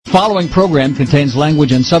Following program contains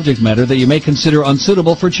language and subject matter that you may consider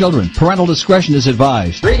unsuitable for children. Parental discretion is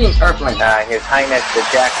advised. Greetings, Earthling. His Highness the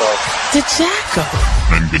Jackal. The Jackal.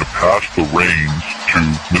 I'm going to pass the reins to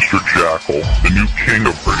Mr. Jackal, the new king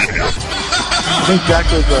of radio. I think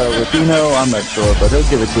Jackal's Latino. I'm not sure, but he'll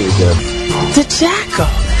give it to you good. The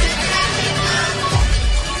Jackal.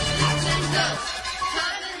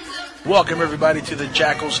 Welcome, everybody, to the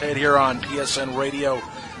Jackal's Head here on PSN Radio.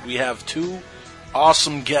 We have two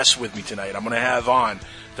awesome guests with me tonight. I'm going to have on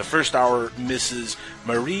the first hour, Mrs.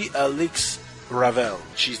 Marie-Alix Ravel.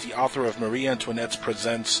 She's the author of Marie Antoinette's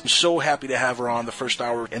Presents. I'm so happy to have her on the first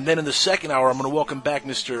hour. And then in the second hour, I'm going to welcome back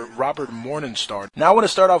Mr. Robert Morningstar. Now I want to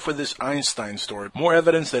start off with this Einstein story. More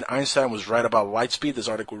evidence that Einstein was right about light speed. This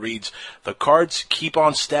article reads, the cards keep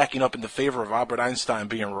on stacking up in the favor of Albert Einstein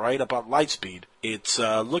being right about light speed. It's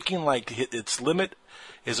looking like its limit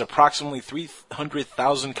is approximately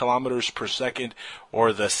 300,000 kilometers per second,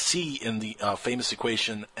 or the c in the famous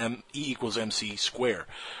equation E equals mc squared.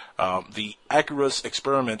 The Icarus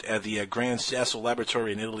experiment at the Gran Sasso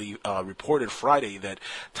Laboratory in Italy reported Friday that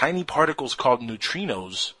tiny particles called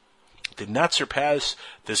neutrinos did not surpass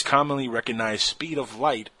this commonly recognized speed of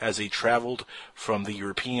light as they traveled from the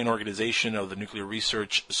European Organization of the Nuclear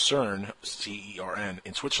Research, CERN, C-E-R-N,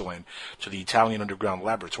 in Switzerland, to the Italian Underground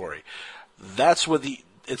Laboratory. That's what the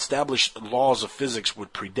established laws of physics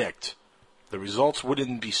would predict. The results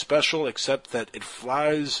wouldn't be special, except that it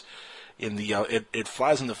flies in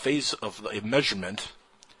the face of a measurement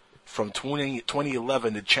from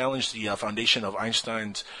 2011 to challenge the foundation of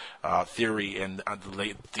Einstein's theory and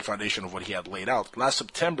the foundation of what he had laid out. Last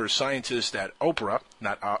September, scientists at Oprah,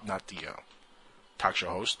 not the talk show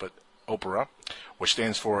host, but Oprah, which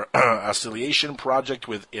stands for Oscillation Project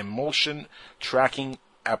with Emulsion Tracking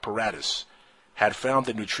Apparatus, had found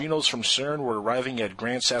that neutrinos from CERN were arriving at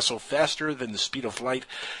Gran Sasso faster than the speed of light.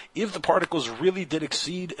 If the particles really did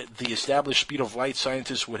exceed the established speed of light,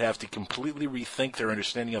 scientists would have to completely rethink their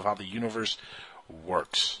understanding of how the universe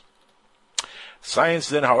works. Science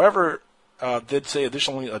then, however, did say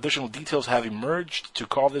additional details have emerged to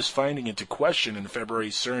call this finding into question. In February,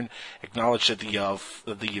 CERN acknowledged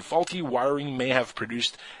that the faulty wiring may have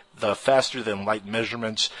produced the faster-than-light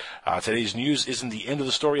measurements. Today's news isn't the end of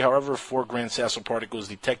the story, however. 4 Gran Sasso particles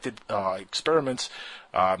detected experiments.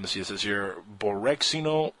 Let's see, it says here,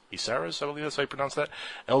 Borexino Isaris, I believe that's how you pronounce that.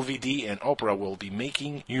 LVD and Oprah will be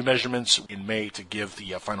making new measurements in May to give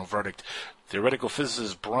the final verdict. Theoretical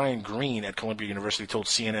physicist Brian Greene at Columbia University told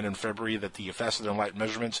CNN in February that the faster-than-light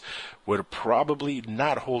measurements would probably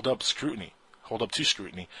not hold up to scrutiny.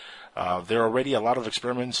 There are already a lot of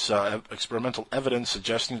experimental evidence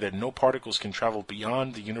suggesting that no particles can travel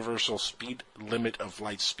beyond the universal speed limit of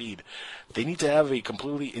light speed. They need to have a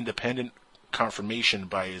completely independent confirmation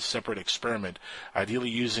by a separate experiment, ideally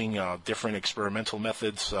using different experimental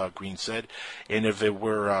methods, Greene said. And if it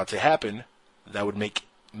were to happen, that would make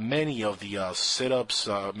many of the sit-ups,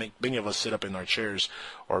 make many of us sit up in our chairs,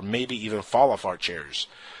 or maybe even fall off our chairs.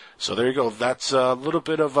 So there you go. That's a little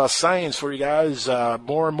bit of science for you guys.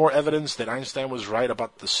 More and more evidence that Einstein was right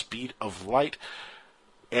about the speed of light.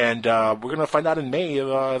 And we're going to find out in May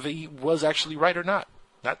if he was actually right or not.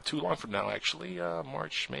 Not too long from now, actually.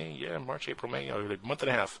 March, April, May, a month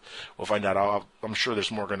and a half. We'll find out. I'm sure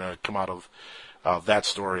there's more going to come out of that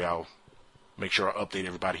story. I'll make sure I update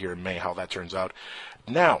everybody here in May how that turns out.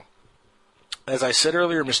 Now, as I said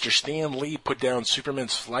earlier, Mr. Stan Lee put down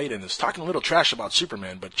Superman's flight and is talking a little trash about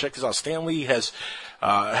Superman. But check this out: Stan Lee has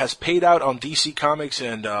paid out on DC Comics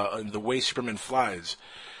and the way Superman flies.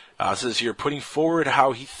 It says here, putting forward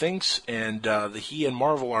how he thinks, and he and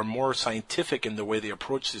Marvel are more scientific in the way they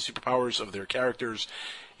approach the superpowers of their characters,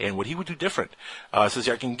 and what he would do different. It says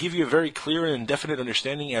here, I can give you a very clear and definite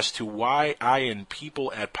understanding as to why I and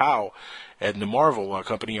people at POW and the Marvel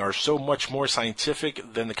company are so much more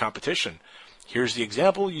scientific than the competition. Here's the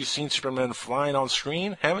example. You've seen Superman flying on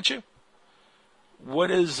screen, haven't you? What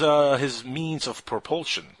is his means of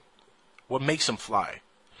propulsion? What makes him fly?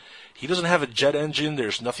 He doesn't have a jet engine.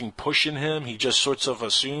 There's nothing pushing him. He just sort of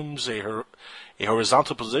assumes a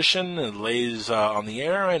horizontal position and lays on the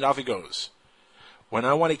air, and off he goes. When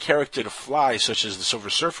I want a character to fly, such as the Silver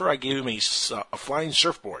Surfer, I gave him a flying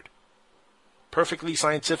surfboard. Perfectly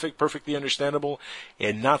scientific, perfectly understandable,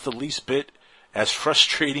 and not the least bit as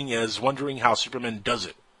frustrating as wondering how Superman does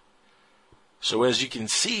it. So as you can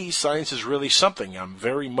see, science is really something. I'm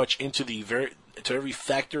very much into every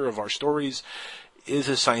factor of our stories is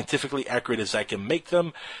as scientifically accurate as I can make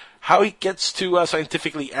them. How he gets to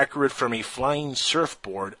scientifically accurate from a flying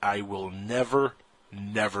surfboard, I will never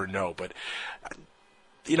know. But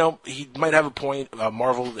he might have a point.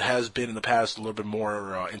 Marvel has been in the past a little bit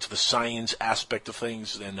more into the science aspect of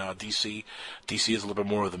things than DC. DC is a little bit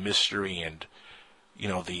more of the mystery and,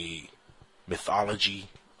 the mythology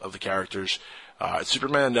of the characters.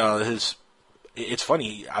 Superman, it's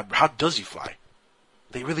funny, how does he fly?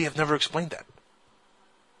 They really have never explained that.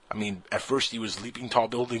 I mean, at first he was leaping tall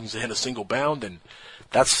buildings in a single bound, and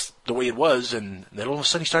that's the way it was, and then all of a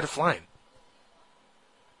sudden he started flying.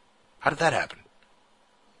 How did that happen?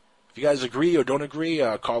 If you guys agree or don't agree,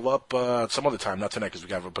 call up some other time, not tonight, because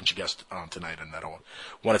we have a bunch of guests on tonight, and I don't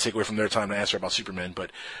want to take away from their time to answer about Superman.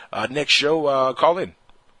 But next show, call in.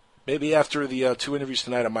 Maybe after the 2 interviews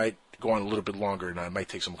tonight, I might go on a little bit longer, and I might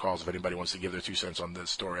take some calls if anybody wants to give their 2 cents on this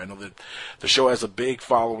story. I know that the show has a big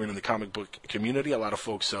following in the comic book community. A lot of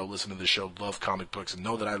folks listen to the show love comic books and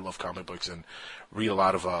know that I love comic books and read a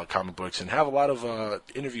lot of comic books and have a lot of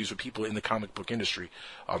interviews with people in the comic book industry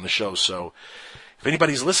on the show. So if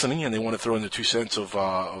anybody's listening and they want to throw in their 2 cents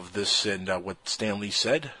of this and what Stan Lee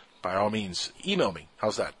said, by all means, email me.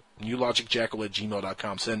 How's that?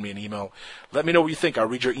 newlogicjackal@gmail.com. Send me an email. Let me know what you think. I'll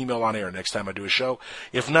read your email on air next time I do a show.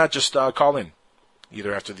 If not, just call in,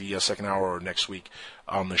 either after the second hour or next week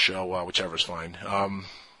on the show, whichever's fine.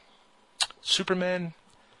 Superman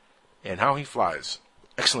and how he flies.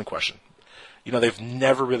 Excellent question. They've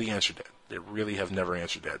never really answered that. They really have never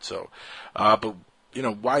answered that. So, but,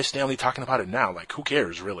 why is Stan Lee talking about it now? Like, who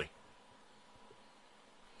cares, really?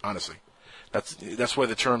 Honestly. That's why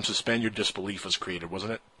the term suspend your disbelief was created,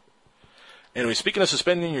 wasn't it? Anyway, speaking of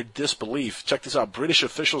suspending your disbelief, check this out. British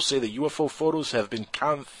officials say that UFO photos have been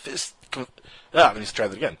let me try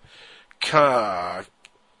that again.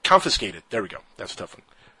 Confiscated. There we go. That's a tough one.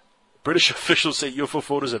 British officials say UFO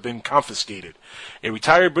photos have been confiscated. A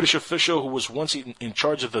retired British official who was once in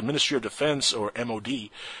charge of the Ministry of Defense, or MOD,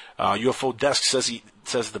 UFO desk,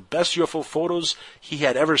 says the best UFO photos he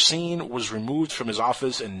had ever seen was removed from his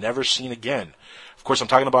office and never seen again. Of course, I'm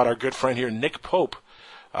talking about our good friend here, Nick Pope,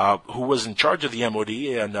 who was in charge of the MOD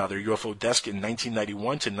and their UFO desk in 1991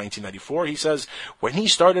 to 1994. He says when he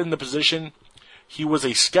started in the position, he was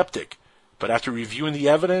a skeptic. But after reviewing the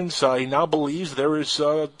evidence, he now believes there is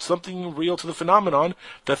something real to the phenomenon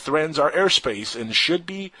that threatens our airspace and should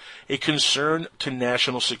be a concern to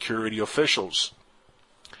national security officials.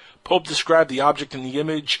 Pope described the object in the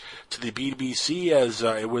image to the BBC as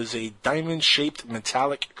it was a diamond-shaped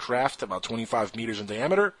metallic craft about 25 meters in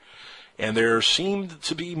diameter, and there seemed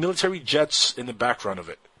to be military jets in the background of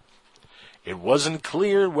it. It wasn't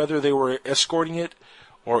clear whether they were escorting it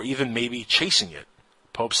or even maybe chasing it.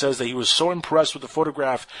 Pope says that he was so impressed with the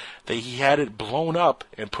photograph that he had it blown up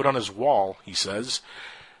and put on his wall, he says.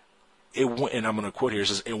 And I'm going to quote here, it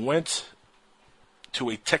says, it went to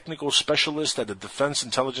a technical specialist at the Defense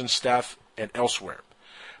Intelligence Staff and elsewhere.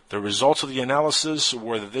 The results of the analysis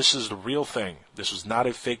were that this is the real thing. This was not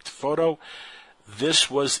a faked photo.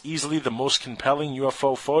 This was easily the most compelling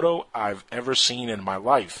UFO photo I've ever seen in my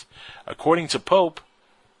life. According to Pope,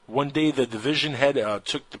 one day the division head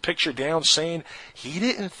took the picture down, saying he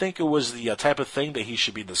didn't think it was the type of thing that he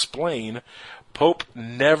should be displaying. Pope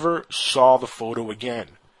never saw the photo again,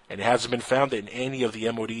 and it hasn't been found in any of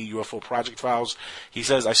the MOD UFO project files. He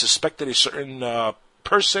says, I suspect that a certain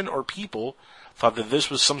person or people thought that this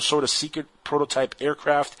was some sort of secret prototype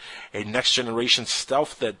aircraft, a next-generation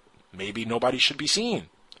stealth that maybe nobody should be seeing.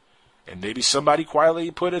 And maybe somebody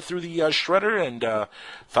quietly put it through the shredder and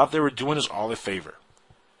thought they were doing us all a favor.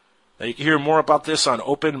 Now, you can hear more about this on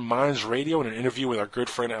Open Minds Radio in an interview with our good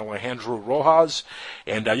friend Alejandro Rojas.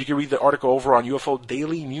 And you can read the article over on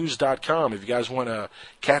UFODailyNews.com. If you guys want to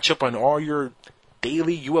catch up on all your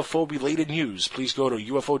daily UFO-related news, please go to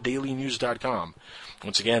UFODailyNews.com.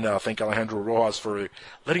 Once again, thank Alejandro Rojas for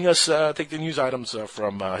letting us take the news items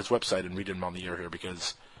from his website and read them on the air here,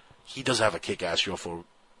 because he does have a kick-ass UFO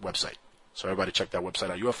website. So everybody check that website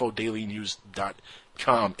out.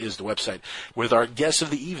 UFODailyNews.com is the website. With our guest of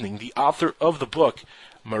the evening, the author of the book,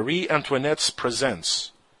 Marie Antoinette's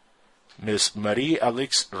Presents, Miss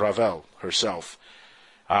Marie-Alix Ravel herself.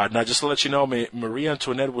 Now, just to let you know, Marie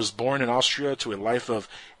Antoinette was born in Austria to a life of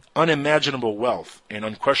unimaginable wealth and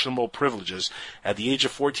unquestionable privileges. At the age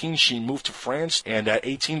of 14, she moved to France, and at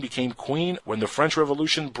 18 became queen. When the French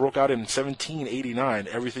Revolution broke out in 1789,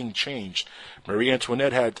 everything changed. Marie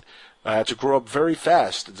Antoinette had to grow up very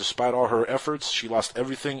fast. Despite all her efforts, she lost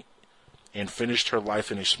everything and finished her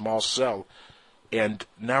life in a small cell. And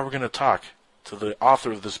now we're going to talk to the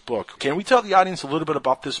author of this book. Can we tell the audience a little bit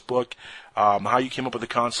about this book, how you came up with the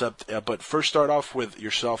concept, but first start off with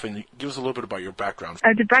yourself and give us a little bit about your background.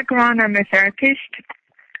 The background, I'm a therapist,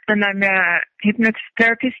 and I'm a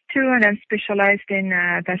hypnotherapist too, and I'm specialized in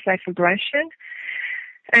past life regression.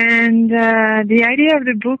 And the idea of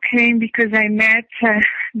the book came because I met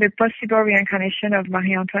the possible reincarnation of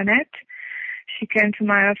Marie Antoinette. She came to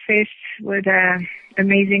my office with an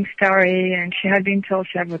amazing story, and she had been told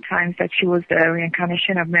several times that she was the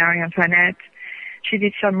reincarnation of Marie Antoinette. She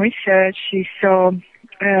did some research. She saw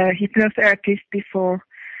a hypnotherapist before.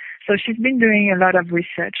 So she's been doing a lot of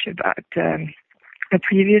research about a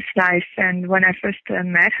previous life. And when I first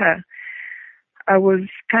met her, I was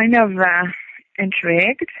kind of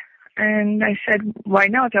intrigued. And I said, why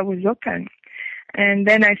not? I was open. And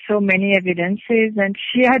then I saw many evidences, and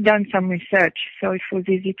she had done some research. So it was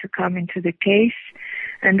easy to come into the case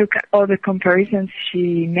and look at all the comparisons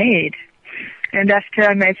she made. And after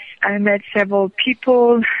I met several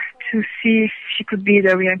people to see if she could be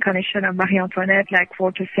the reincarnation of Marie Antoinette, like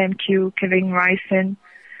Walter Semkiw, Kevin Ryson,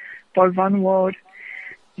 Paul Von Ward,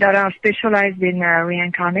 that are specialized in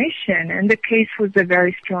reincarnation. And the case was a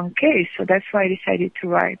very strong case, so that's why I decided to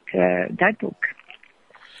write that book.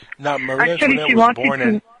 Now, Marie Antoinette was born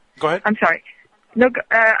in... Go ahead. I'm sorry. Look,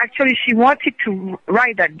 actually, she wanted to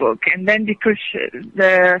write that book, and then because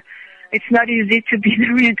it's not easy to be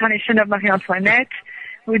the reincarnation of Marie Antoinette,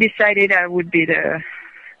 we decided I would be the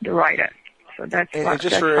writer. So that's and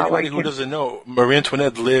just for anybody who doesn't know, Marie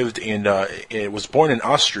Antoinette lived was born in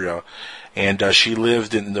Austria, and she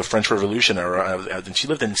lived in the French Revolution era, and she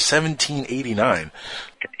lived in 1789.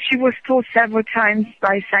 She was told several times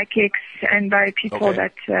by psychics and by people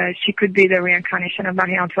that she could be the reincarnation of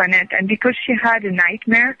Marie Antoinette. And because she had a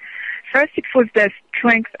nightmare, first it was the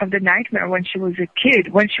strength of the nightmare when she was a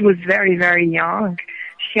kid, when she was very, very young.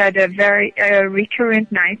 She had a very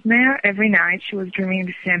recurrent nightmare every night. She was dreaming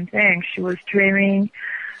the same thing. She was dreaming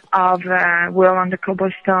of Will on the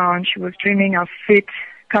cobblestone. She was dreaming of feet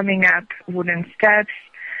coming up wooden steps.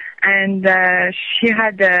 And she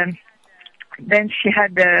had a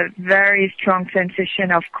very strong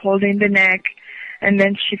sensation of cold in the neck. And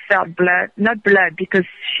then she felt blood, not blood, because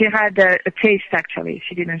she had a taste actually.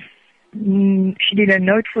 She didn't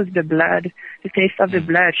know it was the blood, the taste of the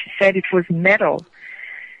blood. She said it was metal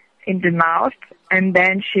in the mouth. And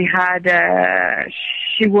then she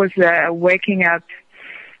was waking up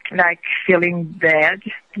like feeling dead,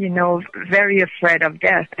 very afraid of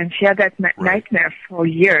death. And she had that nightmare for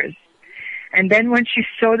years. And then when she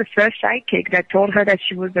saw the first psychic that told her that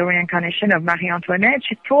she was the reincarnation of Marie Antoinette,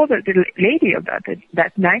 she told the lady about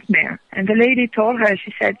that nightmare. And the lady told her,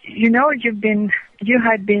 she said, you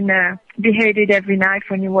had been beheaded every night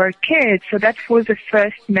when you were a kid, so that was the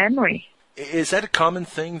first memory. Is that a common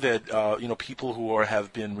thing that, people who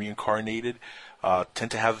have been reincarnated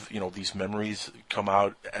tend to have, these memories come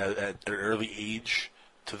out at an early age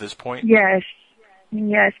to this point? Yes.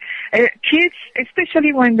 Kids,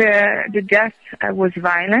 especially when the death was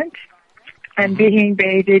violent, and being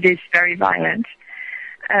beheaded is very violent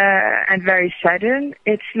and very sudden,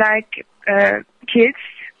 it's like kids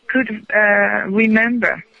could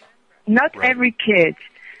remember. Not every kid,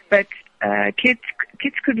 but kids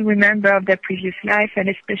could remember of their previous life, and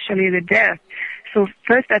especially the death. So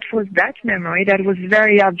first that was that memory that was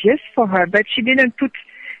very obvious for her, but she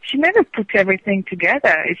never put everything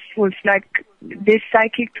together. It was like this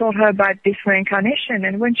psychic told her about this reincarnation,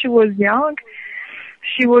 and when she was young,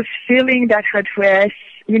 she was feeling that her dress,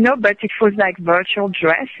 but it was like virtual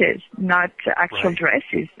dresses, not actual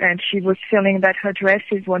dresses, and she was feeling that her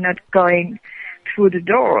dresses were not going through the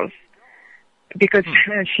doors because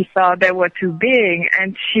she thought they were too big,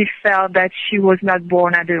 and she felt that she was not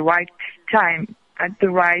born at the right time, at the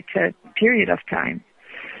right period of time.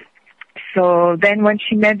 So then when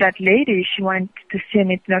she met that lady, she went to see an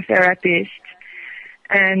hypnotherapist.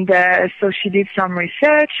 And so she did some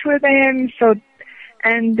research with him.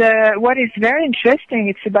 And what is very interesting,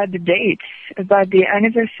 it's about the dates, about the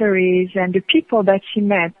anniversaries and the people that she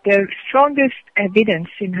met. The strongest evidence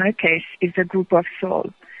in her case is a group of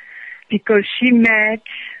souls, because she met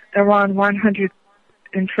around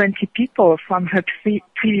 120 people from her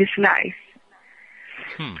previous life.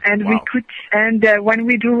 And when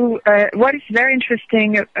we do, what is very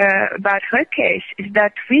interesting about her case is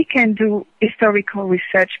that we can do historical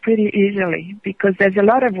research pretty easily, because there's a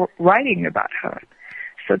lot of writing about her.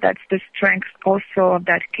 So that's the strength also of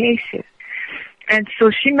that case. And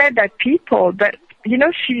so she met that people, but,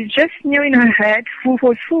 she just knew in her head who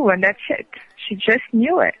was who, and that's it. She just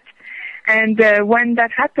knew it. And when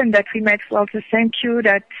that happened, that we met Walter Semkiw,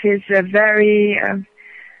 that is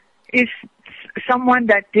is someone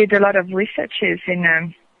that did a lot of researches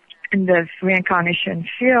in the reincarnation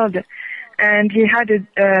field, and he had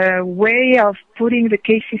a way of putting the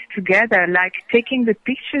cases together, like taking the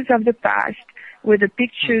pictures of the past with the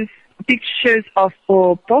pictures pictures of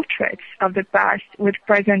our portraits of the past with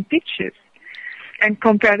present pictures and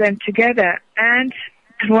compare them together. And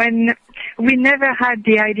when we never had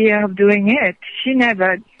the idea of doing it, she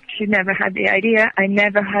never had the idea. I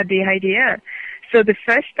never had the idea. So the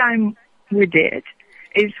first time we did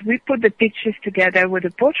is we put the pictures together with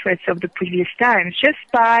the portraits of the previous times, just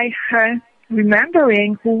by her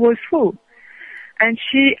remembering who was who. And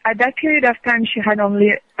she, at that period of time, she had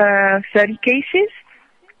only 30 cases,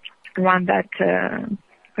 around that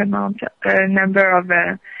number of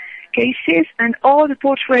cases, and all the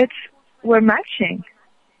portraits were matching.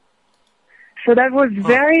 So that was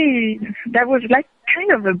like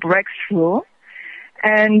kind of a breakthrough.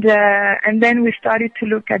 And then we started to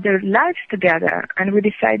look at their lives together, and we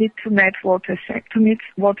decided to meet Walter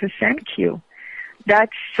Samkew. That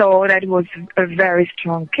was a very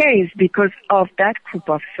strong case because of that group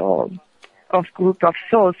of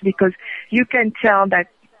souls, because you can tell that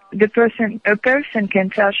a person can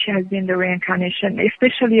tell she has been the reincarnation,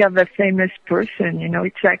 especially of a famous person. You know,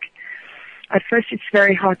 it's like, at first it's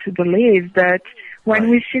very hard to believe, but when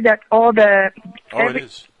we see that it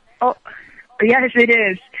is. Yes, it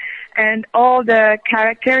is. And all the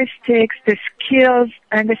characteristics, the skills,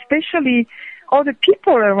 and especially all the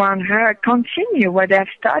people around her continue what they've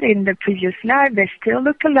studied in the previous life. They still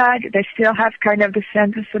look alike. They still have kind of the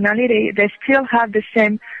same personality. They still have the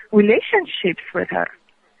same relationships with her.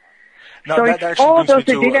 Now, so that it's all actually those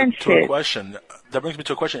brings me evidences. to a question. That brings me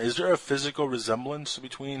to a question. Is there a physical resemblance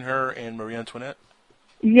between her and Marie Antoinette?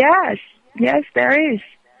 Yes, there is.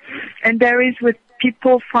 And there is with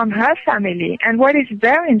people from her family. And what is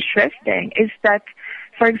very interesting is that,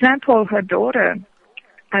 for example, her daughter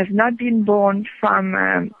has not been born from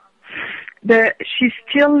she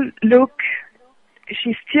still looks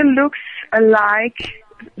alike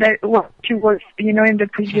that what she was, you know, in the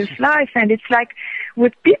previous life. And it's like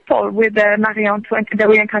with people, with Marie Antoinette, the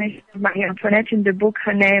reincarnation of Marie Antoinette in the book,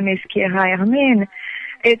 her name is Kira Hermine.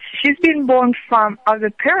 She's been born from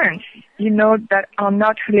other parents, you know, that are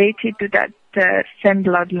not related to that same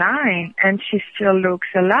bloodline, and she still looks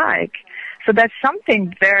alike. So that's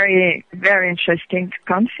something very, very interesting to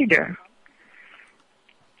consider.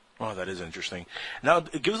 Oh, that is interesting. Now,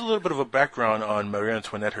 give us a little bit of a background on Marie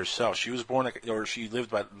Antoinette herself. She was born, or she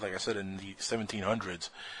lived, like I said, in the 1700s,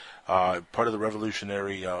 part of the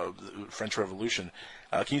revolutionary French Revolution.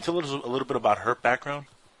 Can you tell us a little bit about her background?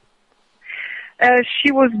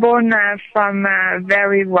 She was born from a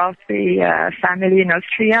very wealthy family in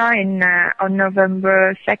Austria on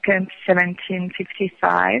November 2nd,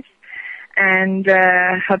 1755. And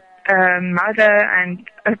her mother and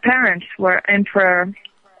her parents were emperor,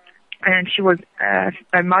 and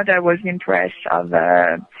her mother was empress of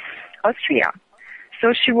Austria.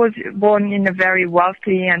 So she was born in a very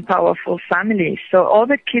wealthy and powerful family. So all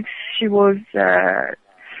the kids, she was the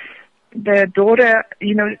daughter,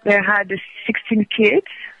 you know, they had 16 kids,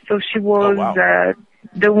 so she was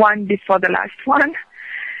the one before the last one.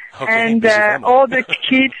 Okay, and all the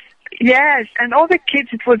kids, yes, and all the kids,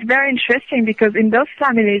 it was very interesting because in those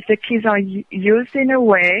families, the kids are used in a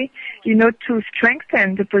way, you know, to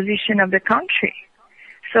strengthen the position of the country.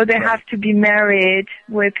 So they have to be married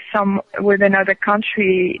with another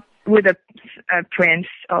country, with a prince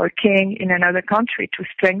or a king in another country to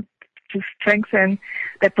strengthen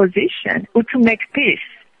their position or to make peace.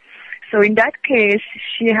 So in that case,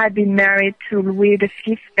 she had been married to Louis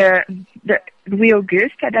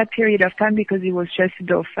Auguste at that period of time because he was just a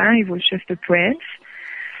dauphin, he was just a prince.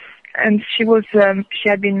 And she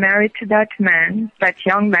had been married to that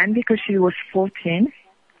young man, because she was 14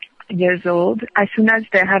 years old. As soon as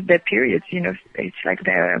they have their periods, you know, it's like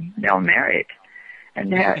they're married,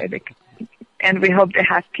 and and we hope they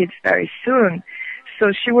have kids very soon.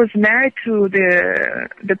 So she was married to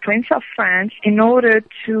the Prince of France in order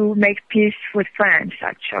to make peace with France,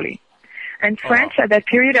 actually. And France at that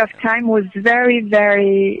period of time was very,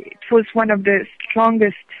 very, it was one of the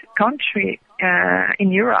strongest countries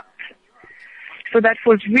in Europe. So that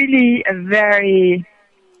was really a very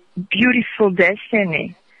beautiful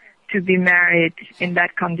destiny to be married in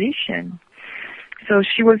that condition. So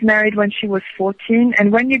she was married when she was 14,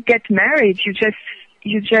 and when you get married, you just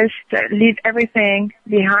leave everything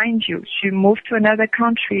behind you. You move to another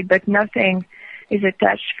country, but nothing is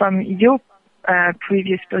attached from your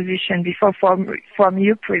previous position before from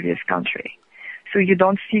your previous country. So you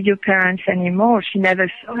don't see your parents anymore. She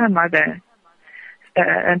never saw her mother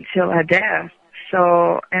until her death.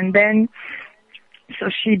 So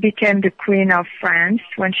she became the Queen of France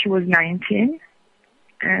when she was 19,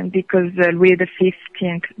 and because Louis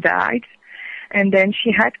XV died. And then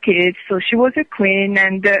she had kids, so she was a queen.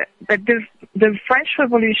 And but the French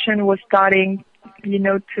Revolution was starting,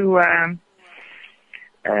 to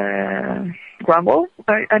grumble.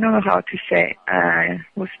 I don't know how to say.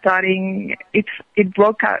 Was starting. It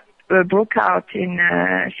broke out in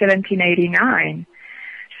 1789.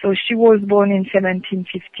 So she was born in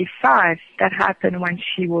 1755. That happened when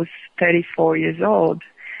she was 34 years old.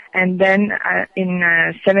 And then in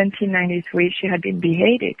 1793, she had been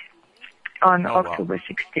beheaded on October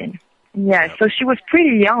 16. Yeah, so she was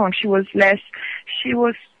pretty young. She was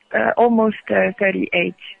almost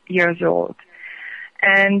 38 years old.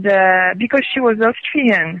 And because she was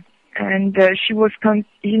Austrian, and she was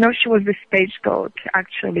the scapegoat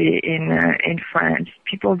actually in France.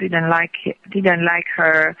 People didn't like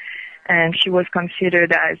her, and she was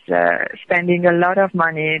considered as spending a lot of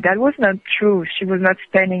money. That was not true. She was not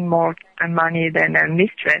spending more money than a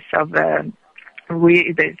mistress of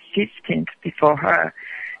Louis XVI before her,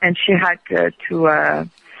 and she had to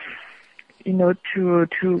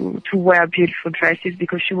wear beautiful dresses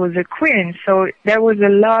because she was a queen. So there was a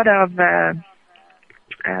lot of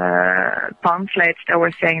pamphlets that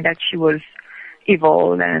were saying that she was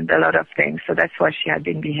evil and a lot of things. So that's why she had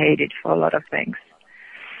been beheaded for a lot of things.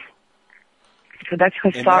 So that's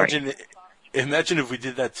her story. Imagine if we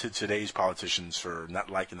did that to today's politicians for not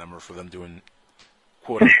liking them or for them doing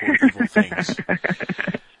quote-unquote evil things.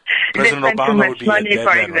 President Obama would be money, a dead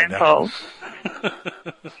for man example. Right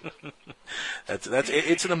now.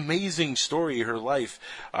 It's an amazing story, her life.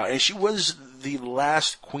 And she was the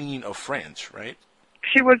last queen of France, right?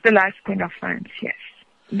 She was the last queen of France, yes.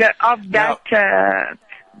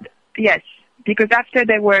 Yes, because after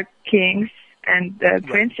there were kings and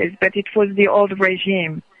princes, but it was the old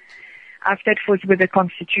regime. After it was with the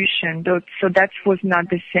constitution, so that was not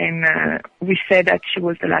the same. We say that she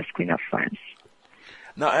was the last queen of France.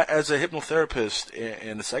 Now, as a hypnotherapist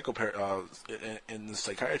and a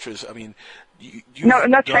psychiatrist, I mean, no,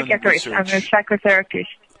 not psychiatrist. I'm a psychotherapist.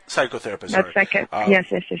 Psychotherapist, not sorry.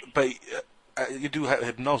 Yes. But you do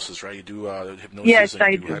hypnosis, right? You do hypnosis, yes, and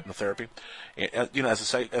I do hypnotherapy. And,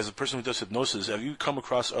 as a person who does hypnosis, have you come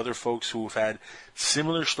across other folks who have had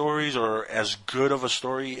similar stories or as good of a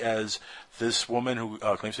story as this woman who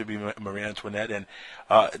claims to be Marie Antoinette? And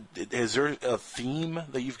is there a theme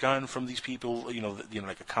that you've gotten from these people?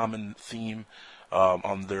 Like a common theme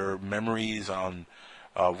on their memories, on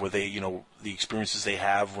where they, the experiences they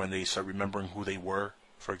have when they start remembering who they were,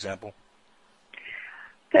 for example.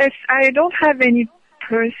 Yes, I don't have any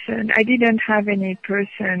person. I didn't have any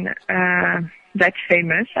person that's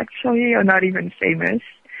famous, actually, or not even famous.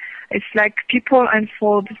 It's like people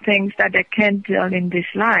unfold things that they can't deal in this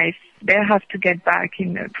life. They have to get back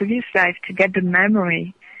in the previous life to get the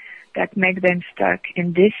memory that make them stuck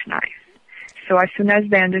in this life. So as soon as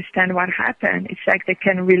they understand what happened, it's like they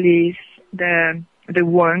can release the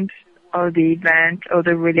wound or the event or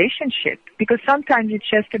the relationship. Because sometimes it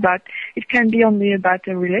can be only about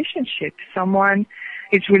a relationship. Someone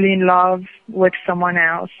is really in love with someone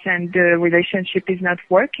else and the relationship is not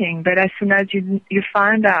working. But as soon as you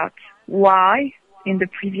find out why in the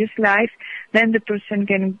previous life, then the person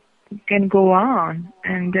can go on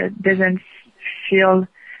and doesn't feel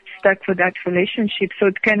stuck with that relationship. So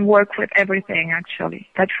it can work with everything, actually.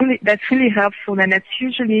 That's really helpful, and that's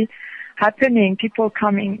usually happening. People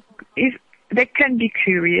coming, if they can be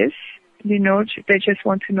curious, they just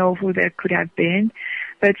want to know who they could have been.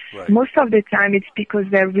 But right. Most of the time it's because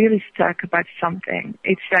they're really stuck about something.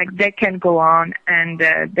 It's like they can go on and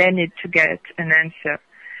they need to get an answer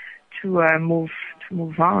to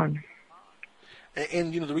move on.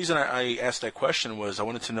 And the reason I asked that question was I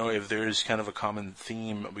wanted to know if there's kind of a common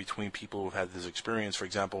theme between people who've had this experience. For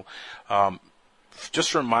example,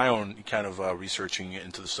 just from my own kind of researching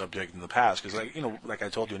into the subject in the past, because like I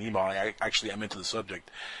told you in email, I actually am into the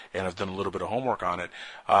subject and I've done a little bit of homework on it.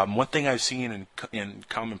 One thing I've seen in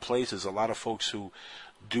commonplace is a lot of folks who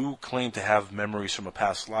do claim to have memories from a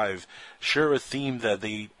past life share a theme that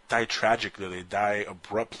they die tragically, they die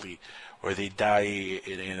abruptly, or they die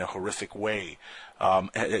in a horrific way.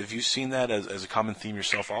 Have you seen that as a common theme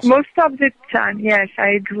yourself also? Most of the time, yes, I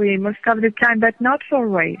agree. Most of the time, but not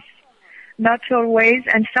always. Not always,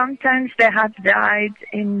 and sometimes they have died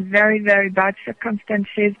in very, very bad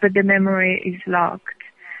circumstances, but the memory is locked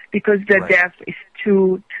because the right. death is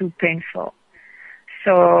too painful.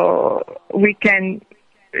 So we can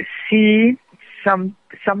see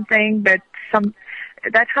something, but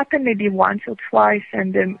that happened maybe once or twice,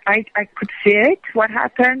 and I could see it, what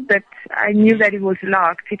happened, but I knew that it was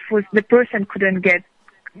locked. The person couldn't get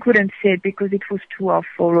couldn't see it because it was too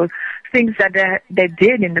awful. Or things that they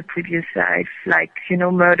did in the previous life, like,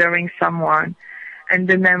 murdering someone. And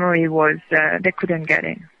the memory was, they couldn't get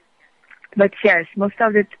it. But yes,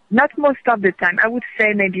 not most of the time, I would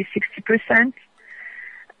say maybe 60%,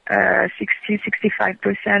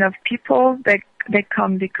 65% of people, they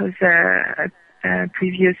come because a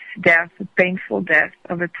previous death, a painful death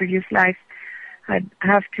of a previous life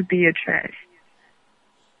have to be addressed.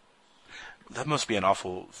 That must be an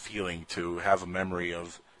awful feeling to have a memory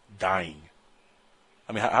of dying.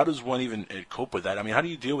 I mean, how does one even cope with that? I mean, how do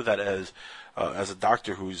you deal with that as a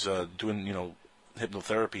doctor who's doing,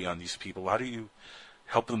 hypnotherapy on these people? How do you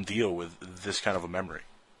help them deal with this kind of a memory?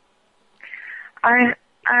 I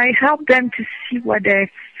help them to see what they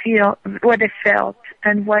felt,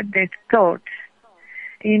 and what they thought,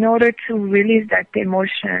 in order to release that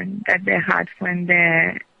emotion that they had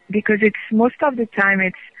because it's most of the time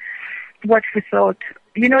it's what we thought.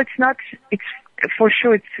 It's for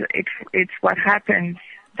sure it's what happened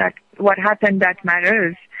that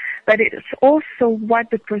matters, but it's also what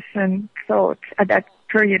the person thought at that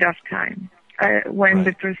period of time when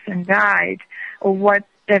the person died, or what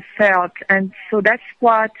they felt, and so that's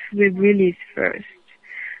what we release first.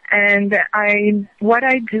 And what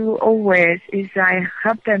I do always is I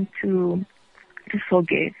help them to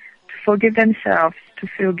forgive themselves, to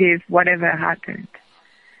forgive whatever happened,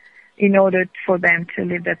 in order for them to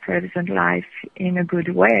live their present life in a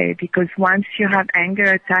good way. Because once you have anger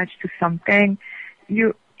attached to something,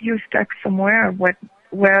 you're stuck somewhere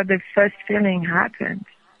where the first feeling happened.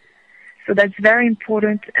 So that's very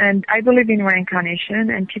important, and I believe in reincarnation,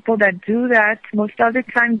 and people that do that, most of the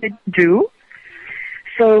time they do.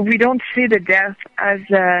 So we don't see the death as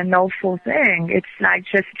an awful thing. It's like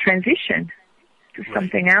just a transition to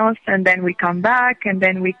something else, and then we come back, and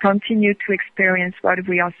then we continue to experience what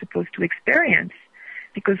we are supposed to experience,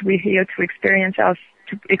 because we're here to experience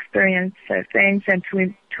things and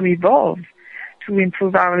to evolve, to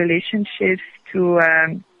improve our relationships, to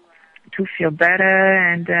feel better,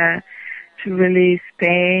 and to release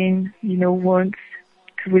pain, wounds,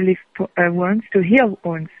 to release wounds, to heal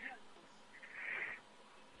wounds.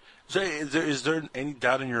 So is there any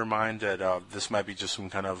doubt in your mind that this might be just some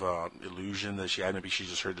kind of illusion that she had? Maybe she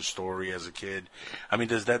just heard the story as a kid. I mean,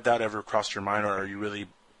 does that doubt ever cross your mind, or are you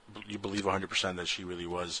believe 100% that she really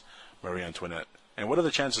was Marie Antoinette? And what are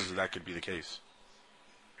the chances that could be the case?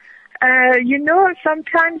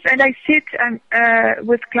 Sometimes, and I sit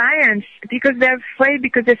with clients because they're afraid,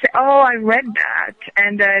 because they say, "Oh, I read that,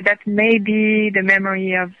 and that may be the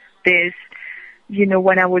memory of this."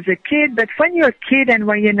 When I was a kid, but when you're a kid and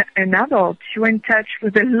when you're an adult, you're in touch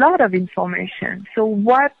with a lot of information. So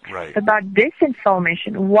what about this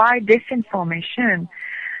information? Why this information?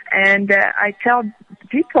 And I tell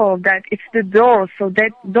people that it's the door, so they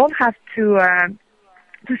don't have to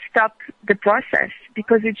stop the process,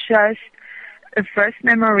 because it's just a first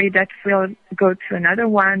memory that will go to another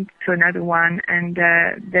one, and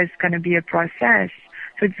there's going to be a process.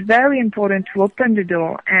 So it's very important to open the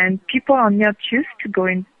door, and people are not used to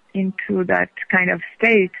going into that kind of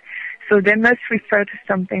state, so they must refer to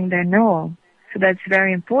something they know. So that's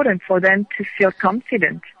very important for them to feel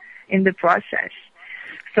confident in the process.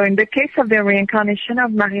 So in the case of the reincarnation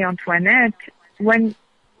of Marie Antoinette, when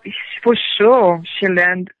for sure she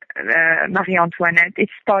learned Marie Antoinette,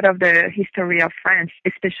 it's part of the history of France,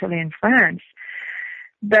 especially in France.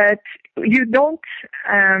 But you don't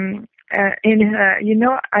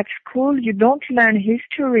at school, you don't learn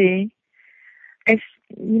history as,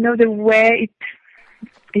 the way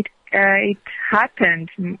it happened,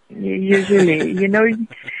 usually. You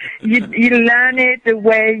learn it the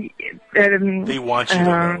way they want you to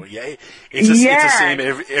know. Yeah, it's the same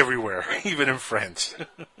everywhere, even in France.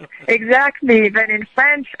 Exactly, but in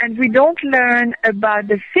France, and we don't learn about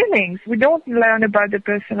the feelings. We don't learn about the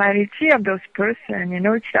personality of those person.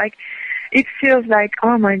 It's like, it feels like,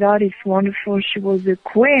 oh my God, it's wonderful. She was a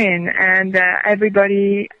queen, and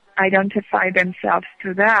everybody identified themselves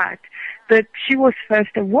to that. But she was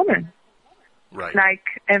first a woman, like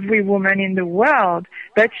every woman in the world.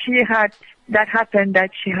 But that happened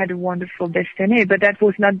that she had a wonderful destiny, but that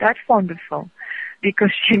was not that wonderful,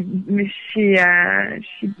 because she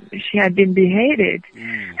had been beheaded.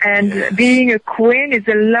 And being a queen is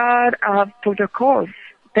a lot of protocols.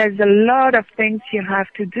 There's a lot of things you have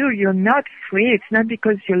to do. You're not free. It's not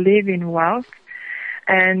because you live in wealth.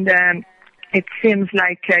 And it seems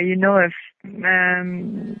like, could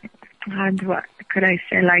I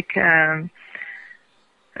say, like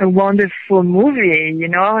a wonderful movie,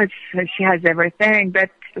 she has everything.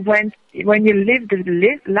 But when you live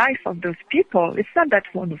the life of those people, it's not that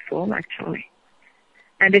wonderful, actually.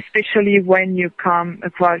 And especially when you come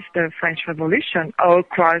across the French Revolution or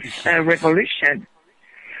across a revolution.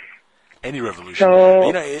 Any revolution.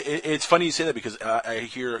 So, it's funny you say that because I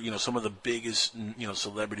hear, some of the biggest,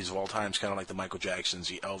 celebrities of all times, kind of like the Michael Jacksons,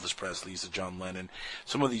 the Elvis Presleys, the John Lennon,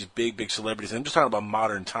 some of these big, big celebrities. And I'm just talking about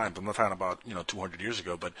modern times. I'm not talking about, 200 years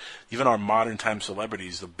ago, but even our modern time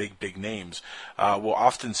celebrities, the big, big names, will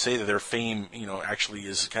often say that their fame, actually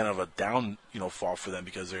is kind of a down, fall for them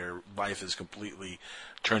because their life is completely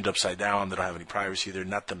turned upside down. They don't have any privacy. They're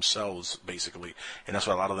not themselves, basically. And that's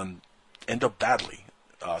why a lot of them end up badly.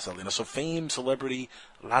 So fame, celebrity,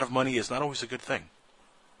 a lot of money is not always a good thing.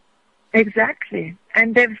 Exactly.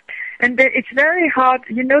 It's very hard.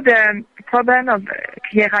 The problem of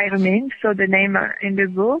Pierre Hermine, so the name in the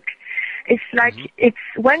book, it's like it's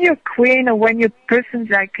when you're queen or when you're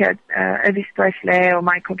persons like Elvis Presley or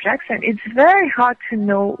Michael Jackson, it's very hard to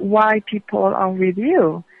know why people are with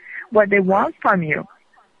you, what they want from you.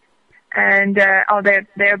 And are they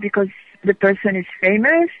there because the person is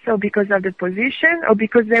famous, or because of the position, or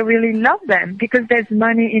because they really love them, because there's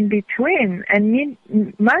money in between, and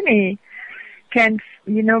money can,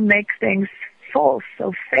 make things false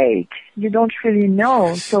or fake. You don't really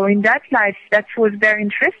know. So in that life, that was very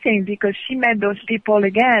interesting because she met those people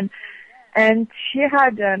again, and she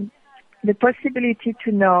had the possibility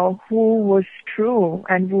to know who was true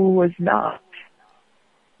and who was not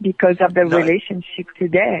because of the relationship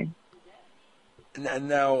today. And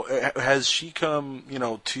now, has she come,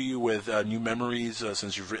 to you with new memories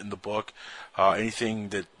since you've written the book? Anything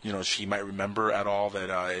that she might remember at all that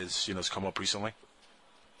has come up recently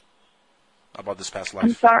about this past life?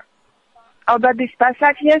 I'm sorry. About this past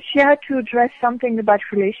life, yes, she had to address something about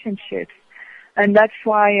relationships, and that's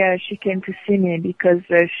why she came to see me because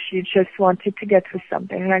she just wanted to get through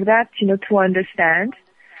something like that, to understand.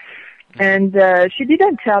 And she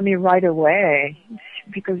didn't tell me right away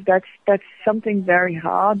because that's something very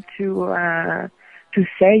hard to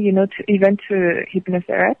say, even to a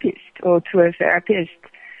hypnotherapist or to a therapist.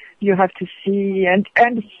 You have to see, and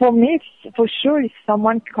for me, for sure, if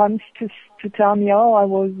someone comes to tell me, oh, I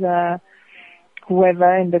was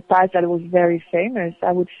whoever in the past that was very famous,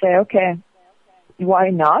 I would say, okay, why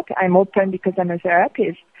not? I'm open because I'm a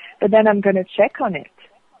therapist, but then I'm going to check on it.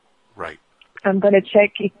 Right. I'm going to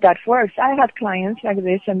check if that works. I had clients like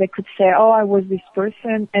this, and they could say, oh, I was this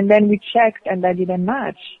person, and then we checked, and that didn't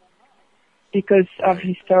match because of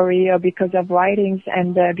history or because of writings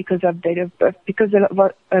and because of date of birth, because of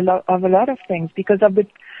a lot of things, because of the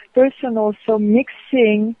person also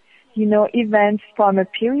mixing, events from a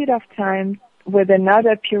period of time with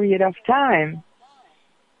another period of time.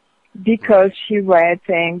 Because she read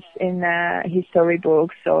things in history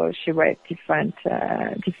books, or she read different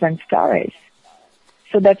stories.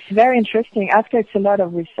 So that's very interesting. After it's a lot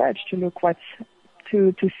of research to look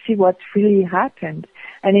to see what really happened.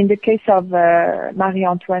 And in the case of Marie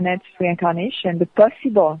Antoinette's reincarnation, the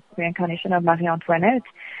possible reincarnation of Marie Antoinette,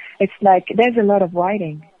 it's like there's a lot of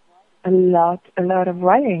writing, a lot of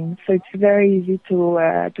writing. So it's very easy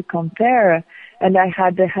to compare. And I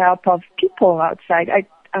had the help of people outside.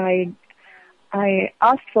 I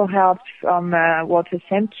asked for help from Walter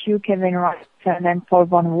Semkiw, Kevin Robertson, and Paul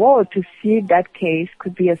Von Wall to see if that case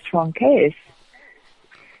could be a strong case.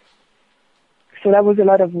 So that was a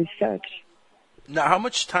lot of research. Now, how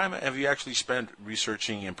much time have you actually spent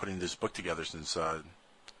researching and putting this book together since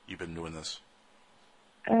you've been doing this?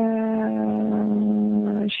 She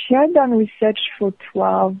had done research for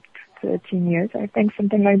 12 to 13 years, I think,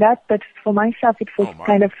 something like that. But for myself, it was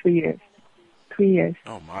kind of 3 years. 3 years.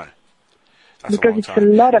 Oh, my. That's because it's a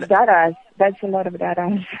lot of data. That's a lot of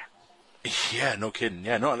data. Yeah, no kidding.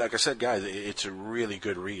 Yeah, no, like I said, guys, it's a really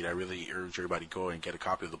good read. I really urge everybody to go and get a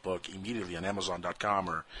copy of the book immediately on Amazon.com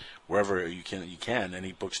or wherever you can,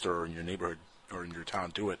 any bookstore in your neighborhood or in your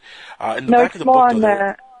town, do it. In the back of the book,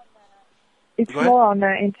 it's more on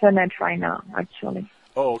the internet right now, actually.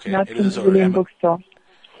 Oh, okay. Not in bookstore.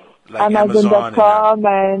 Like Amazon.com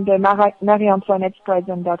and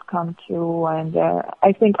MarieAntoinette'spresent.com too, and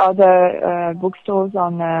I think other bookstores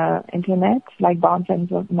on internet, like Barnes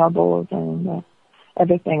and Nobles and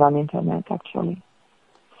everything on internet, actually.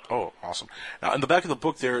 Oh, awesome. Now, in the back of the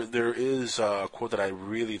book, there is a quote that I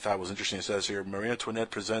really thought was interesting. It says here, Marie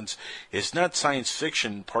Antoinette presents, it's not science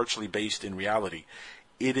fiction partially based in reality.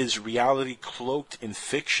 It is reality cloaked in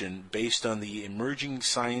fiction based on the emerging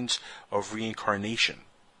science of reincarnation.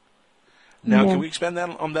 Now, can we expand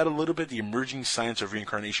on that a little bit? The emerging science of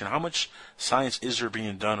reincarnation. How much science is there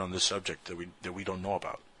being done on this subject that we don't know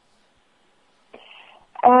about?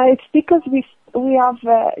 It's because we have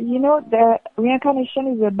the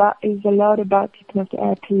reincarnation is a lot about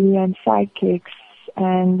hypnotherapy and psychics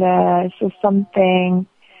and so something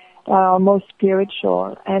more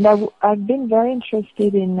spiritual. And I've been very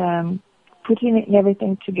interested in putting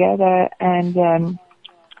everything together, and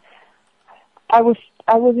I was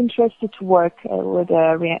interested to work with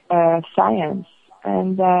science,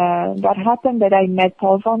 and that happened that I met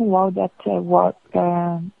Paul Van Wall that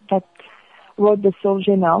wrote the Soul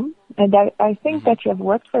Genome, and I think that you have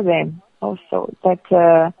worked for them also.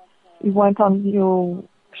 That you went on your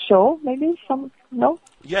show, maybe no?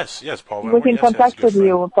 Yes, Paul Van He was Wall. in contact with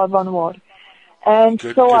you, Paul Van Wall, and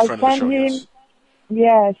good I friend of the sent show, him. Yes.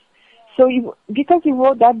 Yes. So because he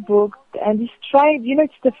wrote that book, and he's trying,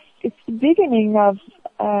 it's the beginning of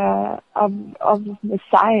the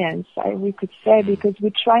science, we could say, because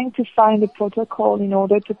we're trying to find a protocol in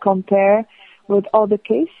order to compare with other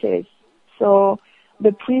cases. So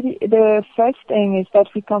the first thing is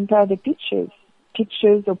that we compare the pictures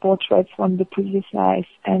or portraits from the previous life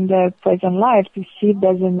and the present life to see if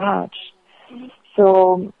there's a match.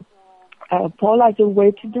 So Paul has a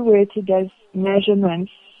way to do it. He does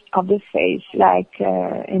measurements of the face, like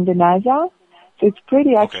in the NASA. So it's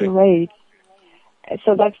pretty accurate.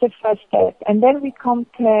 So that's the first step. And then we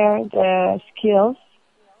compare the skills,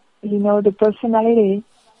 the personality,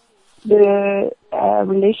 the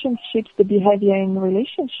relationships, the behavior in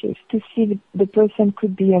relationships to see if the person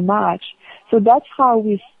could be a match. So that's how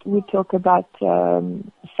we talk about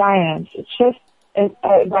science. It's just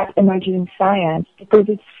about emerging science, because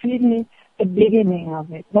it's really the beginning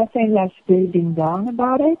of it. Nothing has really been done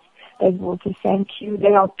about it. There's Walter Sankey.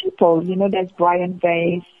 There are people, there's Brian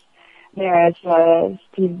Weiss, there's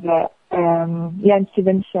Ian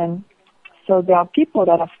Stevenson. So there are people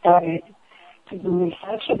that have started to do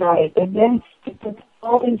research about it, and then to put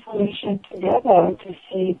all the information together to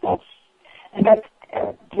see that's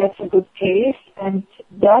a good case, and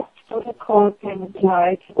that protocol can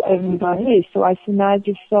apply to everybody. So as soon as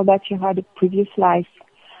you saw that you had a previous life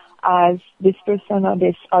as this person or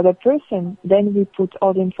this other person, then we put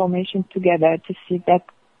all the information together to see if that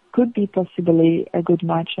could be possibly a good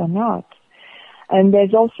match or not. And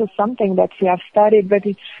there's also something that we have studied, but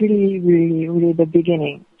it's really, really, really the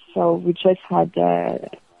beginning. So we just had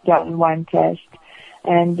done one test,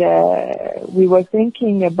 and we were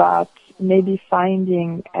thinking about maybe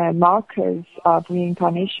finding markers of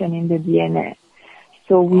reincarnation in the DNA.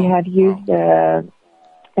 So we have used a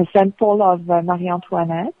sample of Marie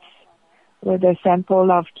Antoinette with a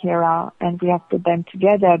sample of Kira, and we have put them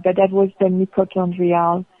together. But that was the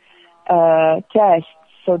mitochondrial test.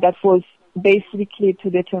 So that was basically to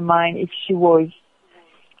determine if she was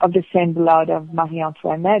of the same blood of Marie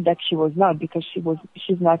Antoinette, that she was not, because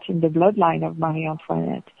she's not in the bloodline of Marie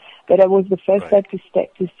Antoinette. But that was the first step to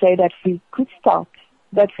say that we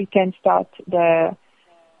can start to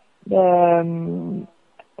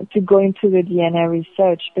go into the DNA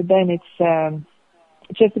research. But then it's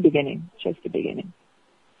just the beginning.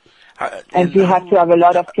 And we have to have a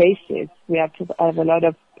lot of cases. We have to have a lot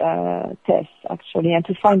of tests, actually, and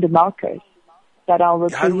to find the markers that are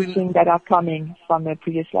reproducing, that are coming from the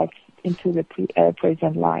previous life into the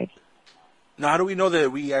present life. Now, how do we know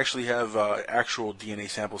that we actually have actual DNA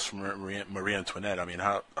samples from Marie Antoinette? I mean,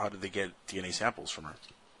 how did they get DNA samples from her?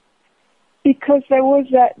 Because there was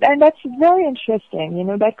and that's very interesting.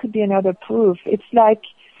 That could be another proof. It's like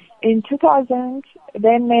in 2000,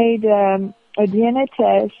 they made a DNA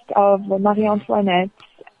test of Marie Antoinette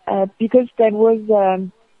because there was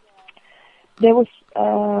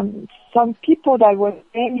some people that were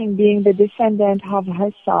claiming being the descendant of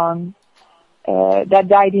her son that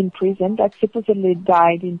died in prison, that supposedly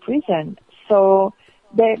died in prison. So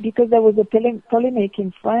because there was a polemic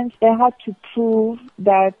in France, they had to prove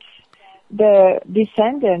that the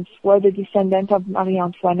descendants were the descendant of Marie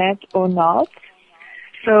Antoinette or not.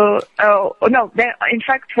 So, in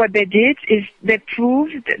fact, what they did is they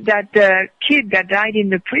proved that the kid that died in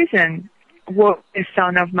the prison was the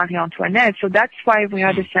son of Marie Antoinette. So that's why we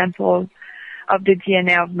had a sample of the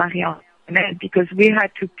DNA of Marie Antoinette, because we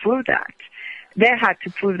had to prove that. They had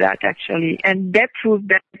to prove that, actually. And they proved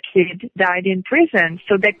that the kid died in prison.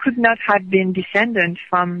 So they could not have been descendants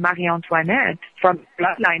from Marie Antoinette, from the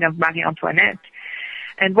bloodline of Marie Antoinette.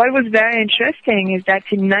 And what was very interesting is that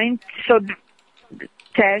the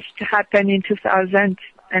test happened in 2000,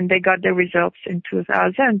 and they got the results in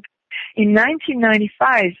 2000. In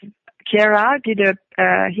 1995, Kiara did a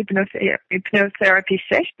hypnotherapy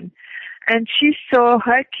session, and she saw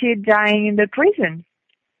her kid dying in the prison.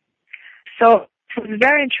 So it was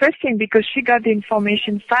very interesting because she got the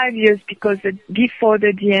information 5 years before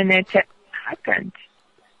the DNA test happened.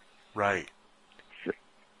 Right.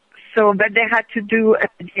 So, but they had to do a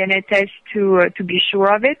DNA test to be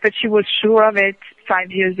sure of it. But she was sure of it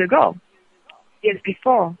 5 years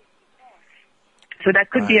before. So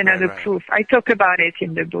that could be another proof. I talk about it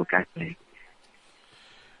in the book, actually.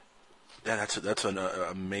 Yeah, that's an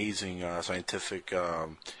amazing scientific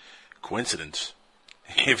coincidence.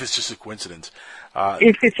 If it's just a coincidence.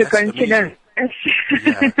 If it's a coincidence.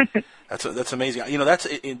 Yeah, that's amazing. You know, that's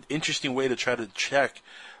an interesting way to try to check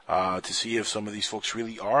to see if some of these folks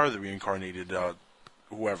really are the reincarnated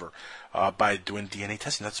whoever by doing DNA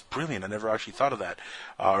testing. That's brilliant. I never actually thought of that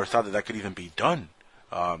or thought that could even be done.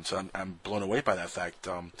 So I'm blown away by that fact.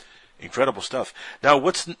 Incredible stuff. Now,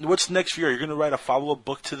 what's next for you? Are you going to write a follow-up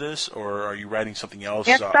book to this, or are you writing something else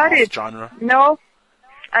off genre? No,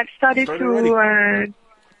 I've started to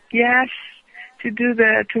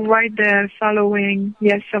write the following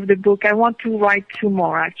of the book. I want to write 2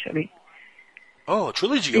 more actually. Oh, a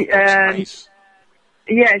trilogy of books. Nice.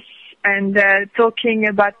 Yes, and talking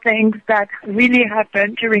about things that really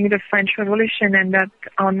happened during the French Revolution and that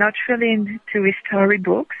are not really into history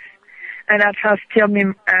books, and that are still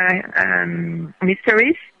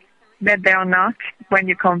mysteries, that they are not when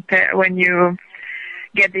you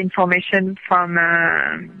get the information from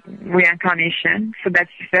reincarnation. So that's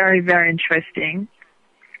very, very interesting.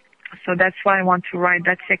 So that's why I want to write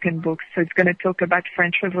that second book. So it's going to talk about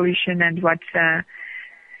French Revolution and what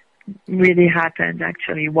really happened,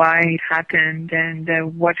 actually, why it happened, and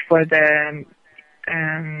what were the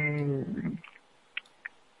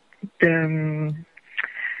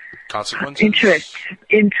consequences?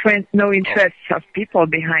 Interests of people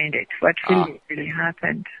behind it. What really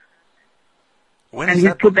happened. And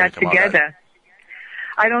we put that together.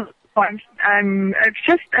 I don't. I'm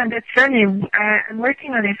that's funny. I'm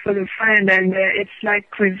working on it for a friend, and it's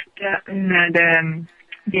like we've done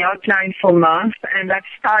the outline for months, and I've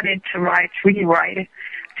started to write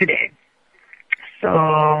today.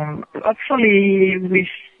 So hopefully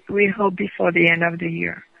we hope before the end of the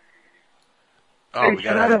year. Oh, we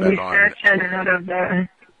got to have that on. Research and a lot of the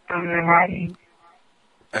writing.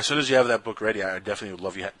 As soon as you have that book ready, I definitely would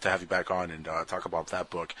love to have you back on and talk about that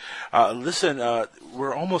book. Listen,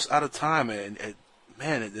 we're almost out of time, and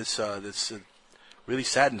man, this really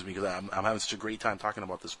saddens me because I'm having such a great time talking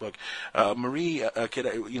about this book. Marie, kid,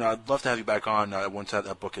 I'd love to have you back on once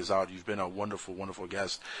that book is out. You've been a wonderful, wonderful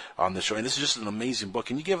guest on the show, and this is just an amazing book.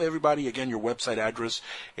 Can you give everybody again your website address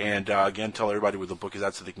and again tell everybody where the book is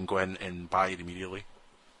at so they can go ahead and buy it immediately?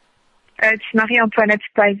 It's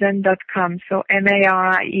MarieAntoinetteSpeisen.com. So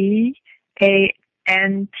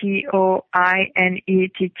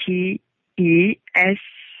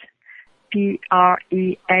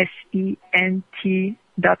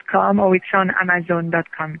or it's on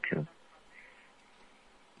Amazon.com too.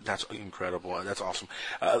 That's incredible. That's awesome.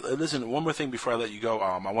 Listen, one more thing before I let you go.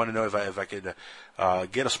 I want to know if I could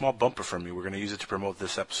get a small bumper from you. We're going to use it to promote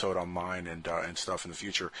this episode online and stuff in the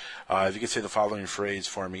future. If you could say the following phrase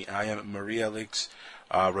for me. I am Marie-Alix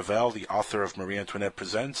Revel, the author of Marie Antoinette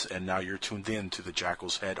Presents, and now you're tuned in to The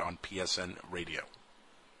Jackal's Head on PSN Radio.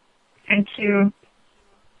 Thank you.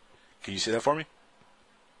 Can you say that for me?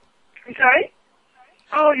 I'm sorry?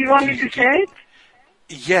 Oh, you want me to say it?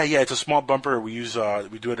 Yeah, it's a small bumper. We use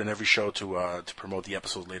we do it in every show to promote the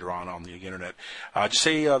episode later on the internet. Just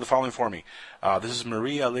say the following for me. This is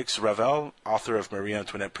Marie-Alix Revel, author of Marie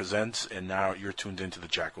Antoinette Presents, and now you're tuned into The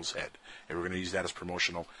Jackal's Head. And we're going to use that as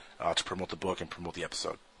promotional to promote the book and promote the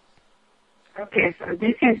episode. Okay, so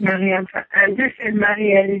this is Marie-Alix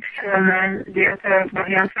Revel, the author of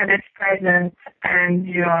Marie Antoinette Presents, and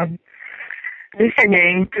you're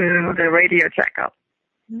listening to the Radio Jackal.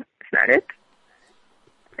 Is that it?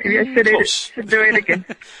 Yes, it is. Do it again.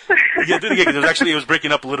 Yeah, do it again. It was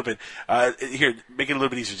breaking up a little bit. Here, make it a little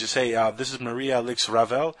bit easier. Just say, this is Marie-Alix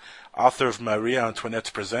Revel, author of Marie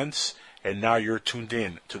Antoinette Presents, and now you're tuned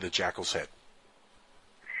in to The Jackal's Head.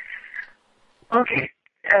 Okay.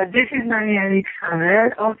 This is Marie-Alix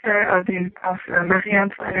Revel, author of Marie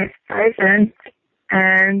Antoinette Presents,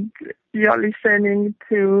 and you're listening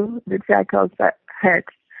to The Jackal's Head.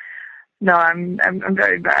 No, I'm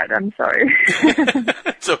very bad. I'm sorry.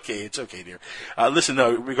 It's okay, dear. Listen,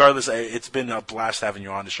 though, regardless, it's been a blast having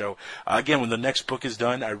you on the show. Again, when the next book is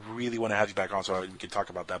done, I really want to have you back on so we can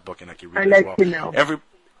talk about that book and I can read it as well. I'll let you know.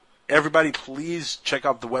 Everybody, please check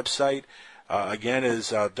out the website. Again,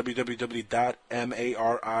 is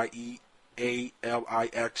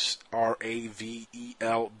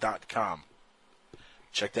www.mariealixravel.com.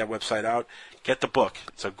 Check that website out. Get the book.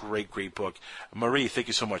 It's a great, great book. Marie, thank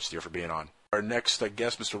you so much, dear, for being on. Our next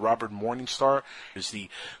guest, Mr. Robert Morningstar, is the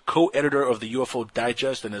co-editor of the UFO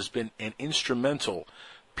Digest and has been an instrumental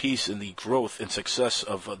piece in the growth and success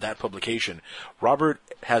of that publication. Robert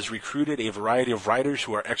has recruited a variety of writers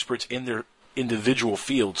who are experts in their individual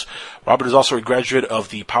fields. Robert is also a graduate of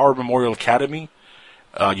the Power Memorial Academy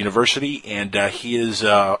University, and he is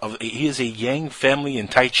a Yang family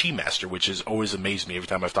and Tai Chi master, which has always amazed me every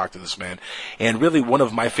time I've talked to this man. And really one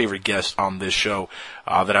of my favorite guests on this show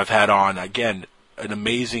that I've had on. Again, an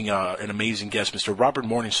amazing guest, Mr. Robert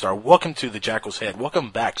Morningstar. Welcome to the Jackal's Head.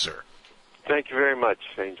 Welcome back, sir. Thank you very much,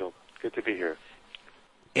 Angel. Good to be here.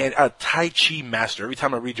 And a Tai Chi master. Every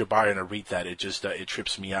time I read your bio and I read that, it just it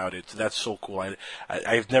trips me out. That's so cool.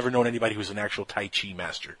 I've never known anybody who's an actual Tai Chi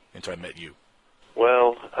master until I met you.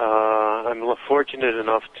 Well, I'm fortunate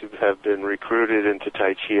enough to have been recruited into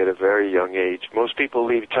Tai Chi at a very young age. Most people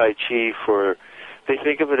leave Tai Chi they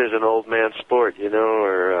think of it as an old man sport,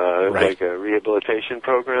 or right. Like a rehabilitation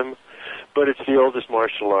program. But it's the oldest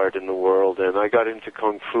martial art in the world, and I got into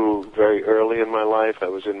Kung Fu very early in my life. I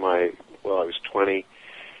was 20.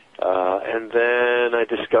 And then I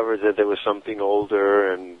discovered that there was something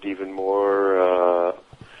older and even more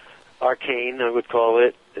arcane, I would call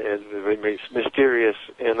it, and very mysterious.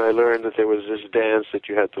 And I learned that there was this dance that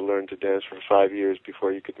you had to learn to dance for 5 years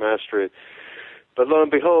before you could master it. But lo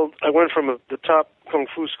and behold, I went from the top Kung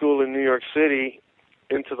Fu school in New York City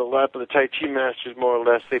into the lap of the Tai Chi masters, more or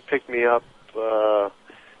less. They picked me up.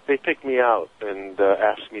 They picked me out and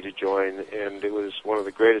asked me to join, and it was one of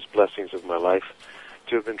the greatest blessings of my life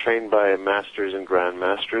to have been trained by masters and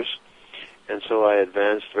grandmasters. And so I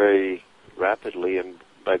advanced very rapidly, and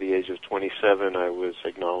by the age of 27, I was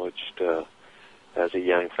acknowledged as a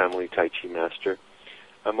Yang family Tai Chi master.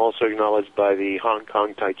 I'm also acknowledged by the Hong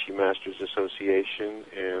Kong Tai Chi Masters Association,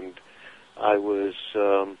 and I was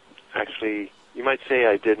actually, you might say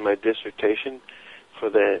I did my dissertation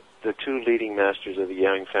for the two leading masters of the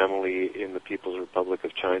Yang family in the People's Republic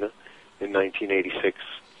of China in 1986.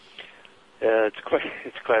 It's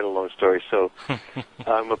quite a long story. So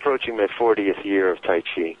I'm approaching my 40th year of Tai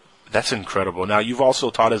Chi. That's incredible. Now, you've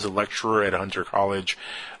also taught as a lecturer at Hunter College,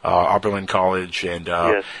 Oberlin College, and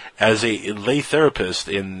yes. As a lay therapist,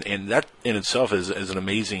 and that in itself is an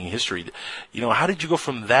amazing history. How did you go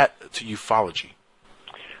from that to ufology?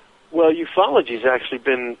 Well, ufology's actually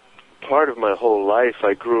been part of my whole life.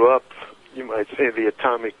 I grew up, you might say, the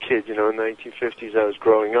atomic kid. In the 1950s I was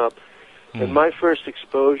growing up. And my first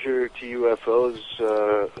exposure to UFOs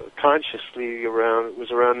consciously was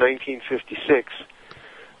around 1956.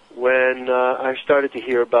 When I started to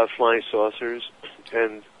hear about flying saucers,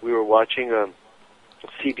 and we were watching a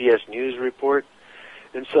CBS News report,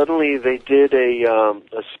 and suddenly they did a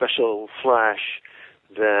special flash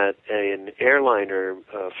that an airliner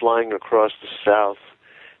flying across the South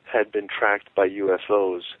had been tracked by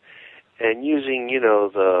UFOs, and using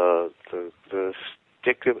the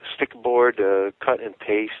stickboard cut and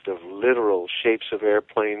paste of literal shapes of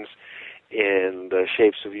airplanes and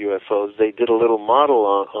shapes of UFOs. They did a little model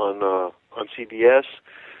on CBS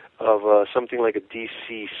of something like a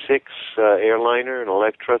DC-6 airliner, an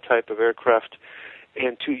Electra type of aircraft,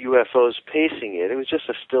 and two UFOs pacing it. It was just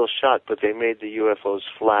a still shot, but they made the UFOs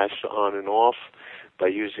flash on and off by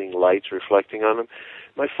using lights reflecting on them.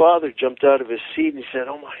 My father jumped out of his seat and he said,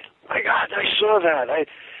 "Oh my God, I saw that.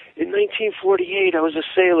 In 1948, I was a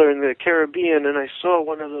sailor in the Caribbean, and I saw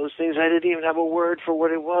one of those things. I didn't even have a word for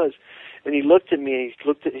what it was." And he looked at me,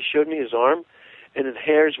 and he showed me his arm, and the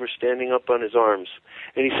hairs were standing up on his arms.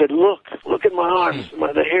 And he said, look at my arms.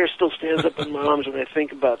 The hair still stands up on my arms when I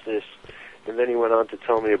think about this. And then he went on to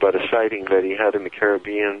tell me about a sighting that he had in the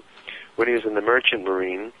Caribbean when he was in the Merchant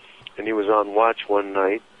Marine, and he was on watch one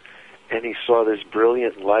night, and he saw this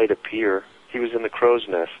brilliant light appear. He was in the crow's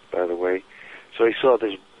nest, by the way. So he saw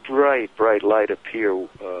this bright light appear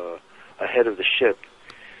ahead of the ship,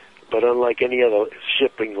 but unlike any other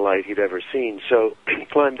shipping light he'd ever seen. So he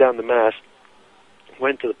climbed down the mast,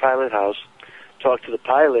 went to the pilot house, talked to the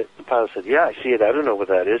pilot. The pilot said, "Yeah, I see it. I don't know what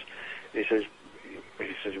that is." He says,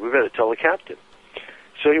 "We better tell the captain."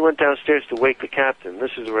 So he went downstairs to wake the captain.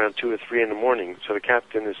 This is around 2 or 3 in the morning, so the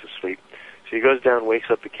captain is asleep. So he goes down, wakes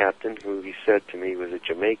up the captain, who he said to me was a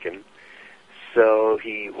Jamaican. So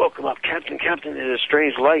he woke him up. Captain, there's a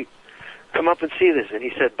strange light. Come up and see this." And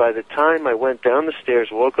he said, by the time I went down the stairs,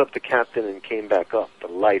 woke up the captain, and came back up, the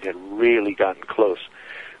light had really gotten close.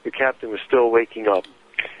 The captain was still waking up,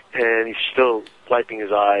 and he's still wiping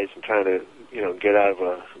his eyes and trying to, get out of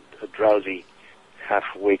a drowsy,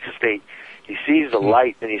 half-awake state. He sees the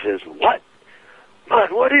light, and he says, "What?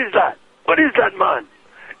 Man, what is that? What is that, man?"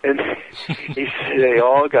 And they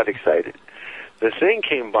all got excited. The thing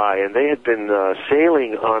came by, and they had been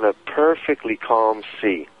sailing on a perfectly calm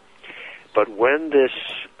sea. But when this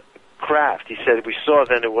craft. He said, we saw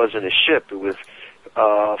then it wasn't a ship. It was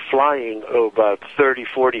flying about 30,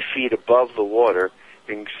 40 feet above the water,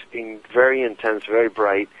 being very intense, very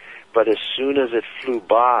bright. But as soon as it flew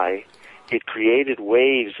by, it created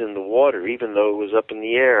waves in the water, even though it was up in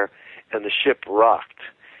the air, and the ship rocked.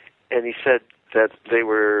 And he said that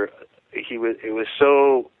it was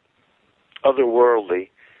so otherworldly,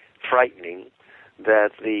 frightening,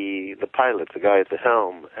 that the pilot, the guy at the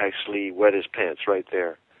helm, actually wet his pants right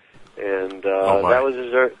there. And that was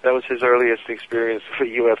his earliest experience with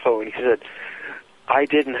a UFO. And he said, I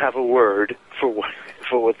didn't have a word for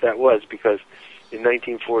what that was, because in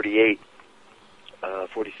 1948,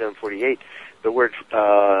 47, 48, the word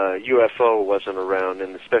UFO wasn't around,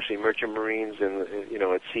 and especially merchant marines and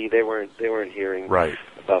at sea, they weren't hearing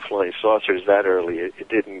about flying saucers that early. It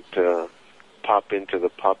didn't pop into the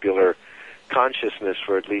popular consciousness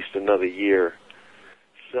for at least another year.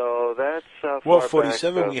 So that's well,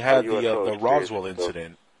 47 we had the Roswell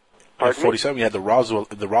incident. In 47 we had the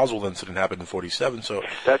Roswell incident happened in 47. So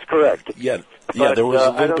that's correct. Yeah, there was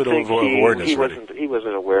a little bit of awareness. He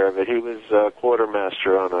wasn't aware of it. He was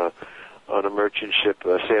quartermaster on a merchant ship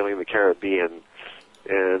sailing the Caribbean,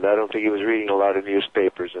 and I don't think he was reading a lot of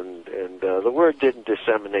newspapers, and the word didn't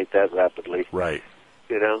disseminate that rapidly. Right.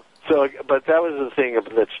 So, but that was the thing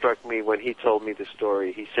that struck me when he told me the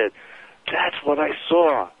story. He said, "That's what I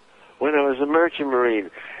saw when I was a merchant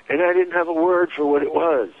marine, and I didn't have a word for what it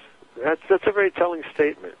was." That's a very telling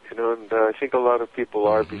statement, and I think a lot of people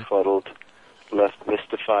are befuddled, left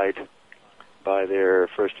mystified by their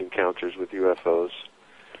first encounters with UFOs.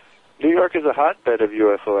 New York is a hotbed of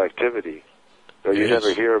UFO activity, though you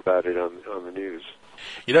never hear about it on the news.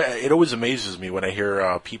 It always amazes me when I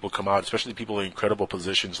hear people come out, especially people in credible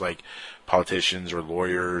positions like politicians or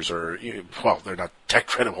lawyers or, well, they're not that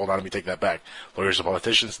credible. Hold on, let me take that back. Lawyers and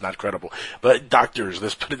politicians, not credible. But doctors,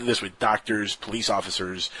 let's put it this way, doctors, police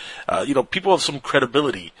officers, people of some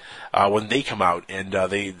credibility when they come out and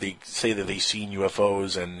they say that they've seen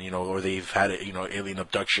UFOs and, or they've had, alien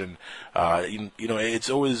abduction. It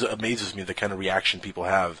always amazes me the kind of reaction people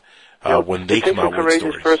have. When they come out with stories. It takes a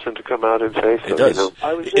courageous person to come out and say so. It does.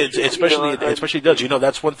 Especially does.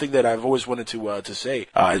 That's one thing that I've always wanted to say.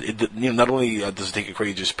 Not only does it take a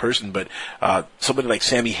courageous person, but somebody like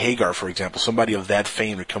Sammy Hagar, for example, somebody of that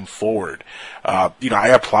fame to come forward. I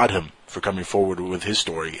applaud him for coming forward with his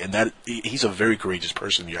story, and that he's a very courageous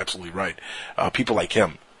person. You're absolutely right. People like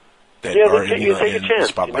him that are in the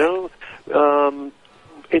spotlight.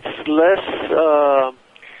 It's less.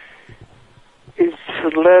 It's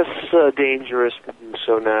less dangerous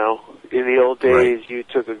so now. In the old days, you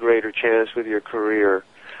took a greater chance with your career,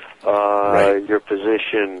 your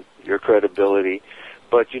position, your credibility.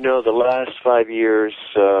 But, the last 5 years,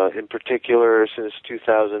 in particular since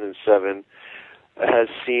 2007, has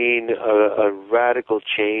seen a radical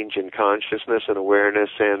change in consciousness and awareness,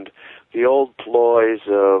 and the old ploys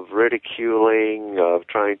of ridiculing, of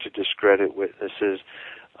trying to discredit witnesses,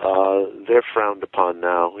 they're frowned upon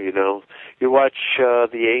now. You watch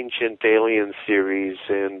the Ancient Alien series,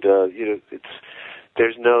 and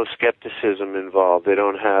there's no skepticism involved. They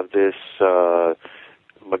don't have this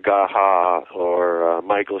Magaha or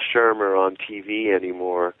Michael Shermer on TV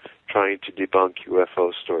anymore trying to debunk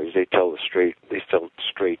UFO stories. They tell straight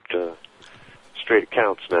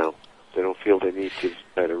accounts now. They don't feel they need to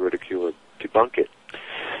try to ridicule it, debunk it.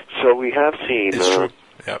 So we have seen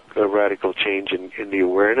a radical change in the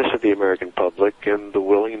awareness of the American public and the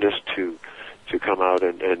willingness to come out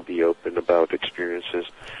and be open about experiences.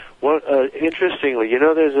 Interestingly,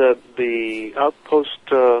 there's the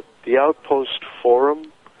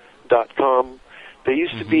outpostforum.com. They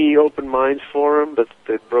used to be Open Minds Forum, but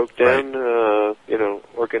they broke down,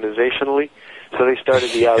 organizationally. So they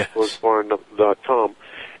started the outpostforum.com.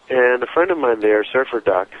 And a friend of mine there, Surfer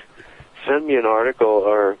Doc, sent me an article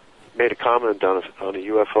or made a comment on a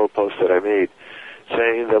UFO post that I made,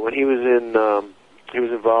 saying that when he was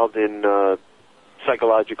involved in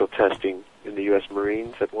psychological testing in the U.S.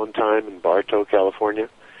 Marines at one time in Bartow, California,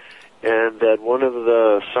 and that one of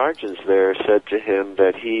the sergeants there said to him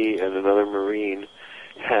that he and another Marine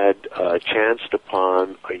had chanced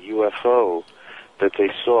upon a UFO that they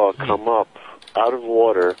saw come up out of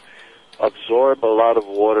water, absorb a lot of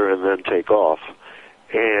water, and then take off.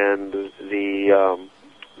 And the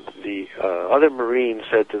other Marine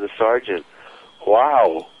said to the sergeant,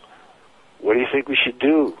 "Wow, what do you think we should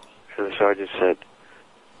do?" And the sergeant said,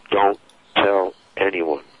 "Don't tell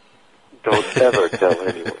anyone. Don't ever tell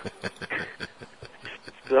anyone."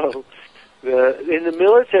 So, in the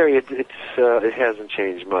military, it hasn't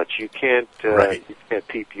changed much. You can't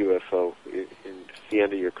peep UFO the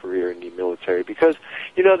end of your career in the military because,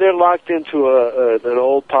 they're locked into an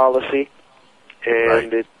old policy,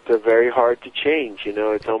 and it's very hard to change.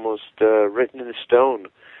 It's almost written in stone.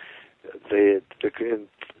 The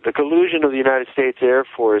collusion of the United States Air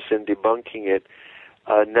Force in debunking it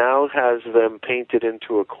now has them painted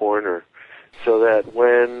into a corner, so that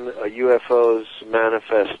when UFOs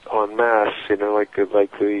manifest en masse, like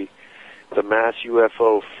the mass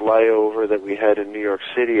UFO flyover that we had in New York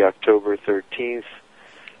City, October 13th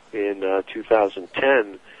in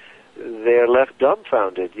 2010, they're left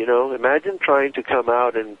dumbfounded. Imagine trying to come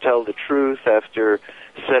out and tell the truth after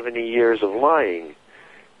 70 years of lying.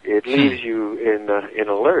 It leaves you in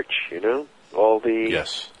a lurch. All the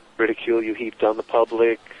ridicule you heaped on the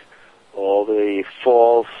public, all the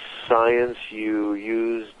false science you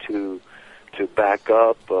used to back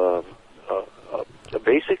up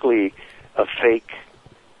basically a fake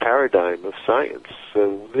paradigm of science.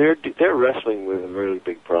 So they're wrestling with a really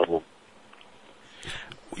big problem.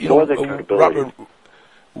 Robert,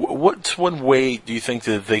 what's one way do you think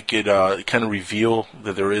that they could kind of reveal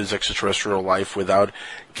that there is extraterrestrial life without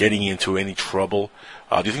getting into any trouble?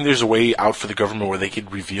 Do you think there's a way out for the government where they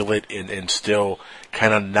could reveal it and still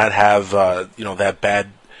kind of not have that bad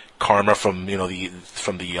karma from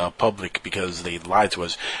the public because they lied to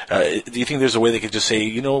us? Do you think there's a way they could just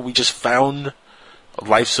say, we just found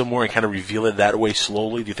life somewhere and kind of reveal it that way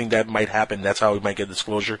slowly? Do you think that might happen? That's how we might get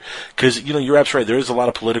disclosure? Because, you're absolutely right. There is a lot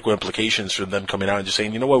of political implications from them coming out and just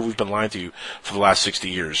saying, we've been lying to you for the last 60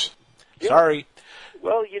 years. Yeah. Sorry.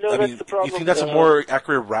 Well, that's the problem. You think that's a more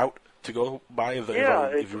accurate route to go by? If you were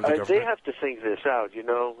the government? They have to think this out,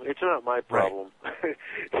 It's not my problem. Right.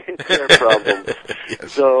 It's their problem.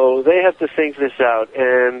 Yes. So they have to think this out,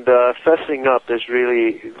 and fessing up is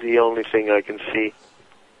really the only thing I can see.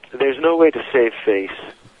 There's no way to save face.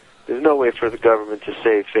 There's no way for the government to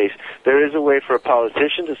save face. There is a way for a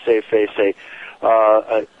politician to save face, say,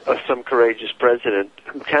 some courageous president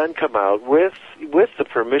who can come out with the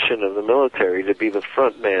permission of the military to be the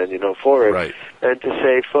front man, for it, right, and to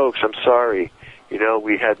say, folks, I'm sorry.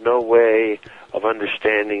 We had no way of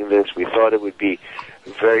understanding this. We thought it would be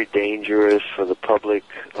very dangerous for the public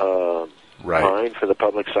mind, for the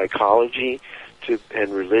public psychology, and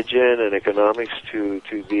religion and economics to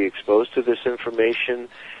be exposed to this information.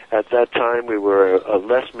 At that time, we were a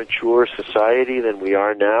less mature society than we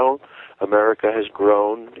are now. America has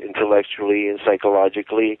grown intellectually and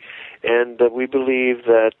psychologically, and we believe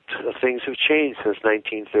that things have changed since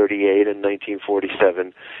 1938 and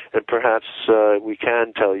 1947, and perhaps we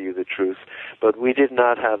can tell you the truth, but we did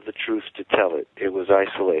not have the truth to tell it. It was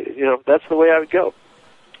isolated. That's the way I would go.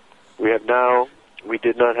 We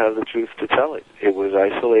did not have the truth to tell it. It was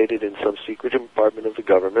isolated in some secret department of the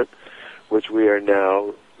government, which we are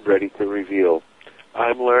now ready to reveal.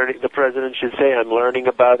 I'm learning, the president should say, I'm learning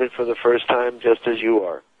about it for the first time just as you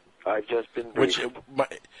are. I've just been briefed.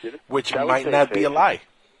 Which might not be a lie.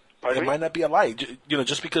 It might not be a lie.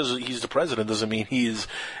 Just because he's the president doesn't mean he's,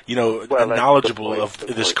 knowledgeable of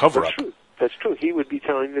this cover-up. That's true. He would be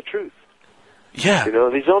telling the truth. Yeah.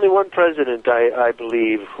 There's only one president, I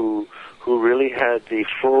believe, who really had the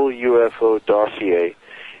full UFO dossier,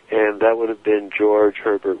 and that would have been George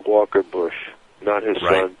Herbert Walker Bush, not his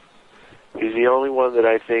son. He's the only one that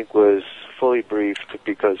I think was fully briefed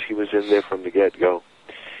because he was in there from the get-go.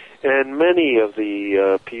 And many of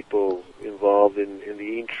the people involved in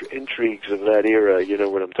the intrigues of that era,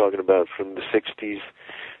 what I'm talking about, from the 60s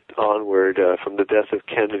onward, from the death of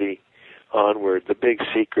Kennedy onward, the big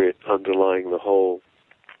secret underlying the whole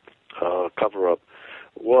cover-up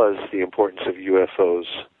was the importance of UFOs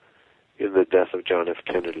in the death of John F.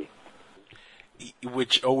 Kennedy.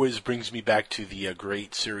 Which always brings me back to the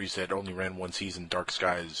great series that only ran one season, Dark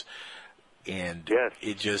Skies. And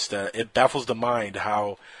it just, it baffles the mind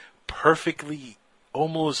how perfectly,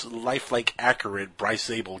 almost lifelike accurate Bryce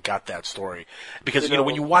Zabel got that story. Because,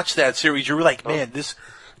 when you watch that series, you're like, man, this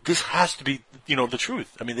has to be, the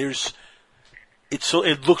truth. I mean,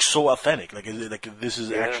 it looks so authentic. Like this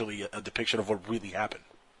is actually a depiction of what really happened.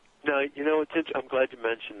 No, I'm glad you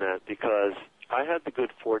mentioned that because I had the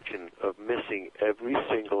good fortune of missing every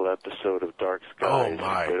single episode of Dark Skies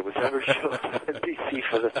that it was ever shown on NBC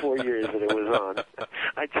for the 4 years that it was on.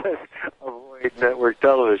 I just avoid network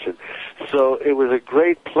television. So it was a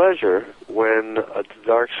great pleasure when the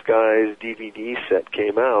Dark Skies DVD set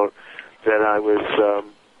came out that I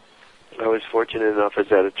was fortunate enough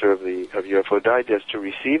as editor of UFO Digest to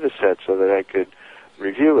receive a set so that I could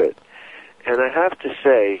review it. And I have to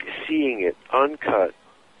say, seeing it uncut,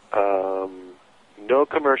 no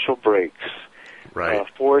commercial breaks,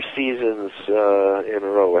 4 seasons in a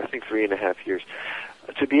row, I think 3.5 years,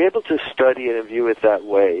 to be able to study it and view it that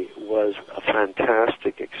way was a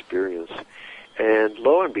fantastic experience. And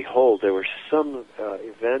lo and behold, there were some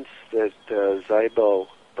events that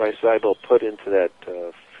Bryce Seibel put into that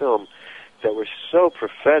film that were so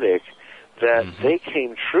prophetic that they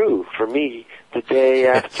came true for me the day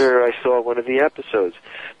after I saw one of the episodes.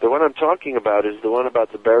 The one I'm talking about is the one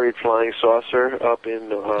about the buried flying saucer up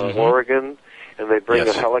in Oregon, and they bring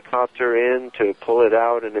a helicopter in to pull it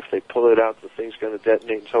out, and if they pull it out, the thing's going to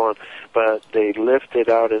detonate and so on. But they lift it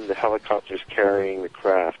out, and the helicopter's carrying the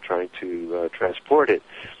craft, trying to transport it.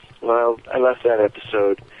 Well, I left that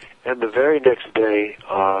episode, and the very next day,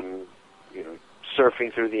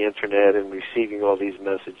 surfing through the internet and receiving all these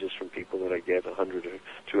messages from people that I get 100 or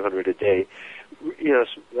 200 a day,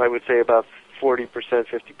 I would say about 40%,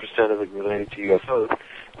 50% of it related to UFOs.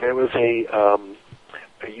 There was a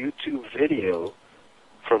YouTube video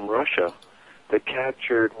from Russia that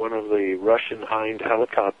captured one of the Russian Hind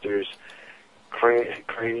helicopters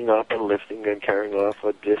craning up and lifting and carrying off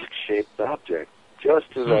a disc-shaped object, just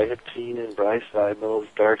as I had seen in Bryce Seibel's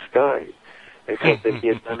Dark Sky, except that he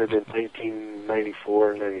had done it in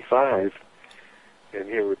 1994 and 95, and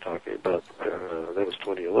here we're talking about, that was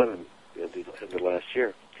 2011, end of last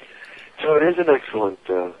year. So it is an excellent,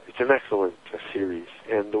 series,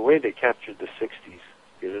 and the way they captured the 60s,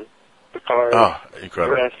 the cars, the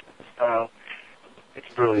dress, the style,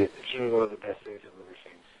 it's brilliant. It's really one of the best things I've ever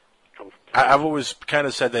seen. I've always kind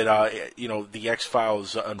of said that, the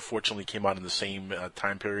X-Files unfortunately came out in the same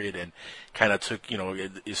time period and kind of took,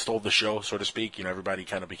 it stole the show, so to speak. Everybody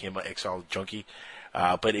kind of became an X-Files junkie.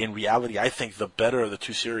 But in reality, I think the better of the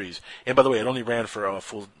two series, and by the way, it only ran for a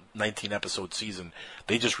full 19-episode season.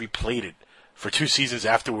 They just replayed it for 2 seasons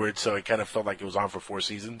afterwards, so it kind of felt like it was on for 4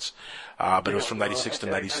 seasons. But it was from 96 to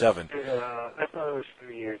 97. I thought it was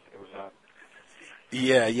 3 years it was on.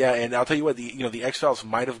 Yeah, and I'll tell you what, the X-Files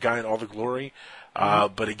might have gotten all the glory,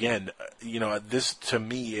 but again, this to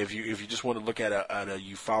me, if you just want to look at a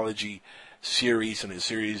ufology series and a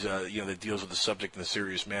series, that deals with the subject in a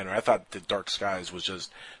serious manner, I thought The Dark Skies was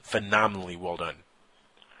just phenomenally well done.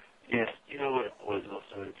 Yes, what it was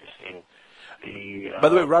also interesting. By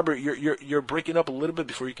the way, Robert, you're breaking up a little bit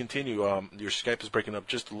before you continue. Your Skype is breaking up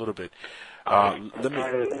just a little bit. It's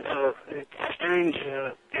strange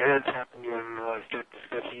events happen when I start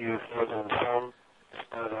discussing UFOs on the phone.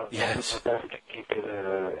 Yes. It's best to keep it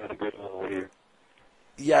at a good level here.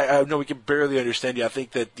 Yeah, I know we can barely understand you. I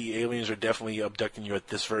think that the aliens are definitely abducting you at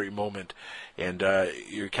this very moment, and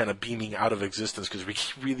you're kind of beaming out of existence because we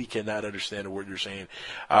really cannot understand a word you're saying.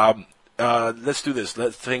 Let's do this.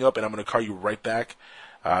 Let's hang up, and I'm going to call you right back.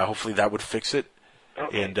 Hopefully that would fix it.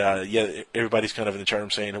 Okay. And, everybody's kind of in the chat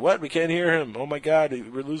room saying, what? We can't hear him. Oh, my God,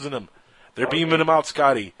 we're losing him. They're beaming him out,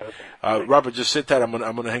 Scotty. Okay. Robert, just sit tight. I'm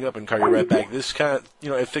gonna hang up and call you right back. This kind of,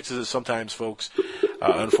 it fixes it sometimes, folks.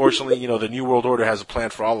 Unfortunately, the New World Order has a plan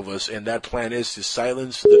for all of us, and that plan is to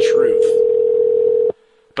silence the truth.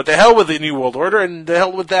 But the hell with the New World Order, and the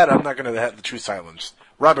hell with that. I'm not going to have the truth silenced.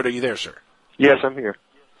 Robert, are you there, sir? Yes, I'm here.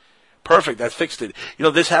 Perfect. That fixed it.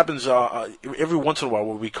 This happens every once in a while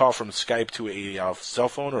where we call from Skype to a cell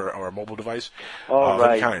phone or a mobile device. Oh,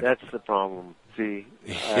 right. That's the problem. See,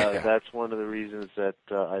 that's one of the reasons that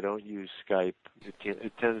I don't use Skype.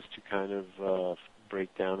 It tends to kind of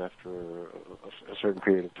break down after a certain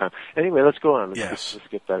period of time. Anyway, let's go on. Let's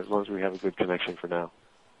get that as long as we have a good connection for now.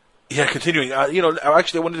 Yeah, continuing.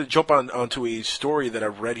 Actually, I wanted to jump onto a story that I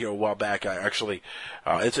read here a while back.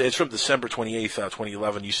 It's from December 28th,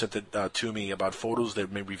 2011. You sent it to me about photos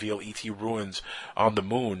that may reveal ET ruins on the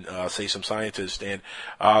moon, say some scientists. And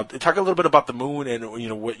talk a little bit about the moon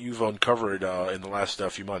and what you've uncovered in the last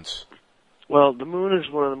few months. Well, the moon is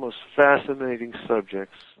one of the most fascinating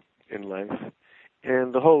subjects in life,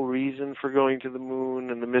 and the whole reason for going to the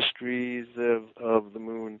moon and the mysteries of the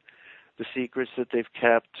moon. The secrets that they've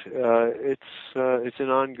kept. It's an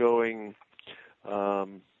ongoing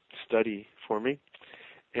study for me.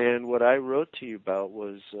 And what I wrote to you about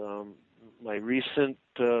was my recent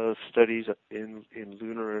studies into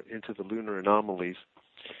the lunar anomalies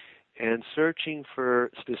and searching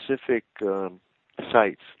for specific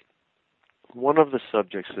sites. One of the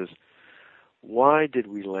subjects is, why did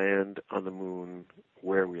we land on the moon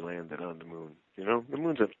where we landed on the moon? The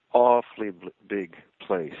moon's an awfully big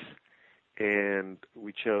place. And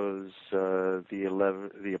we chose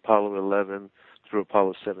the Apollo 11 through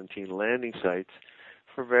Apollo 17 landing sites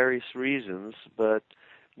for various reasons, but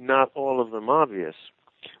not all of them obvious.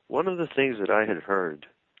 One of the things that I had heard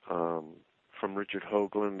from Richard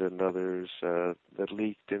Hoagland and others that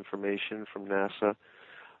leaked information from NASA,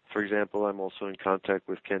 for example, I'm also in contact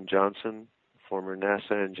with Ken Johnson former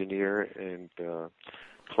NASA engineer, and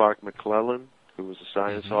Clark McClellan, who was a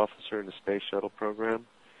science officer in the Space Shuttle program.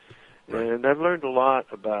 Right. And I've learned a lot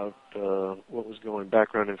about what was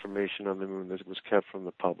background information on the moon that was kept from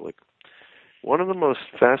the public. One of the most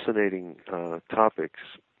fascinating topics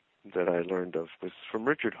that I learned of was from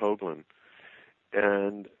Richard Hoagland,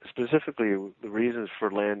 and specifically the reasons for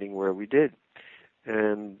landing where we did.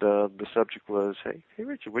 And the subject was, hey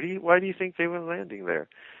Richard, why do you think they were landing there?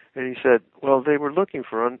 And he said, well, they were looking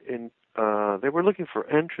for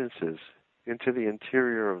entrances into the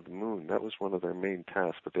interior of the moon. That was one of their main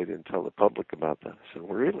tasks, but they didn't tell the public about that. I said,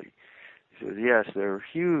 well, really? He said, yes, there are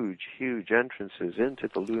huge, huge entrances into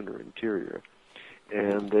the lunar interior.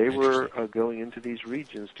 And they were going into these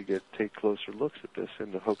regions to take closer looks at this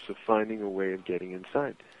in the hopes of finding a way of getting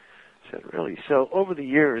inside. I said, really? So over the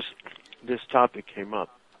years, this topic came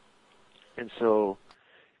up. And so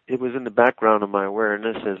it was in the background of my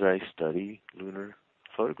awareness as I study lunar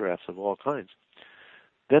photographs of all kinds.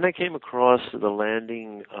 Then I came across the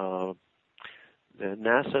landing.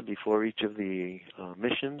 NASA, before each of the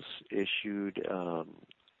missions, issued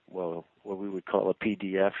what we would call a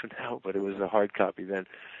PDF now, but it was a hard copy then,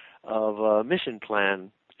 of a mission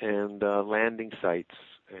plan and landing sites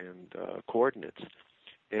and coordinates.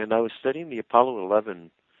 And I was studying the Apollo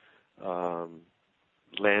 11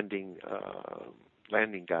 landing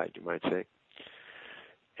guide, you might say.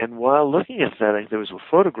 And while looking at that, there was a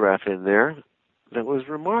photograph in there that was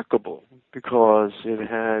remarkable because it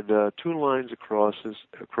had two lines across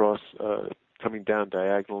coming down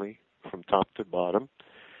diagonally from top to bottom.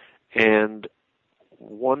 And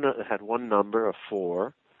one had one number, a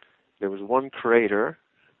 4. There was one crater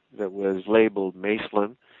that was labeled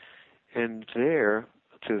Macelin, and there,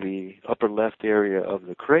 to the upper left area of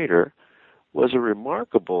the crater, was a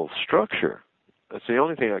remarkable structure. That's the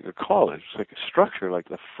only thing I could call it. It's like a structure like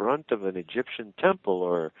the front of an Egyptian temple,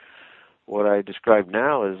 or what I describe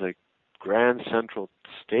now as a Grand Central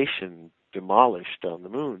Station demolished on the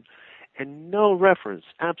moon. And no reference,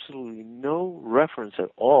 absolutely no reference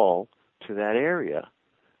at all to that area,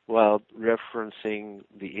 while referencing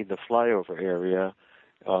the flyover area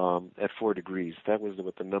at 4 degrees. That was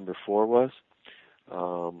what the number 4 was,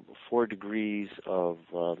 4 degrees of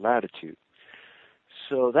latitude.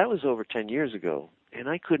 So that was over 10 years ago, and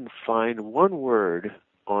I couldn't find one word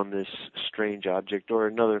on this strange object or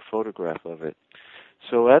another photograph of it.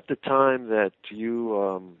 So at the time that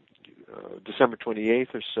you, December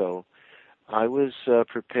 28th or so, I was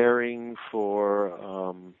preparing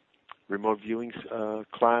for remote viewing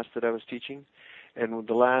class that I was teaching, and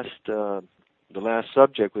the last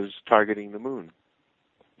subject was targeting the moon,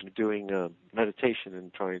 doing meditation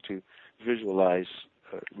and trying to visualize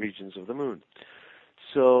regions of the moon.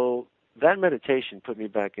 So that meditation put me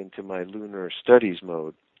back into my lunar studies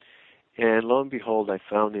mode, and lo and behold, I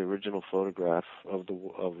found the original photograph of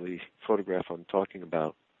the photograph I'm talking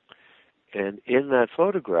about. And in that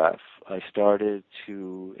photograph, I started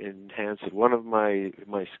to enhance it. One of my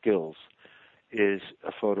skills is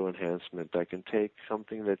a photo enhancement. I can take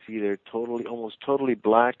something that's either almost totally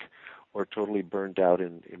black or totally burned out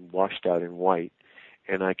and washed out in white,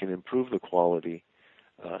 and I can improve the quality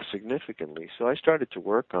significantly. So I started to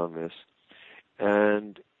work on this,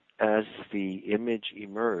 and as the image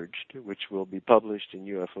emerged, which will be published in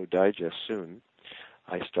UFO Digest soon,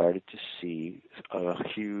 I started to see a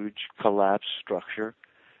huge collapsed structure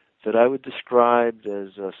that I would describe as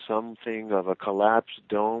something of a collapsed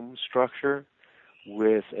dome structure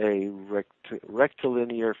with a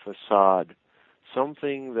rectilinear facade,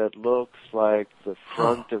 something that looks like the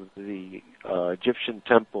front of the Egyptian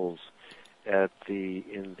temples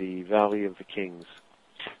in the Valley of the Kings.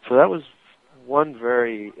 So that was one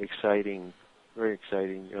very exciting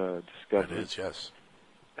discovery. That is, yes.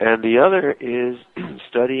 And the other is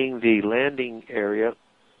studying the landing area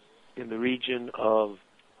in the region of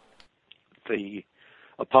the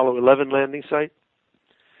Apollo 11 landing site.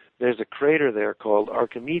 There's a crater there called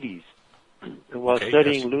Archimedes. And while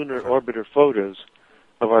studying lunar orbiter photos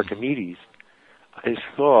of Archimedes, I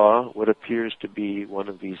saw what appears to be one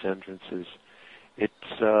of these entrances.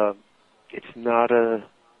 It's not a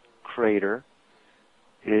crater.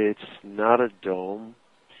 It's not a dome.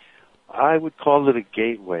 I would call it a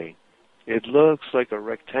gateway. It looks like a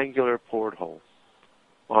rectangular porthole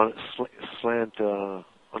on a slant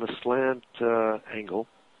angle.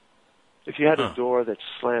 If you had a door that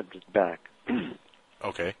slanted back,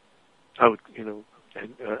 okay, I would,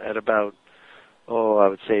 at about, I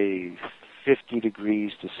would say 50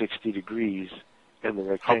 degrees to 60 degrees, and the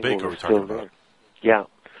rectangle was still there. Yeah.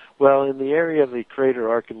 Well, in the area of the crater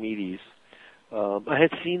Archimedes, I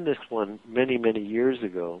had seen this one many, many years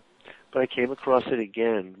ago, but I came across it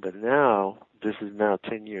again. But now, this is now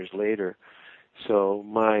 10 years later, so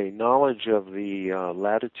my knowledge of the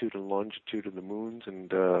latitude and longitude of the moons and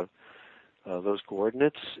those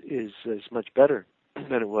coordinates is much better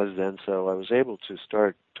than it was then. So I was able to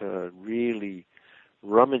start really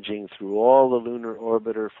rummaging through all the lunar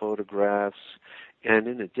orbiter photographs, and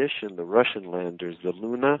in addition, the Russian landers, the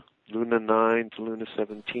Luna 9 to Luna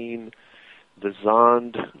 17, the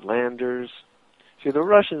Zond landers. See, the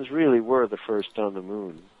Russians really were the first on the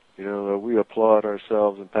moon. You know, we applaud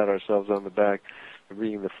ourselves and pat ourselves on the back for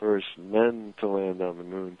being the first men to land on the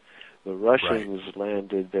moon. The Russians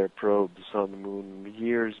landed their probes on the moon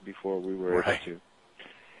years before we were able to.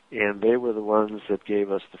 And they were the ones that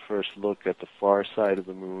gave us the first look at the far side of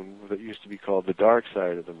the moon, that used to be called the dark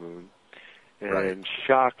side of the moon, and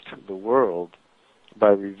shocked the world by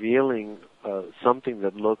revealing something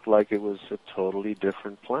that looked like it was a totally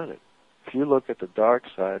different planet. If you look at the dark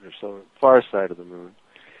side, or so far side of the moon,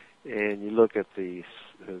 and you look at the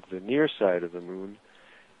near side of the moon,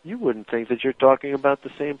 you wouldn't think that you're talking about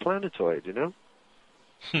the same planetoid, you know?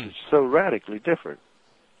 It's so radically different.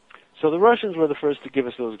 So the Russians were the first to give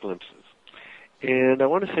us those glimpses. And I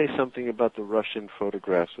want to say something about the Russian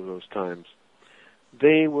photographs of those times.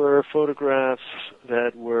 They were photographs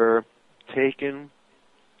that were taken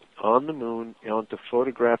on the moon onto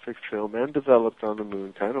photographic film and developed on the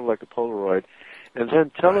moon, kind of like a Polaroid, and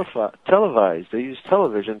then televised. They used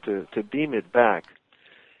television to beam it back.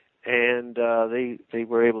 And they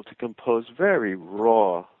were able to compose very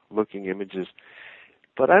raw-looking images.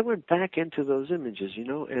 But I went back into those images, you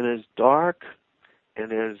know, and as dark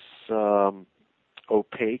and as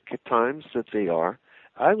opaque at times that they are,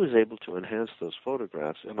 I was able to enhance those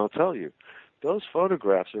photographs. And I'll tell you, those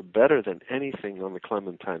photographs are better than anything on the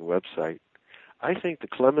Clementine website. I think the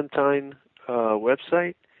Clementine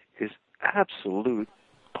website is absolute,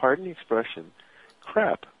 pardon the expression,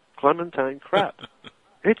 crap. Clementine crap.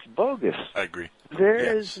 It's bogus. I agree.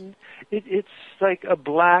 It's like a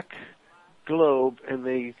black globe, and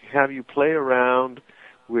they have you play around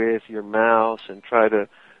with your mouse and try to,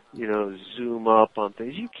 you know, zoom up on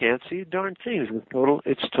things. You can't see a darn thing.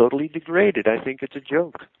 It's totally degraded. I think it's a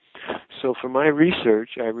joke. So for my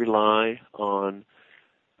research, I rely on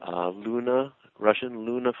Russian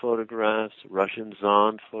Luna photographs, Russian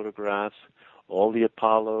Zond photographs, all the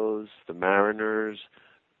Apollos, the Mariners.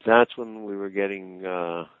 That's when we were getting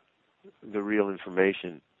the real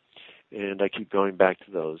information, and I keep going back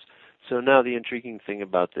to those. So now the intriguing thing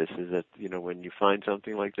about this is that, you know, when you find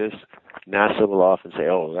something like this, NASA will often say,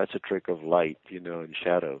 oh, that's a trick of light, you know, and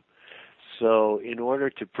shadow. So in order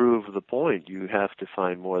to prove the point, you have to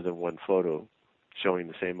find more than one photo showing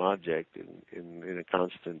the same object in a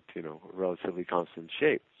constant, you know, relatively constant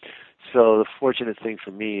shape. So the fortunate thing for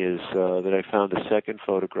me is that I found a second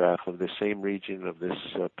photograph of the same region of this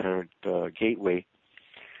apparent gateway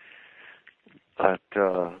at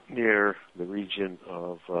near the region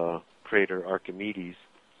of crater Archimedes.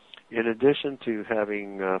 In addition to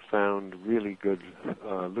having found really good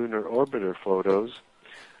lunar orbiter photos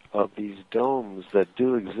of these domes that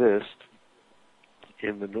do exist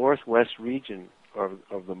in the northwest region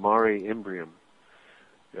of the Mare Imbrium,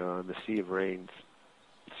 in the Sea of Rains.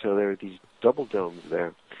 So there are these double domes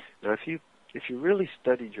there. Now, if you really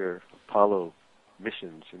studied your Apollo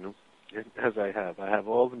missions, you know, as I have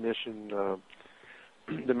all the mission,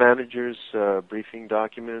 the managers' briefing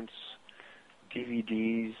documents,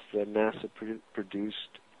 DVDs that NASA produced,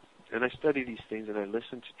 and I study these things and I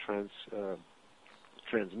listen to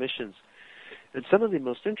transmissions. And some of the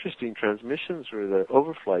most interesting transmissions were the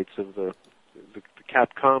overflights of the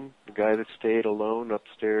Capcom, the guy that stayed alone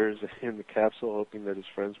upstairs in the capsule, hoping that his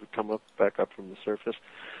friends would come back up from the surface.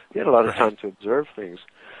 He had a lot of time to observe things.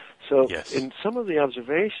 So in some of the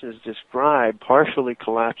observations describe partially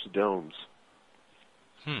collapsed domes.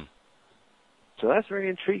 So that's very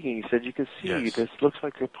intriguing. He said you can see this looks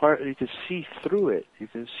like a part. You can see through it. You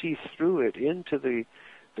can see through it into the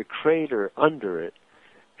crater under it,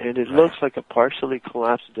 and it looks like a partially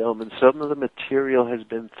collapsed dome. And some of the material has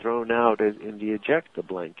been thrown out in the ejecta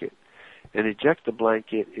blanket. An ejecta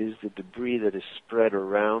blanket is the debris that is spread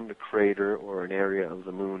around the crater or an area of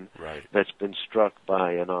the moon that's been struck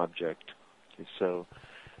by an object. And so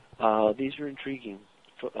these are intriguing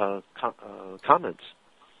comments.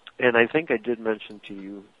 And I think I did mention to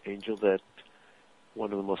you, Angel, that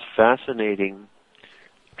one of the most fascinating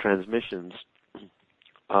transmissions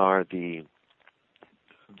are the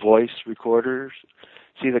voice recorders.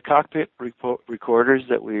 See, the cockpit recorders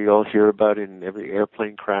that we all hear about in every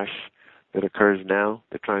airplane crash that occurs now,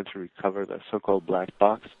 they're trying to recover the so-called black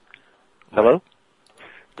box. Hello?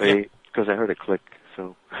 Because I heard a click.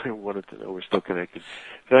 so I wanted to know we're still connected.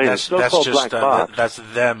 So anyway, That's so-called just black box. that's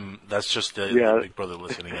them. That's just the Big Brother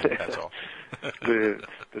listening in. That's all. the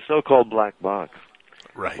so-called black box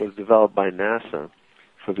Right. was developed by NASA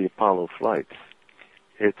for the Apollo flights.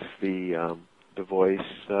 It's the voice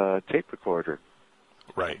tape recorder.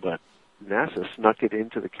 Right. But NASA snuck it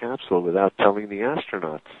into the capsule without telling the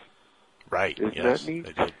astronauts. Right. Isn't Yes, that neat?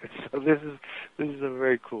 they did. So this is a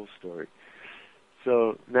very cool story.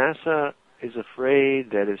 So NASA is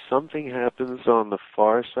afraid that if something happens on the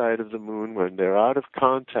far side of the moon when they're out of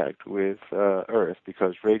contact with Earth,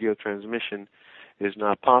 because radio transmission is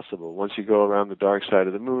not possible. Once you go around the dark side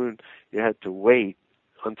of the moon, you had to wait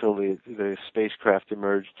until the spacecraft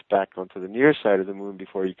emerged back onto the near side of the moon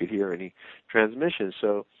before you could hear any transmission.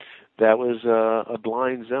 So that was a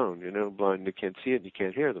blind zone, blind, you can't see it and you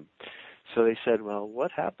can't hear them. So they said, well,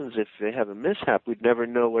 what happens if they have a mishap? We'd never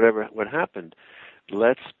know what happened.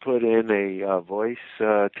 Let's put in a voice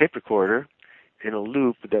tape recorder in a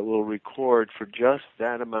loop that will record for just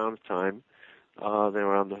that amount of time.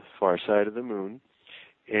 They're on the far side of the moon,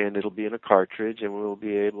 and it'll be in a cartridge, and we'll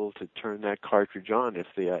be able to turn that cartridge on if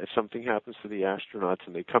something happens to the astronauts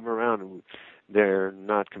and they come around and they're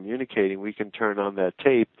not communicating. We can turn on that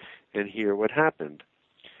tape and hear what happened.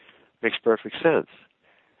 Makes perfect sense.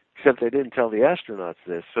 Except they didn't tell the astronauts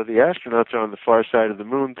this. So the astronauts are on the far side of the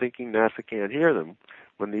moon thinking NASA can't hear them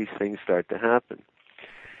when these things start to happen.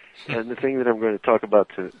 And the thing that I'm going to talk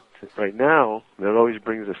about right now that always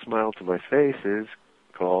brings a smile to my face is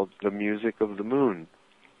called the music of the moon.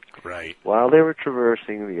 Right. While they were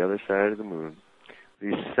traversing the other side of the moon,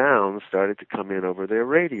 these sounds started to come in over their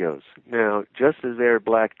radios. Now, just as they're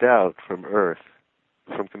blacked out from Earth,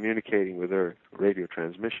 from communicating with Earth, radio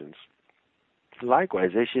transmissions, likewise,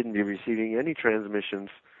 they shouldn't be receiving any transmissions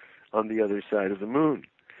on the other side of the moon.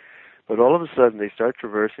 But all of a sudden, they start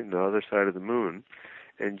traversing the other side of the moon,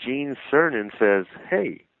 and Gene Cernan says,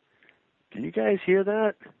 "Hey, do you guys hear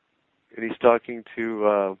that?" And he's talking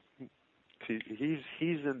to he's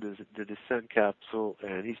in the descent capsule,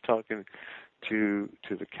 and he's talking to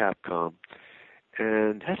the Capcom,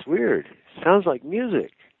 and that's weird. Sounds like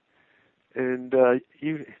music. And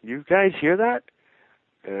you guys hear that?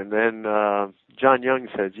 And then John Young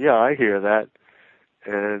says, "Yeah, I hear that."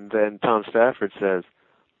 And then Tom Stafford says,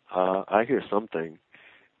 "I hear something."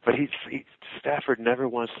 But Stafford never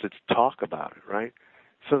wants to talk about it, right?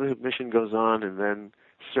 So the mission goes on, and then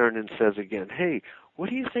Cernan says again, "Hey, what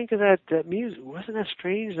do you think of that music? Wasn't that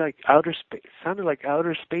strange? Like outer space, sounded like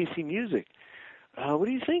outer spacey music. What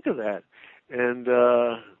do you think of that?" And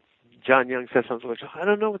John Young says something like, "I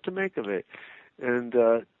don't know what to make of it." And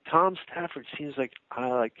Tom Stafford seems like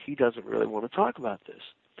he doesn't really want to talk about this.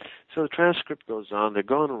 So the transcript goes on. They're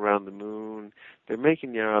going around the moon. They're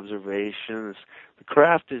making their observations. The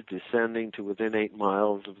craft is descending to within 8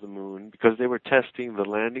 miles of the moon because they were testing the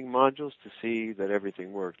landing modules to see that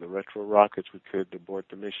everything worked. The retro rockets could abort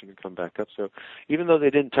the mission and come back up. So even though they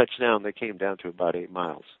didn't touch down, they came down to about 8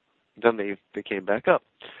 miles. Then they came back up.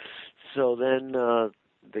 So then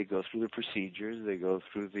they go through the procedures. They go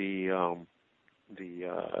through the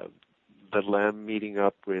LEM meeting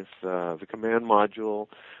up with the command module.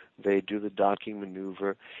 They do the docking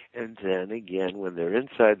maneuver, and then again, when they're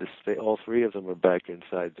inside all three of them are back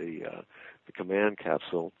inside the command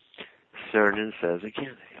capsule. Cernan says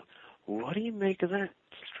again, "What do you make of that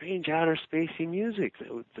strange outer spacey music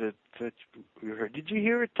that we heard? Did you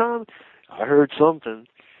hear it, Tom?" "I heard something."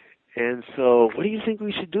 "And so, what do you think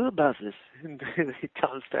we should do about this?" And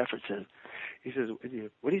Tom Stafford says,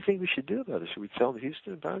 "What do you think we should do about it? Should we tell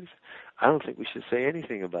Houston about it?" "I don't think we should say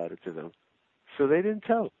anything about it to them." So they didn't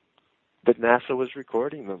tell. But NASA was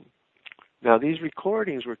recording them. Now, these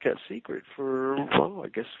recordings were kept secret for, I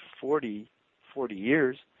guess 40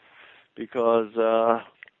 years, because,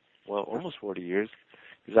 almost 40 years,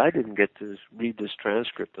 because I didn't get to read this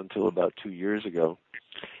transcript until about 2 years ago.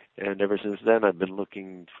 And ever since then, I've been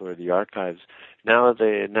looking for the archives. Now,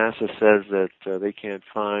 NASA says that they can't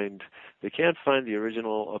find the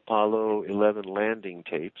original Apollo 11 landing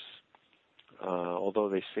tapes, although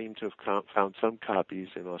they seem to have found some copies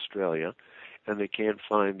in Australia, and they can't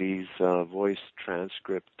find these voice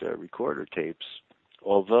transcript recorder tapes,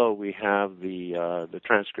 although we have the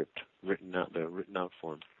transcript written out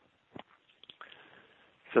form.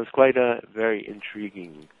 So it's quite a very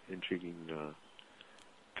intriguing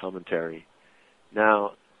commentary.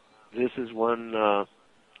 Now, this is one.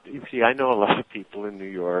 You see, I know a lot of people in New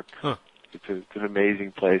York. Huh. It's an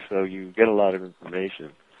amazing place, so you get a lot of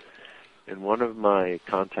information. And one of my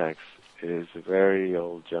contacts is a very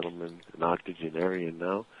old gentleman, an octogenarian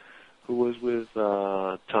now, who was with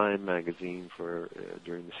Time magazine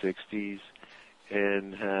during the 60s,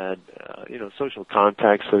 and had, social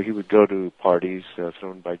contacts. So he would go to parties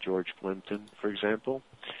thrown by George Plimpton, for example.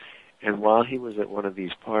 And while he was at one of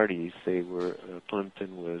these parties,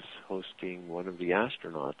 Plimpton was hosting one of the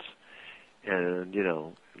astronauts and,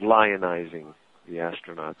 lionizing the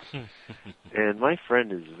astronauts. And my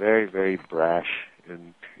friend is very, very brash,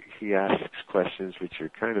 and he asks questions which are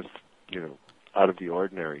kind of, out of the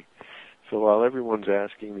ordinary. So while everyone's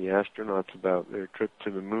asking the astronauts about their trip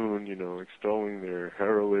to the moon, extolling their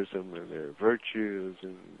heroism and their virtues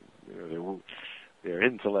and their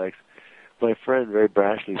intellects, my friend very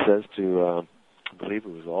brashly says to, I believe it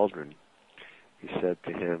was Aldrin, he said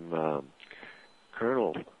to him,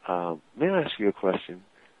 Colonel, may I ask you a question?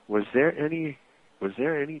 Was there any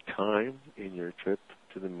time in your trip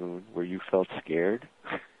to the moon where you felt scared,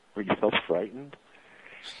 where you felt frightened?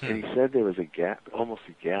 And he said there was almost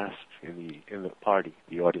a gasp in the party,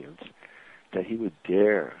 the audience, that he would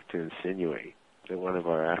dare to insinuate that one of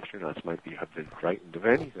our astronauts might have been frightened of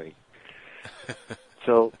anything.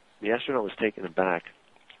 So the astronaut was taken aback,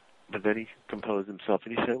 but then he composed himself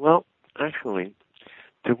and he said, well, actually,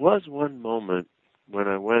 there was one moment when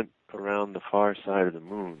I went around the far side of the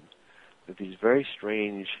moon that these very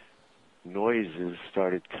strange noises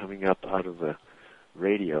started coming up out of the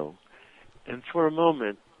radio. And for a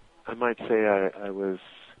moment, I might say I was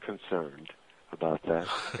concerned about that,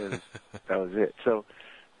 and that was it. So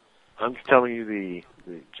I'm telling you the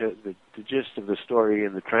gist of the story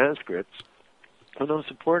in the transcripts, and I'm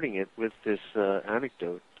supporting it with this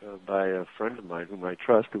anecdote by a friend of mine whom I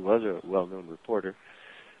trust, who was a well-known reporter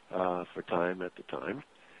for Time at the time,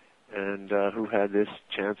 and who had this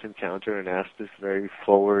chance encounter and asked this very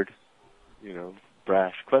forward,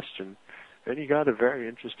 brash question, and he got a very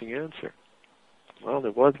interesting answer. Well,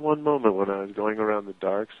 there was one moment when I was going around the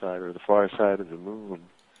dark side or the far side of the moon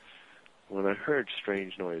when I heard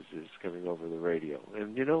strange noises coming over the radio.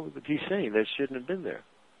 And, he's saying that shouldn't have been there.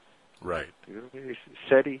 Right.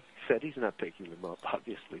 SETI's not picking them up,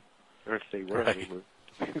 obviously. Or if they were, right.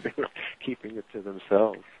 they were keeping it to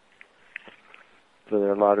themselves. So there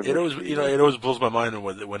are a lot of... It always blows my mind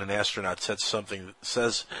when an astronaut says something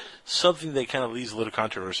that kind of leaves a little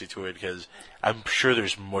controversy to it, because I'm sure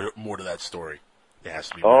there's more to that story. There has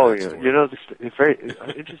to be more to that story. It's very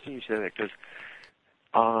interesting you say that,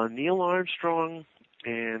 because Neil Armstrong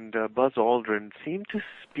and Buzz Aldrin seem to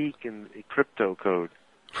speak in a crypto code.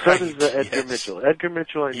 So does Edgar Mitchell. Edgar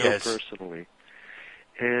Mitchell I know personally.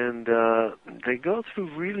 And they go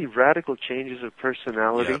through really radical changes of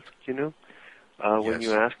personality, when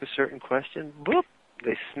you ask a certain question, boop,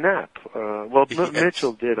 they snap.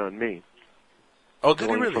 Mitchell did on me. Oh, did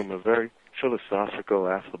he really? From a very philosophical,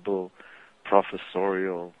 affable,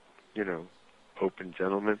 professorial, open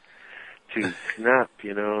gentleman to snap,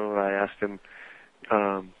 I asked him,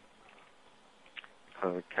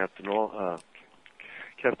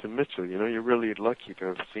 Captain Mitchell, you're really lucky to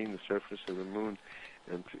have seen the surface of the moon,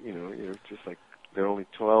 and, you're just like, there are only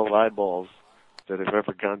 12 eyeballs that have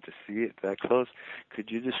ever gone to see it that close. Could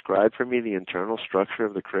you describe for me the internal structure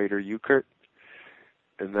of the crater Euclid?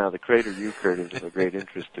 And now the crater Euclid is of a great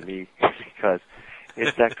interest to me because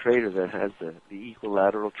it's that crater that has the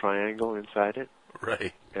equilateral triangle inside it.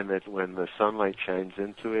 Right. And that when the sunlight shines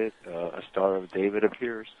into it, a Star of David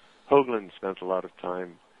appears. Hoagland spent a lot of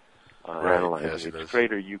time analyzing it.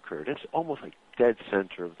 Crater Euclid. It's almost like dead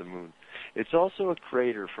center of the moon. It's also a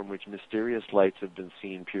crater from which mysterious lights have been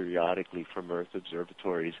seen periodically from Earth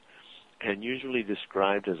observatories, and usually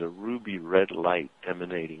described as a ruby red light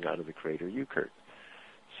emanating out of the crater Euclid.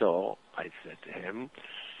 So I said to him,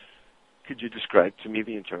 could you describe to me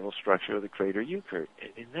the internal structure of the crater Euclid?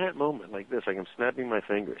 And in that moment, like this, like I'm snapping my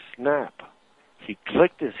fingers, snap. He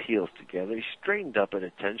clicked his heels together, he straightened up at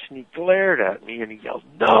attention, he glared at me, and he yelled,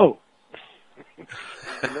 no!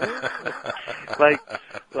 like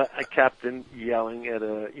a captain yelling at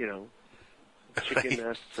a,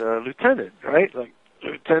 chicken-ass lieutenant, right? Like,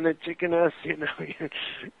 Lieutenant Chicken-ass,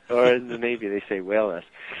 or in the Navy they say whale-ass.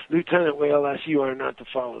 Lieutenant Whale-ass, you are not to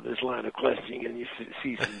follow this line of questioning, and you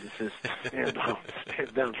cease and desist. Stand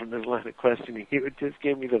down from this line of questioning. He would just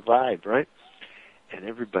give me the vibe, right? And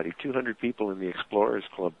everybody, 200 people in the Explorers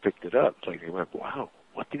Club picked it up. It's like they went, wow,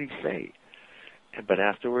 what did he say? But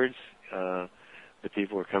afterwards, the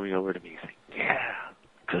people were coming over to me saying, yeah,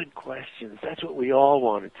 good questions. That's what we all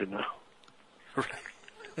wanted to know.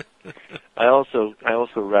 I also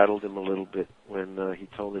rattled him a little bit when he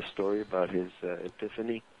told his story about his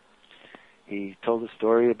epiphany. He told a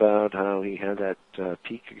story about how he had that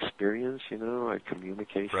peak experience, like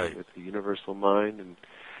communication with the universal mind, and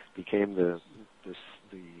became the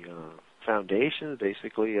foundation,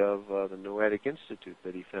 basically, of the Noetic Institute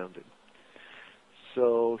that he founded.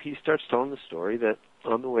 So he starts telling the story that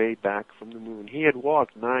on the way back from the moon, he had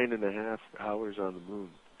walked 9.5 hours on the moon.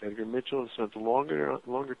 Edgar Mitchell has spent a longer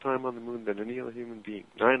time on the moon than any other human being.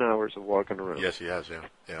 9 hours of walking around. Yes, he has.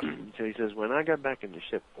 Yeah. So he says, when I got back in the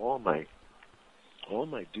ship, all my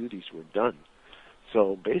duties were done.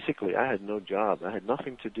 So basically, I had no job. I had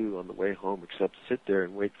nothing to do on the way home except sit there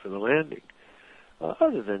and wait for the landing,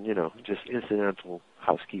 other than, just incidental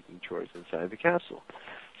housekeeping chores inside the capsule.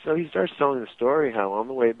 So he starts telling the story how on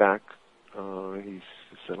the way back, he's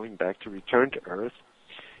settling back to return to Earth,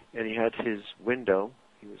 and he had his window.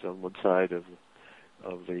 He was on one side of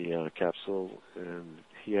the capsule, and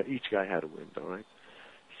each guy had a window, right?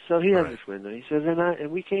 So he had this window. He says,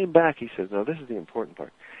 and we came back. He says, now this is the important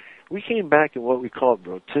part. We came back in what we called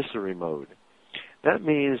rotisserie mode. That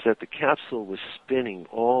means that the capsule was spinning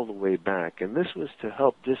all the way back, and this was to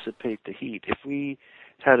help dissipate the heat. If we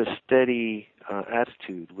had a steady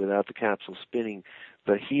attitude without the capsule spinning,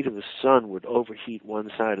 the heat of the sun would overheat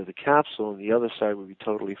one side of the capsule, and the other side would be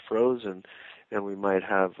totally frozen, and we might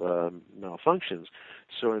have malfunctions.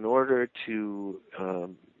 So in order to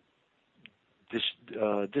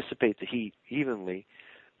dissipate the heat evenly,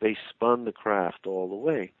 they spun the craft all the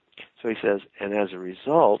way. So he says, and as a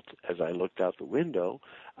result, as I looked out the window,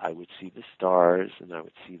 I would see the stars, and I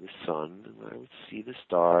would see the sun, and I would see the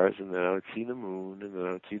stars, and then I would see the moon, and then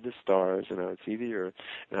I would see the stars, and I would see the earth,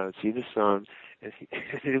 and I would see the sun. And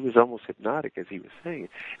it was almost hypnotic as he was saying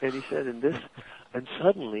it. And he said, and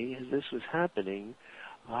suddenly, as this was happening,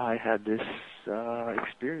 I had this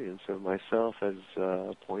experience of myself as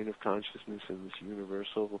a point of consciousness in this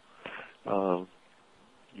universal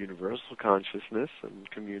consciousness and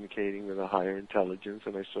communicating with a higher intelligence,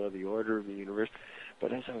 and I saw the order of the universe.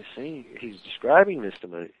 But as I was saying, he's describing this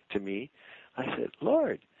to me, I said,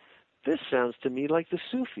 Lord, this sounds to me like the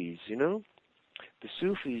Sufis, The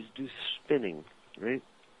Sufis do spinning, right?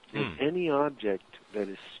 And any object that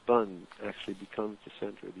is spun actually becomes the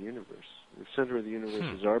center of the universe. The center of the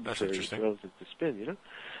universe is arbitrary relative to spin,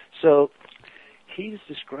 So he's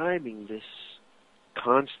describing this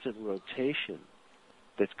constant rotation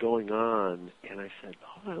that's going on, and I said,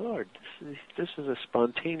 oh my Lord, this is a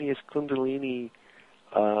spontaneous Kundalini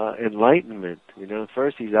enlightenment.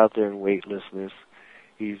 First he's out there in weightlessness,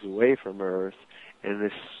 he's away from Earth,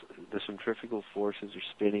 and the centrifugal forces are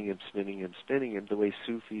spinning and spinning and spinning, and the way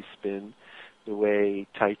Sufis spin, the way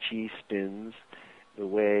Tai Chi spins, the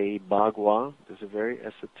way Bagua, there's a very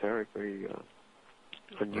esoteric, very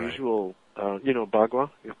unusual,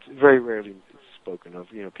 Bagua, it's very rarely spoken of.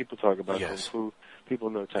 People talk about Kung Fu, people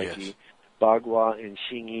know Tai Chi. Bagua and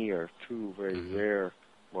Xingyi are two very rare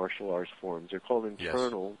martial arts forms. They're called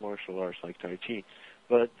internal martial arts like Tai Chi.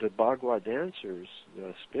 But the Bagua dancers,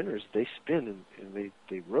 the spinners, they spin and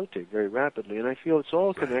they rotate very rapidly. And I feel it's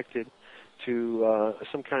all connected to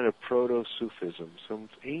some kind of proto-Sufism, some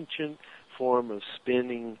ancient form of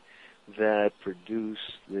spinning that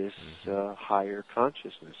produced this higher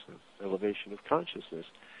consciousness, elevation of consciousness.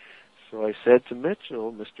 So I said to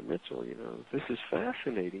Mitchell, Mr. Mitchell, this is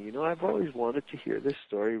fascinating. I've always wanted to hear this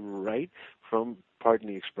story right from, pardon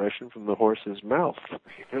the expression, from the horse's mouth,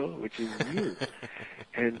 which is you.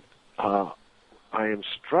 And I am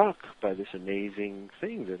struck by this amazing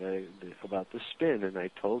thing about the spin, and I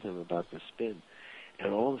told him about the spin.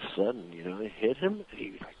 And all of a sudden, it hit him, and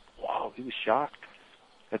he was like, wow, he was shocked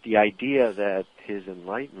at the idea that his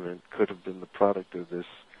enlightenment could have been the product of this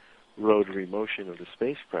rotary motion of the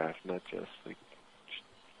spacecraft, not just like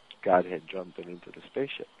Godhead jumping into the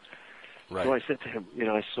spaceship. Right. So I said to him,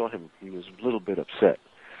 I saw him, he was a little bit upset.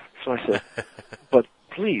 So I said, but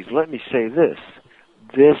please let me say this.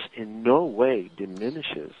 This in no way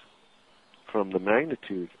diminishes from the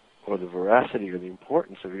magnitude or the veracity or the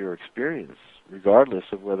importance of your experience, regardless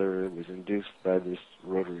of whether it was induced by this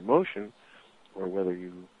rotary motion or whether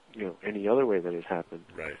any other way that it happened.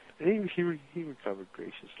 Right. And he recovered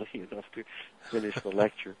graciously enough to finish the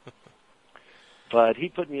lecture. But he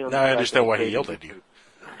put me on. Now I understand why he yelled at you.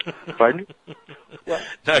 Pardon? Well,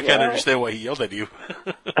 now I can't understand why he yelled at you.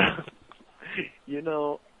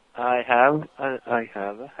 I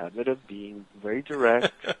have a habit of being very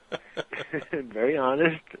direct and very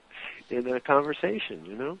honest in a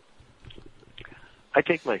conversation. I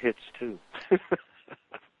take my hits too.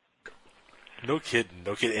 No kidding.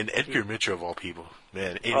 And Edgar Mitchell, of all people,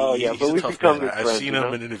 man. He's but we've become good friends. I've seen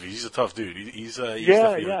him in interviews. He's a tough dude. He's Well,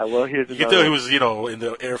 you could tell he was, in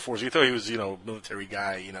the Air Force. You could tell he was, military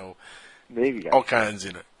guy. Maybe all kinds.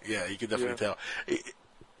 You could definitely tell.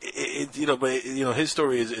 But his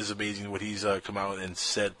story is amazing. What he's come out and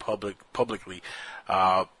said publicly.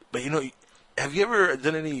 But have you ever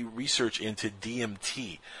done any research into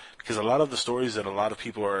DMT? Because a lot of the stories that a lot of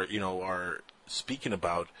people are speaking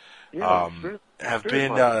about have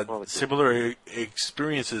been similar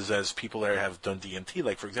experiences as people that have done DMT.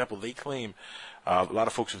 Like, for example, they claim a lot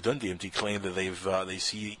of folks who've done DMT claim that they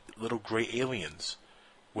see little gray aliens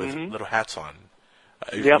with little hats on.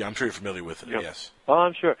 I'm sure you're familiar with it. Yep. Yes. Oh,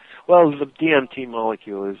 I'm sure. Well, the DMT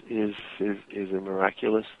molecule is a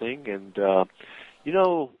miraculous thing, and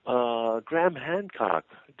Graham Hancock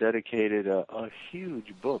dedicated a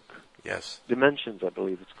huge book. Yes. Dimensions, I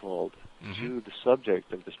believe it's called, to the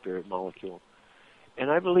subject of the spirit molecule, and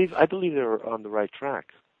I believe they're on the right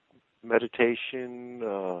track.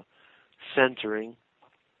 Meditation, centering,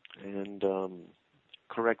 and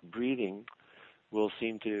correct breathing will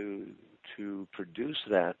seem to produce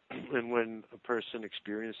that. And when a person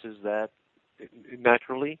experiences that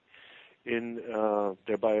naturally in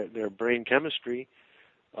their brain chemistry,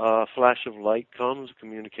 a flash of light comes,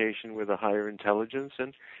 communication with a higher intelligence.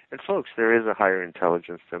 And folks, there is a higher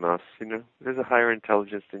intelligence than us. There's a higher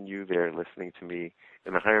intelligence than you there listening to me,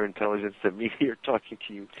 and a higher intelligence than me here talking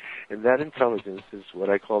to you. And that intelligence is what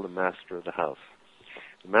I call the master of the house.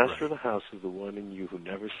 The master of the house is the one in you who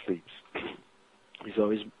never sleeps. He's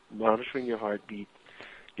always monitoring your heartbeat,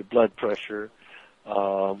 your blood pressure,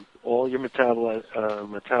 all your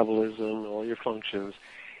metabolism, all your functions,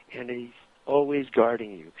 and he's always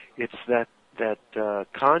guarding you. It's that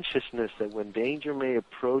consciousness that when danger may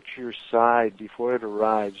approach your side, before it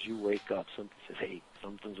arrives, you wake up. Something says, "Hey,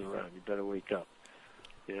 something's around. You better wake up."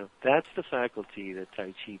 That's the faculty that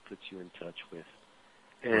Tai Chi puts you in touch with,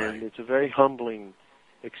 and it's a very humbling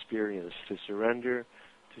experience to surrender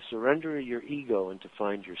your ego and to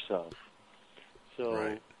find yourself.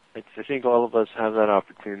 So I think all of us have that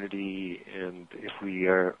opportunity, and if we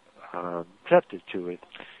are receptive to it,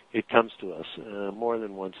 it comes to us more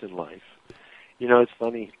than once in life. It's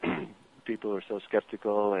funny, people are so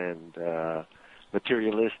skeptical and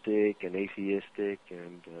materialistic and atheistic,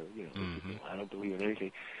 and I don't believe in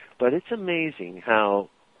anything. But it's amazing how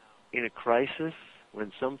in a crisis,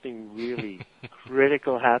 when something really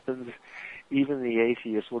critical happens, even the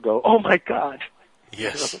atheists will go, "Oh my God!"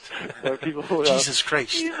 Yes. Or people will go, Jesus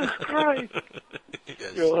Christ. Jesus Christ.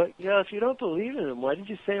 Yes. You're like, if you don't believe in him, why did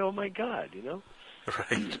you say, "Oh my God"?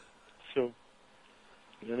 Right. So,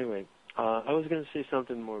 anyway, I was going to say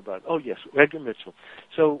something more about. Oh yes, Edgar Mitchell.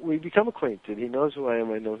 So we become acquainted. He knows who I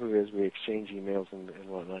am. I know who he is. We exchange emails and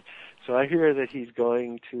whatnot. So I hear that he's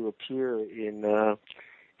going to appear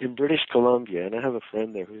in British Columbia, and I have a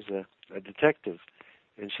friend there who's a detective.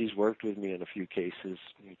 And she's worked with me in a few cases.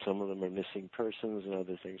 And some of them are missing persons, and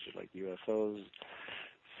other things are like UFOs.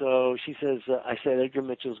 So she says, I said, Edgar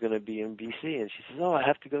Mitchell's going to be in B.C. And she says, "Oh, I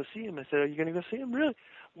have to go see him." I said, "Are you going to go see him?" "Really?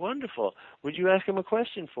 Wonderful. Would you ask him a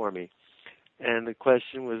question for me?" And the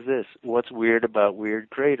question was this: what's weird about Weird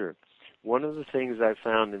Crater? One of the things I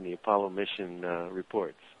found in the Apollo mission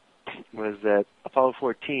reports was that Apollo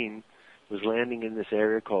 14 was landing in this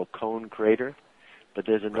area called Cone Crater, but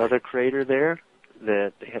there's another crater there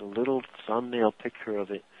that they had a little thumbnail picture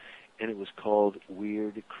of it, and it was called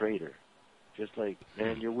Weird Crater. Just like,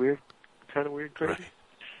 "Man, you're weird," kind of Weird Crater. Right.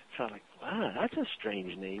 So I'm like, wow, that's a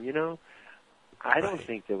strange name, I don't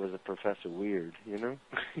think there was a Professor Weird,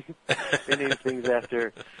 They named things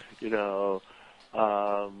after,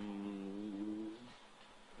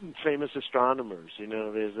 famous astronomers.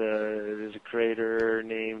 There's a crater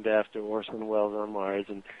named after Orson Welles on Mars,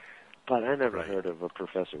 but I never heard of a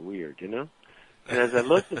Professor Weird, And as I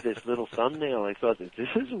looked at this little thumbnail, I thought that this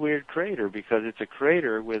is a weird crater because it's a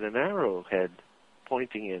crater with an arrowhead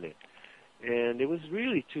pointing in it. And it was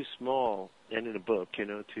really too small, and in a book,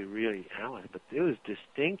 to really analyze, but it was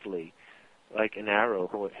distinctly like an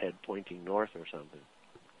arrowhead pointing north or something.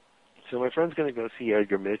 So my friend's going to go see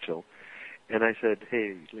Edgar Mitchell, and I said,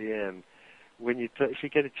 "Hey, Leanne, when if you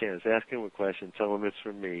get a chance, ask him a question, tell him it's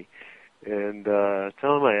from me, and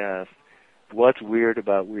tell him I asked, what's weird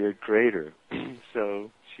about Weird Crater?"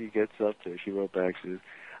 So she gets up there. She wrote back, she says,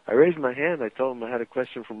 "I raised my hand. I told him I had a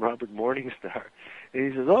question from Robert Morningstar."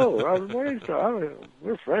 And he says, "Oh, Robert Morningstar,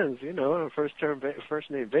 we're friends, on a first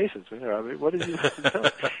name basis with Robert. What did you want to know?"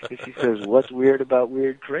 And she says, "What's weird about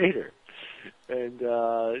Weird Crater?" And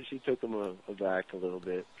she took him aback a little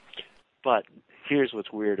bit. But here's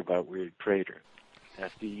what's weird about Weird Crater.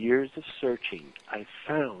 After years of searching, I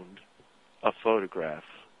found a photograph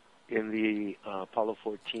in the Apollo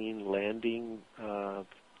 14 landing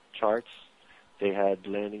charts. They had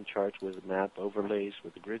landing charts with map overlays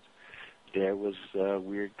with the grids. There was a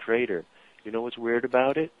Weird Crater. You know what's weird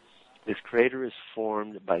about it? This crater is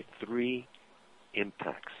formed by 3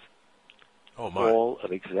 impacts. Oh, my. all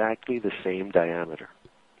of exactly the same diameter.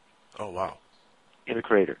 Oh, wow. In a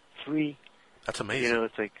crater. 3. That's amazing. You know,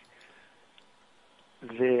 it's like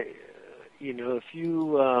if you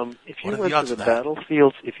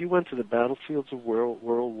went to the battlefields, of World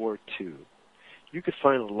War II, you could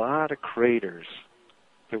find a lot of craters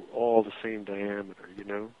that were all the same diameter,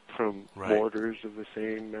 from mortars of the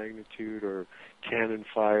same magnitude or cannon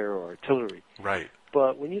fire or artillery. Right.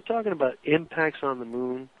 But when you're talking about impacts on the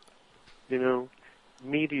moon,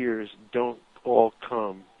 meteors don't all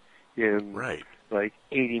come in like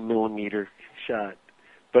 80 millimeter shot.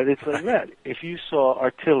 But it's like that. If you saw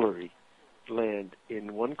artillery land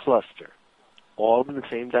in one cluster, all in the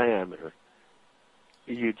same diameter,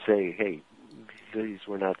 you'd say, hey, these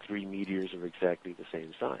were not 3 meteors of exactly the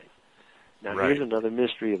same size. Now, here's another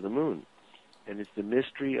mystery of the moon, and it's the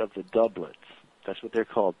mystery of the doublets. That's what they're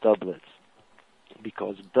called, doublets.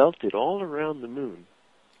 Because belted all around the moon,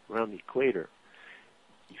 around the equator,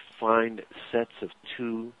 you find sets of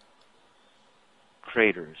 2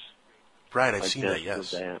 craters. Right, I've seen that,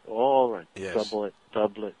 yes. All right. Yes. Doublet,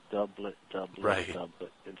 doublet,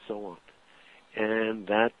 and so on. And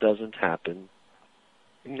that doesn't happen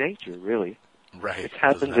in nature, really. Right. It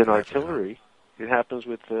happens in artillery. It happens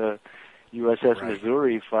with the USS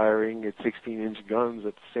Missouri firing its 16-inch guns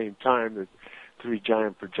at the same time that 3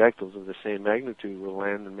 giant projectiles of the same magnitude will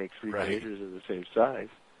land and make 3 craters of the same size.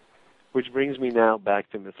 Which brings me now back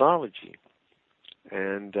to mythology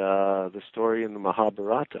and the story in the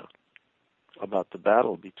Mahabharata about the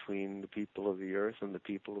battle between the people of the earth and the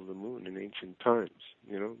people of the moon in ancient times.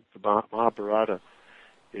 The Mahabharata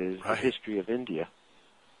is the history of India.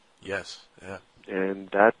 Yes, yeah. And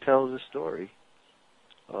that tells a story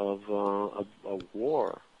of a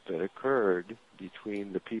war that occurred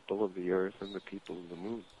between the people of the earth and the people of the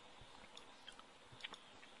moon.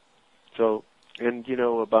 So, and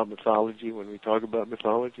about mythology, when we talk about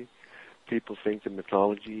mythology, people think that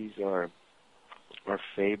mythologies are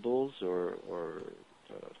fables or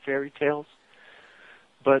fairy tales.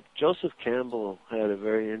 But Joseph Campbell had a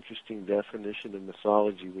very interesting definition of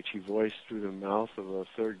mythology, which he voiced through the mouth of a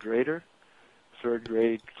 3rd grader. 3rd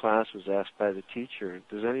grade class was asked by the teacher,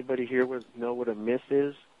 does anybody here know what a myth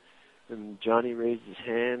is? And Johnny raised his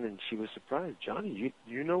hand, and she was surprised. Johnny,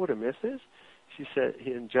 you know what a myth is? She said,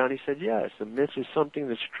 and Johnny said, yes, a myth is something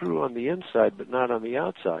that's true on the inside but not on the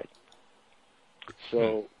outside.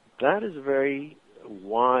 So that is a very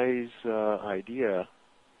wise idea,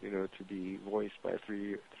 to be voiced by a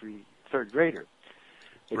 3rd grader.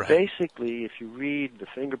 But basically, if you read The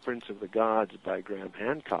Fingerprints of the Gods by Graham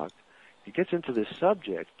Hancock, he gets into this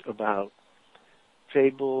subject about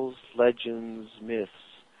fables, legends, myths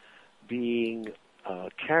being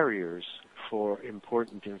carriers for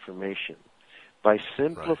important information. By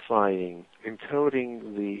simplifying,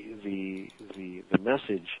 encoding the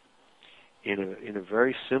message in a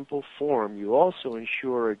very simple form, you also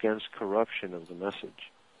ensure against corruption of the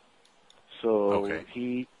message. So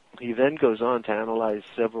he then goes on to analyze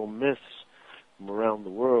several myths from around the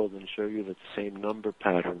world and show you that the same number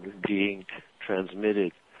pattern is being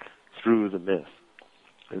transmitted through the myth.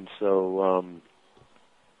 And so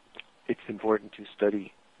it's important to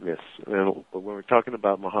study myths. But when we're talking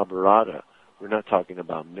about Mahabharata, we're not talking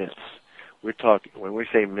about myths. When we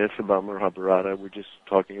say myths about Mahabharata, we're just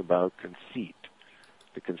talking about conceit,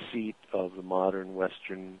 the conceit of the modern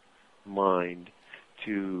Western mind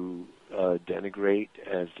to denigrate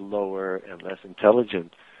as lower and less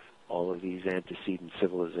intelligent all of these antecedent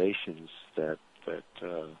civilizations that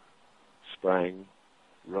sprang,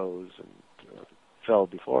 rose, and fell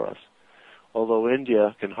before us. Although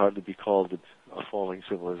India can hardly be called a falling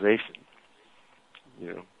civilization,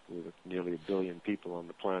 with nearly 1 billion people on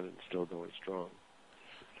the planet and still going strong.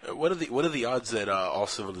 What are the odds that all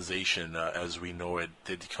civilization, as we know it,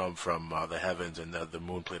 did come from the heavens, and the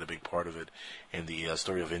moon played a big part of it, and the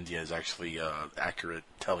story of India is actually accurate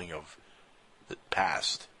telling of the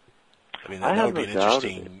past? I mean, that would be an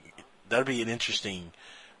interesting. That would be an interesting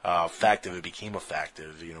fact if it became a fact.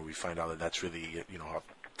 If we find out that that's really how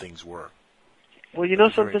things were. Well,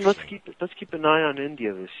 something. Let's keep an eye on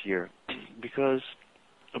India this year, because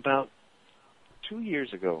about 2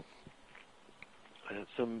 years ago,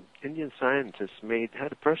 some Indian scientists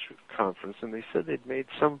had a press conference, and they said they'd made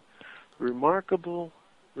some remarkable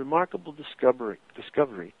discovery,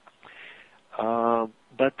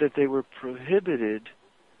 but that they were prohibited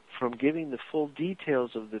from giving the full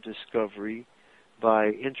details of the discovery by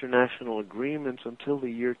international agreements until the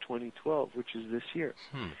year 2012, which is this year.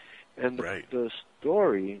 And the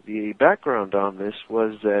story, the background on this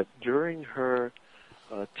was that during her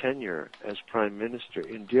tenure as Prime Minister,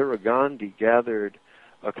 Indira Gandhi gathered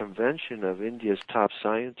a convention of India's top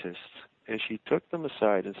scientists, and she took them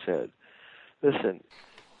aside and said, listen,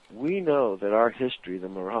 we know that our history, the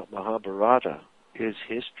Mahabharata, is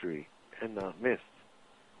history and not myth.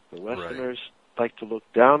 The Westerners like to look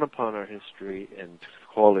down upon our history and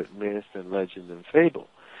call it myth and legend and fable.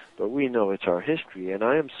 But we know it's our history, and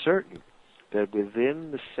I am certain that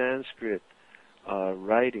within the Sanskrit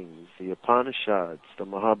writings, the Upanishads, the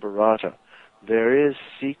Mahabharata, there is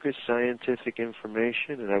secret scientific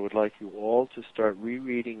information, and I would like you all to start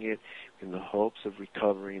rereading it in the hopes of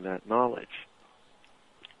recovering that knowledge.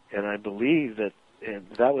 And I believe that, and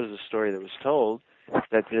that was a story that was told,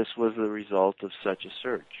 that this was the result of such a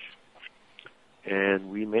search. And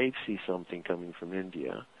we may see something coming from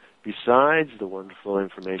India, besides the wonderful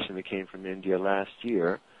information that came from India last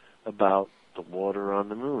year about the water on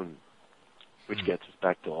the moon, which gets us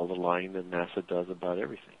back to all the lying that NASA does about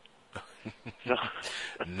everything. So,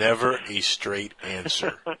 never a straight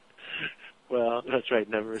answer. Well, that's right,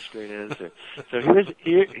 never a straight answer. So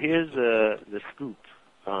here's the scoop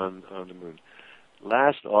on the moon.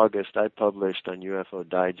 Last August, I published on UFO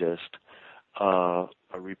Digest a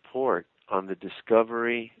report on the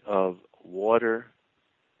discovery of water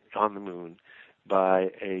on the moon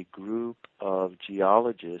by a group of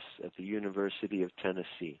geologists at the University of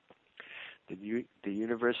Tennessee. The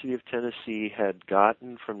University of Tennessee had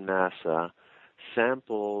gotten from NASA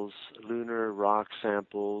samples, lunar rock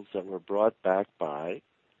samples that were brought back by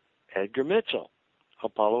Edgar Mitchell,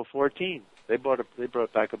 Apollo 14. They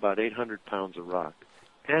brought back about 800 pounds of rock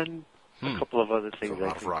and a couple of other things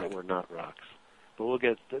I think that were not rocks. But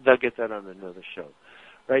they'll get that on another show.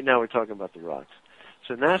 Right now we're talking about the rocks.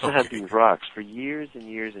 So NASA had these rocks for years and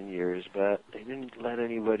years and years, but they didn't let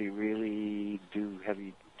anybody really do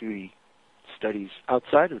heavy-duty studies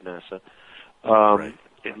outside of NASA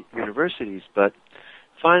in universities. But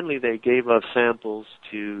finally they gave up samples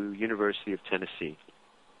to University of Tennessee.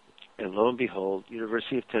 And lo and behold,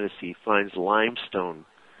 University of Tennessee finds limestone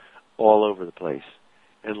all over the place.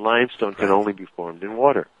 And limestone can only be formed in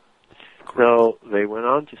water. So they went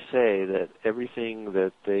on to say that everything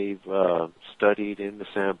that they've studied in the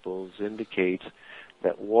samples indicates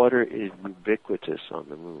that water is ubiquitous on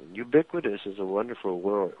the moon. Ubiquitous is a wonderful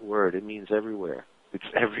word. It means everywhere. It's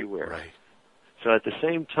everywhere. Right. So at the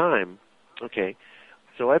same time,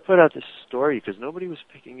 so I put out this story because nobody was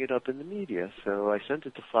picking it up in the media. So I sent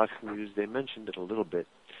it to Fox News. They mentioned it a little bit,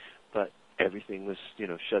 but everything was,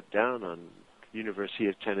 shut down on University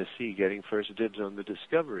of Tennessee getting first dibs on the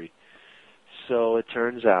discovery. So it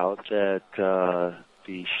turns out that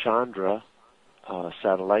the Chandra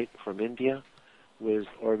satellite from India was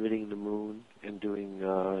orbiting the moon and doing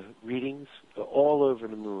readings all over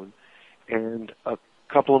the moon. And a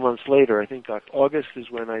couple of months later, I think August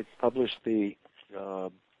is when I published the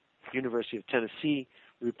University of Tennessee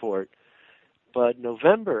report. But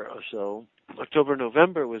November or so, October,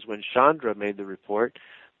 November was when Chandra made the report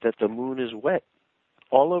that the moon is wet.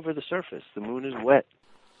 All over the surface, the moon is wet.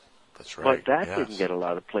 That's right. But that didn't get a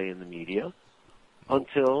lot of play in the media and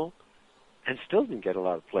still didn't get a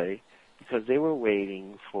lot of play because they were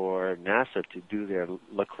waiting for NASA to do their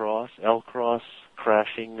L-cross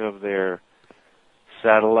crashing of their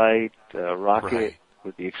satellite rocket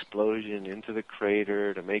with the explosion into the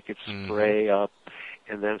crater to make it spray up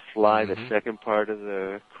and then fly the second part of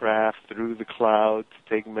the craft through the cloud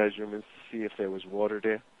to take measurements to see if there was water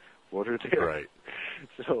there. Right.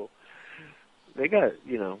 So they got,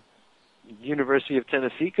 University of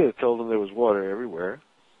Tennessee could have told them there was water everywhere,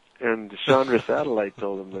 and the Chandra satellite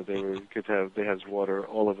told them that they has water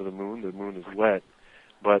all over the moon. The moon is wet,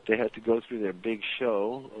 but they had to go through their big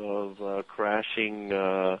show of crashing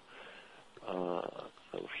a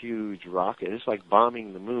huge rocket. It's like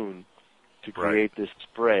bombing the moon to create this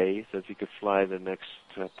spray so that you could fly the next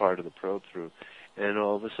part of the probe through. And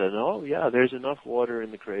all of a sudden, there's enough water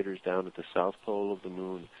in the craters down at the south pole of the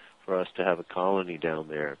moon for us to have a colony down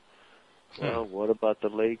there. Well, what about the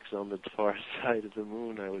lakes on the far side of the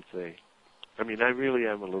moon, I would say. I mean, I really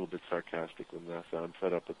am a little bit sarcastic with NASA. I'm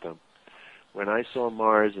fed up with them. When I saw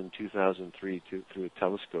Mars in 2003 through a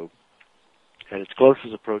telescope, at its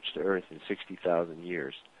closest approach to Earth in 60,000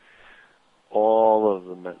 years, all of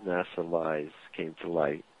the NASA lies came to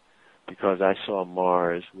light because I saw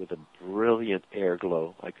Mars with a brilliant air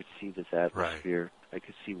glow. I could see this atmosphere. I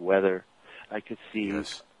could see weather. I could see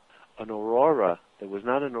an aurora that was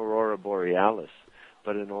not an aurora borealis,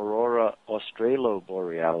 but an aurora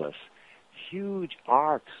australoborealis. Huge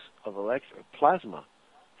arcs of plasma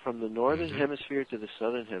from the northern hemisphere to the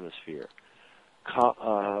southern hemisphere.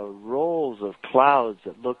 Rolls of clouds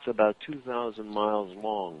that looked about 2,000 miles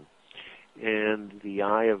long. and the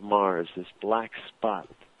eye of Mars, this black spot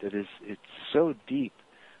it's so deep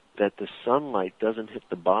that the sunlight doesn't hit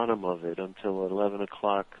the bottom of it until 11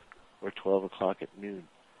 o'clock or 12 o'clock at noon.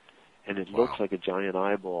 And it looks like a giant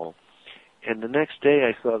eyeball. And the next day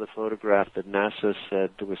I saw the photograph that NASA said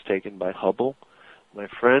was taken by Hubble. My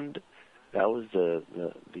friend, that was the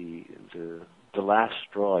last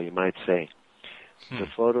straw, you might say. The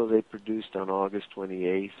photo they produced on August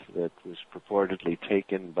 28th that was purportedly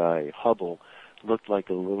taken by Hubble looked like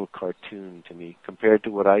a little cartoon to me compared to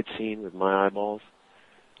what I'd seen with my eyeballs.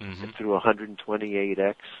 Through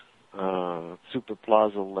 128x super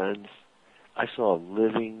plaza lens, I saw a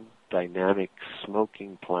living, dynamic,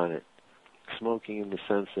 smoking planet. Smoking in the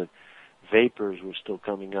sense that vapors were still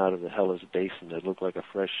coming out of the Hellas Basin that looked like a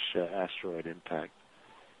fresh asteroid impact.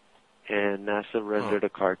 And NASA rendered a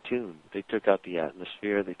cartoon. They took out the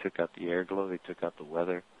atmosphere, they took out the air glow, they took out the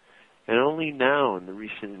weather. And only now, in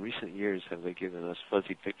recent years, have they given us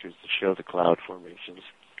fuzzy pictures to show the cloud formations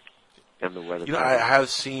and the weather. I have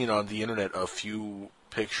seen on the internet a few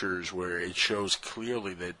pictures where it shows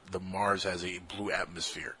clearly that the Mars has a blue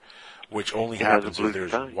atmosphere, which only happens if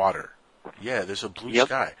there's water. Yeah, there's a blue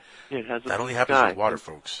sky. Yeah, it has a that blue only happens sky. with water,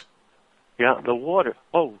 folks. Yeah, the water.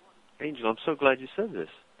 Oh, Angel, I'm so glad you said this.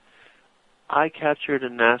 I captured a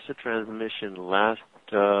NASA transmission last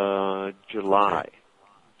July.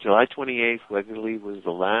 July 28th, Weatherly was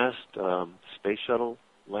the last space shuttle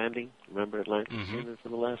landing. Remember Atlantis for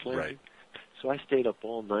the last landing? Right. So I stayed up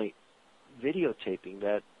all night videotaping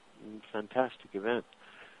that fantastic event.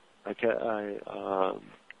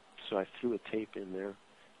 So I threw a tape in there,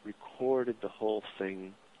 recorded the whole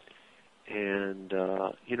thing, and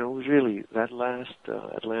it was really that last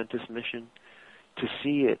Atlantis mission. To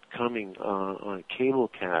see it coming on a cable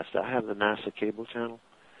cast, I have the NASA cable channel,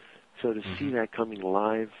 so to see that coming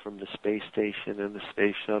live from the space station and the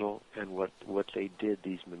space shuttle and what they did,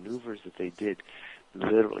 these maneuvers that they did,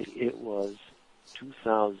 literally, it was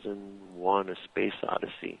 2001: A Space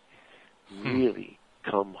Odyssey. Really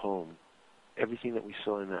come home. Everything that we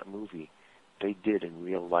saw in that movie, they did in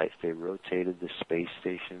real life. They rotated the space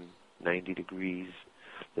station 90 degrees.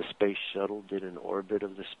 The space shuttle did an orbit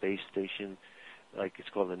of the space station, like it's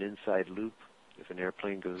called an inside loop. If an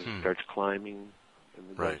airplane goes starts climbing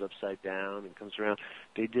and it goes upside down and comes around,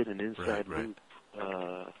 they did an inside loop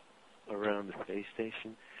around the space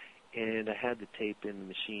station. And I had the tape in the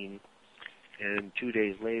machine. And 2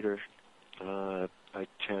 days later, I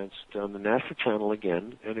chanced on the NASA channel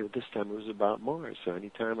again, and this time it was about Mars. So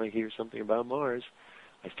anytime I hear something about Mars,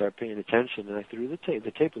 I start paying attention, and I threw the tape.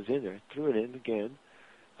 The tape was in there. I threw it in again,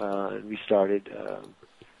 and we started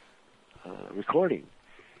recording.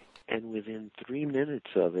 And within 3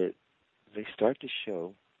 minutes of it, they start to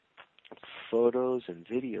show photos and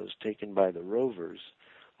videos taken by the rovers,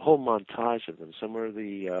 a whole montage of them. Some are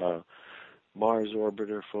the Mars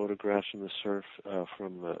orbiter photographs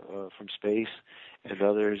from the from space, and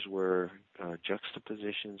others were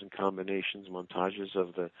juxtapositions and combinations, montages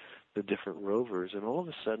of the different rovers. And all of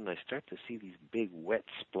a sudden, I start to see these big wet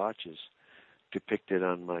splotches depicted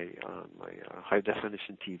on my high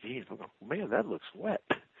definition TV, and I go, man, that looks wet.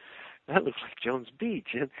 That looks like Jones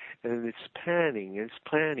Beach, and it's panning, and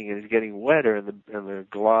it's getting wetter, and the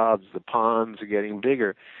globs, the ponds are getting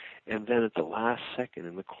bigger, and then at the last second,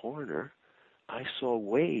 in the corner, I saw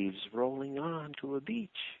waves rolling onto a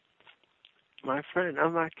beach. My friend,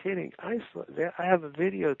 I'm not kidding. I have a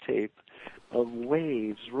videotape of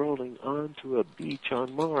waves rolling onto a beach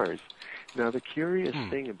on Mars. Now, the curious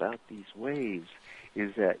thing about these waves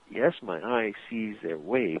is that, yes, my eye sees their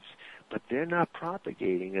waves, but they're not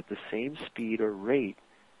propagating at the same speed or rate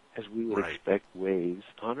as we would expect waves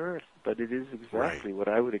on Earth. But it is exactly what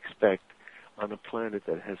I would expect on a planet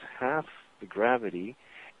that has half the gravity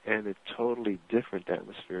and a totally different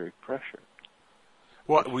atmospheric pressure.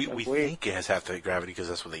 Well, we think it has half the gravity because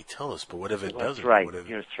that's what they tell us, but what if it doesn't? That's right.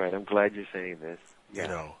 That's right. I'm glad you're saying this.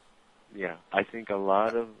 Yeah. Yeah, I think a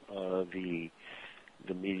lot of the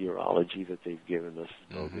meteorology that they've given us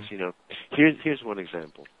is bogus. Here's one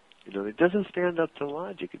example. It doesn't stand up to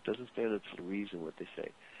logic. It doesn't stand up to reason what they say.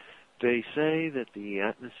 They say that the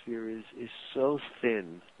atmosphere is so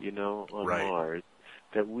thin, on Mars,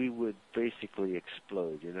 that we would basically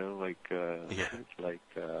explode, like in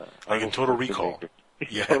Total Recall.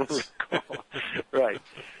 Yes. Total Recall. Right.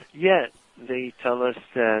 Yet they tell us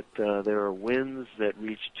that there are winds that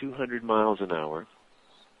reach 200 miles an hour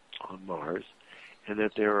on Mars, and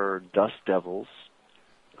that there are dust devils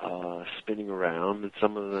spinning around, and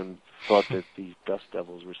some of them thought that these dust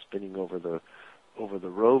devils were spinning over the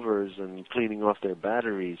rovers and cleaning off their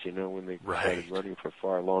batteries, when they started running for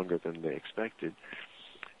far longer than they expected.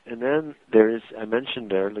 And then there is, I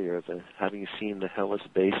mentioned earlier, having seen the Hellas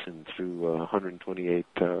Basin through 128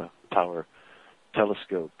 power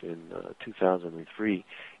telescope in 2003,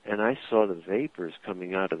 and I saw the vapors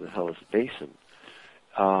coming out of the Hellas Basin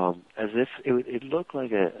as if it looked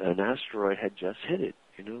like an asteroid had just hit it.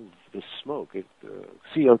 You know, the smoke,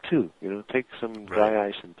 CO2. You know, take some dry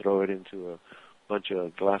ice and throw it into a bunch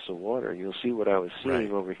of glass of water, and you'll see what I was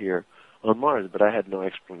seeing over here on Mars. But I had no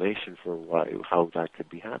explanation for how that could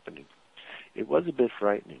be happening. It was a bit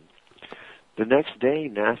frightening. The next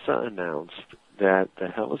day, NASA announced that the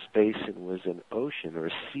Hellas Basin was an ocean or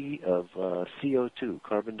a sea of CO2,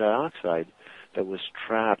 carbon dioxide, that was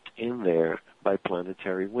trapped in there by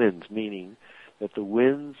planetary winds, meaning that the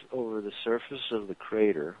winds over the surface of the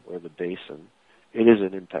crater or the basin, it is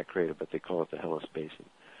an impact crater, but they call it the Hellas Basin,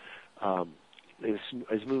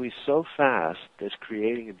 is moving so fast that it's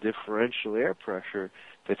creating a differential air pressure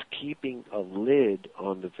that's keeping a lid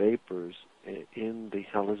on the vapors in the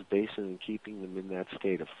Hellas Basin and keeping them in that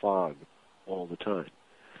state of fog all the time.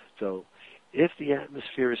 So if the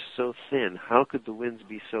atmosphere is so thin, how could the winds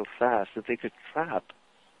be so fast that they could trap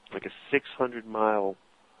like a 600-mile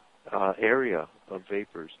area of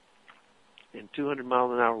vapors in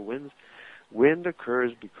 200-mile-an-hour winds? Wind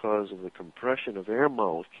occurs because of the compression of air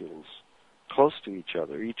molecules close to each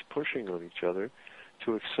other, each pushing on each other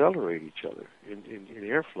to accelerate each other in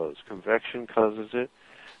airflows. Convection causes it.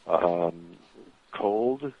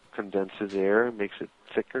 Cold condenses air, makes it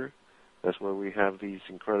thicker. That's why we have these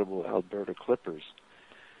incredible Alberta clippers.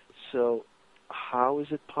 So how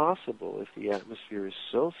is it possible, if the atmosphere is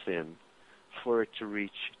so thin, for it to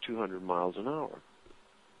reach 200 miles an hour?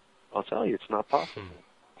 I'll tell you, it's not possible.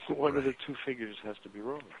 One of the two figures has to be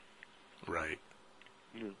wrong. Right.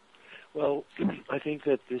 Yeah. Well, I think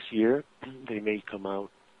that this year they may come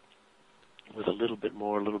out with a little bit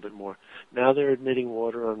more. Now they're admitting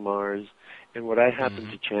water on Mars, and what I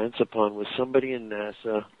happened to chance upon was somebody in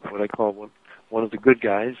NASA, what I call one of the good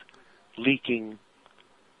guys, leaking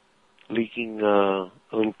a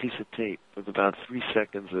little piece of tape with about 3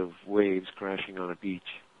 seconds of waves crashing on a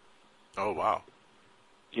beach. Oh, wow.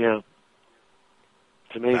 Yeah.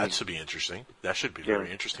 It's amazing. That should be interesting. That should be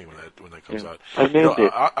very interesting when that comes out. I named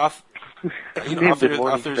it. I named it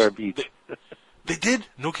Morningstar Beach. They did?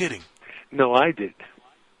 No kidding. No, I did.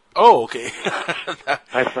 Oh, okay.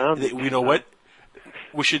 I found it. You know what?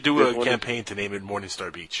 We should do a campaign to name it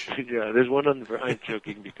Morningstar Beach. Yeah, there's one on the... I'm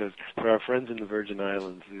joking because for our friends in the Virgin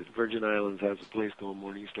Islands has a place called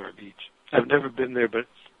Morningstar Beach. I've never been there, but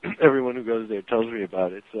everyone who goes there tells me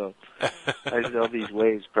about it. So I saw these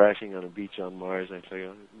waves crashing on a beach on Mars. I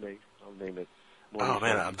figure I'll name it Morningstar. Oh,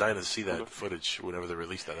 man, I'm dying to see that footage whenever they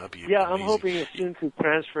release that. That'd be amazing. I'm hoping it's soon to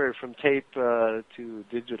transfer from tape to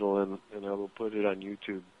digital, and I will put it on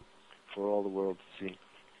YouTube for all the world to see.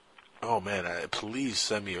 Oh, man, please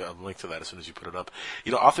send me a link to that as soon as you put it up.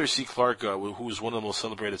 You know, Arthur C. Clarke, who is one of the most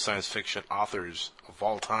celebrated science fiction authors of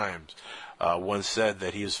all times, once said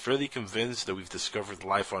that he is fairly convinced that we've discovered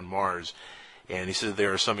life on Mars. And he said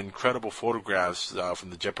there are some incredible photographs from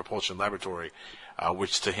the Jet Propulsion Laboratory,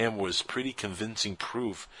 which to him was pretty convincing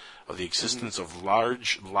proof of the existence of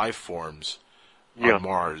large life forms on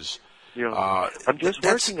Mars. Yeah. I'm just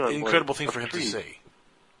working on an incredible thing for him to say.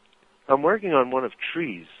 I'm working on one of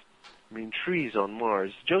trees. Trees on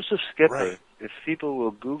Mars. Joseph Skipper, if people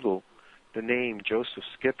will Google the name Joseph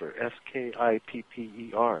Skipper,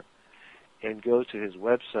 Skipper, and go to his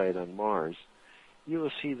website on Mars, you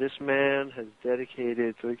will see this man has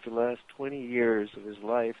dedicated the last 20 years of his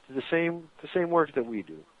life to the same work that we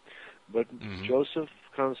do. But Joseph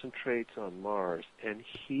concentrates on Mars, and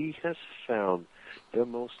he has found the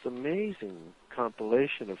most amazing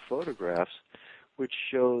compilation of photographs which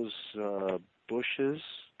shows bushes,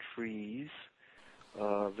 trees,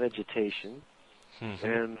 vegetation,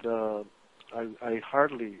 and I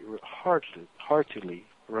heartily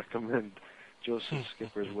recommend Joseph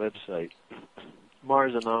Skipper's website,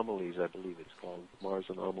 Mars Anomalies, I believe it's called, Mars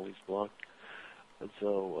Anomalies blog. And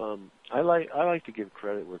so I like to give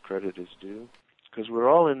credit where credit is due, because we're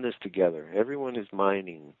all in this together. Everyone is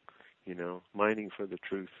mining for the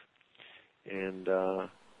truth. And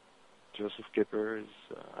Joseph Skipper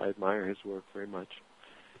I admire his work very much,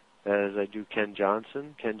 as I do Ken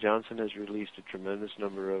Johnson. Ken Johnson has released a tremendous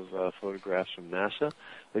number of photographs from NASA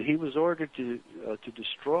that he was ordered to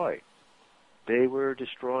destroy. They were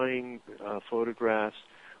destroying photographs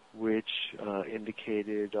which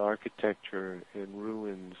indicated architecture and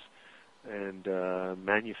ruins and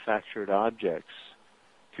manufactured objects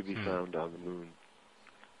to be found on the moon.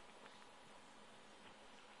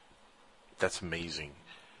 That's amazing.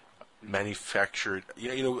 manufactured.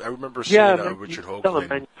 I remember seeing Richard Hoagland. A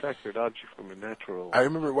manufactured object from a natural. I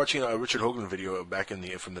remember watching a Richard Hoagland video back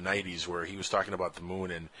from the 90s where he was talking about the moon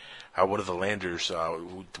and how one of the landers,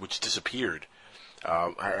 which disappeared,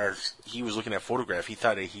 as he was looking at a photograph, he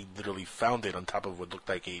thought that he literally found it on top of what looked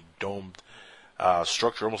like a domed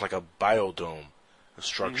structure, almost like a biodome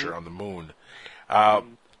structure on the moon.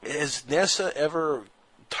 Has NASA ever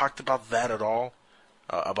talked about that at all?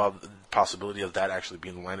 About the possibility of that actually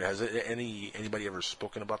being landed? Has anybody ever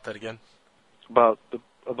spoken about that again? About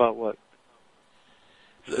what?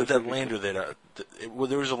 That lander that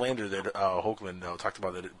there was a lander that Hoagland talked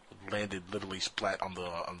about that it landed literally splat on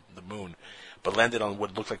the moon, but landed on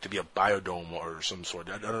what looked like to be a biodome or some sort.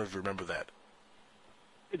 I don't know if you remember that.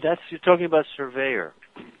 You're talking about Surveyor.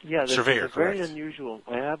 Yeah, Surveyor, it's very unusual.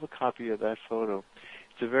 I have a copy of that photo.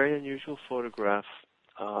 It's a very unusual photograph.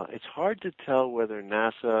 It's hard to tell whether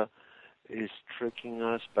NASA is tricking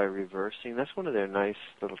us by reversing. That's one of their nice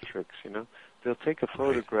little tricks, They'll take a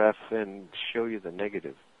photograph and show you the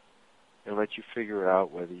negative and let you figure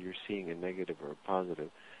out whether you're seeing a negative or a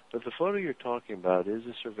positive. But the photo you're talking about is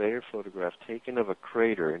a Surveyor photograph taken of a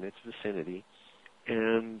crater in its vicinity,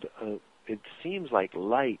 and it seems like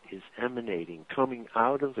light is emanating, coming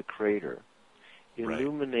out of the crater,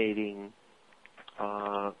 illuminating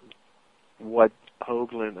what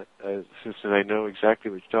Hoagland, since I know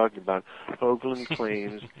exactly what you're talking about, Hoagland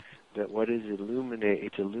claims that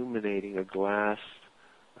it's illuminating a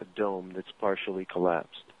dome that's partially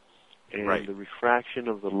collapsed. And the refraction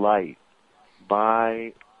of the light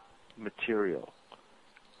by material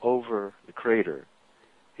over the crater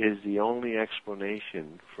is the only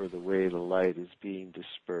explanation for the way the light is being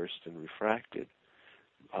dispersed and refracted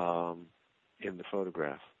in the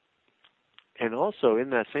photograph. And also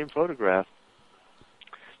in that same photograph,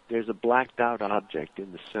 there's a blacked out object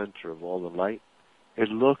in the center of all the light. It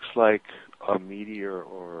looks like a meteor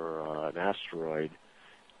or an asteroid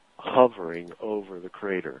hovering over the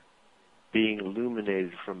crater, being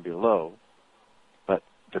illuminated from below, but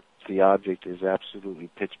the object is absolutely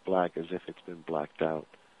pitch black as if it's been blacked out.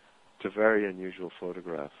 It's a very unusual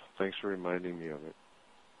photograph. Thanks for reminding me of it.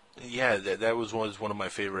 Yeah, that was one of my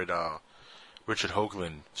favorite Richard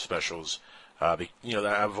Hoagland specials.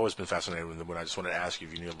 I've always been fascinated with them. I just wanted to ask you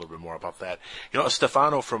if you knew a little bit more about that.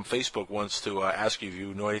 Stefano from Facebook wants to ask you if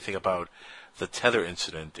you know anything about the tether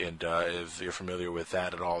incident and if you're familiar with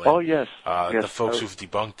that at all. And, yes. The folks who've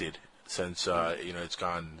debunked it since it's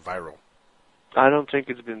gone viral. I don't think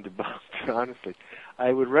it's been debunked, honestly.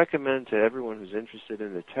 I would recommend to everyone who's interested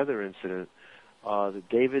in the tether incident the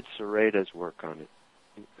David Sereda's work on it.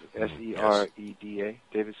 Sereda,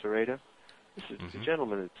 David Sereda. This is a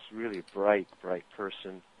gentleman that's really a bright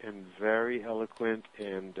person and very eloquent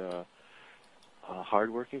and a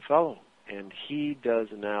hardworking fellow. And he does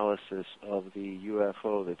analysis of the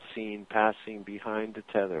UFO that's seen passing behind the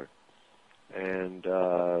tether and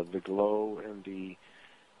the glow and he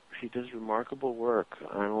does remarkable work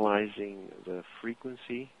analyzing the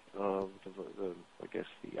frequency of the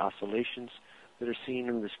oscillations that are seen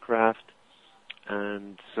in this craft.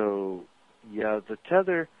 And so, the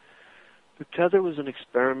tether was an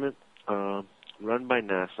experiment run by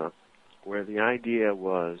NASA where the idea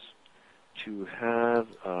was to have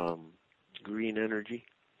green energy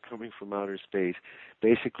coming from outer space.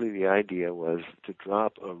 Basically, the idea was to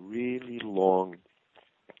drop a really long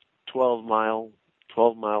 12-mile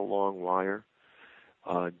long wire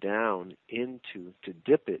down to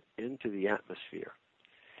dip it into the atmosphere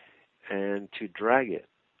and to drag it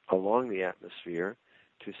along the atmosphere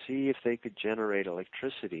to see if they could generate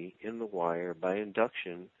electricity in the wire by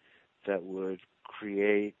induction that would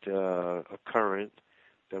create a current,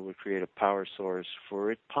 that would create a power source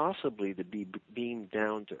for it possibly to be beamed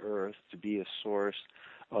down to Earth to be a source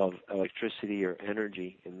of electricity or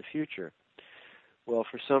energy in the future. Well,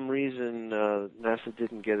 for some reason, NASA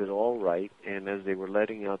didn't get it all right, and as they were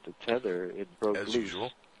letting out the tether, it broke loose. As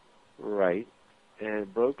usual. Right. And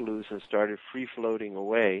it broke loose and started free-floating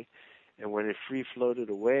away. And when it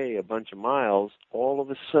free-floated away a bunch of miles, all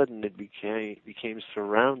of a sudden it became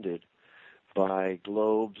surrounded by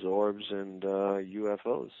globes, orbs, and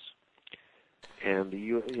UFOs. And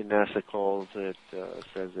NASA calls it,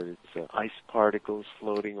 says that it's ice particles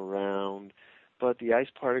floating around. But the ice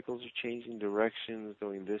particles are changing directions,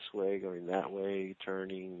 going this way, going that way,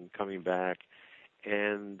 turning, coming back,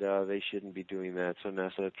 and they shouldn't be doing that. So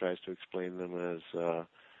NASA tries to explain them as the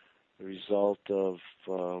result of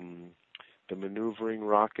the maneuvering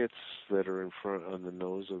rockets that are in front on the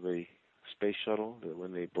nose of the space shuttle, that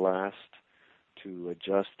when they blast to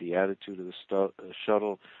adjust the attitude of the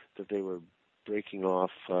shuttle, that they were breaking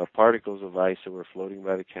off particles of ice that were floating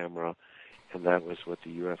by the camera, and that was what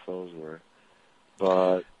the UFOs were.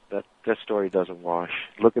 But that story doesn't wash.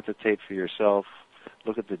 Look at the tape for yourself.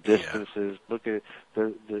 Look at the distances. Look at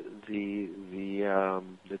the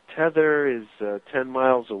tether is 10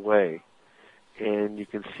 miles away, and you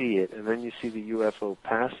can see it. And then you see the UFO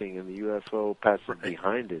passing, and the UFO passes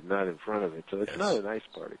behind it, not in front of it. So it's not an ice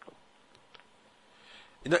particle.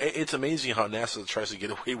 You know, it's amazing how NASA tries to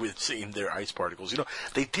get away with saying they're ice particles. You know,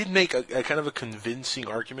 they did make a kind of a convincing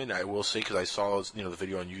argument, I will say, because I saw the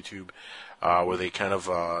video on YouTube where they kind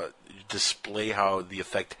of display how the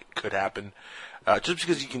effect could happen. Just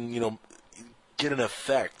because you can, get an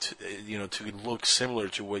effect, to look similar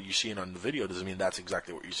to what you're seeing on the video doesn't mean that's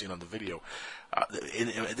exactly what you're seeing on the video.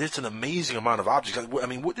 It's an amazing amount of objects. I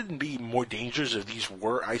mean, wouldn't it be more dangerous if these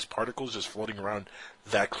were ice particles just floating around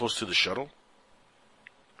that close to the shuttle?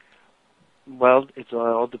 Well, it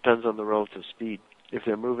all depends on the relative speed. If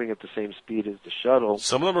they're moving at the same speed as the shuttle...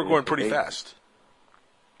 Some of them are going pretty fast.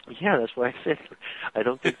 Yeah, that's why I said I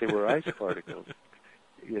don't think they were ice particles.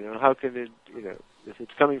 How can it, if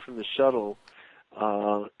it's coming from the shuttle,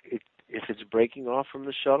 if it's breaking off from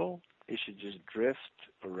the shuttle, it should just drift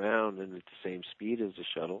around and at the same speed as the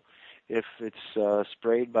shuttle. If it's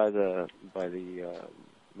sprayed by the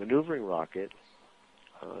maneuvering rocket,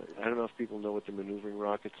 I don't know if people know what the maneuvering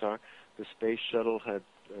rockets are. The space shuttle had,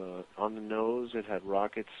 on the nose, it had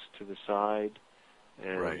rockets to the side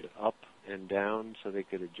and up and down so they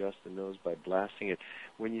could adjust the nose by blasting it.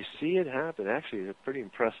 When you see it happen, actually it's a pretty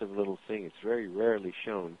impressive little thing. It's very rarely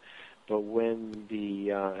shown. But when the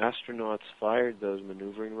astronauts fired those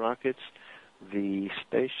maneuvering rockets, the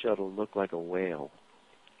space shuttle looked like a whale.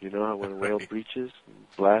 You know how when a whale breaches and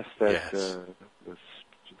blasts that the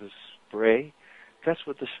spray? That's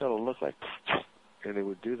what the shuttle looked like. And it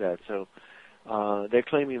would do that. So they're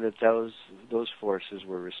claiming that those forces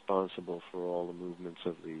were responsible for all the movements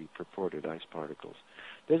of the purported ice particles.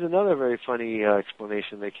 There's another very funny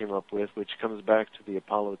explanation they came up with, which comes back to the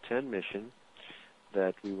Apollo 10 mission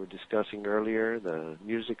that we were discussing earlier, the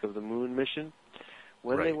Music of the Moon mission.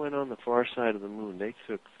 When they went on the far side of the moon, they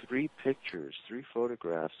took 3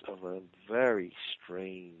 photographs of a very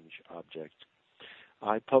strange object.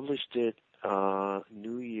 I published it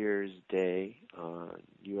New Year's Day,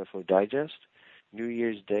 UFO Digest, New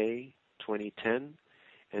Year's Day 2010,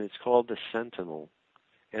 and it's called the Sentinel.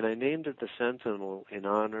 And I named it the Sentinel in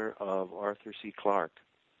honor of Arthur C. Clarke,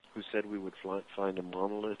 who said we would find a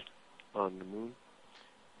monolith on the moon.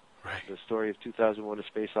 Right. The story of 2001: A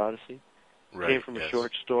Space Odyssey came from a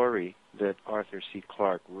short story that Arthur C.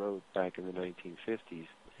 Clarke wrote back in the 1950s.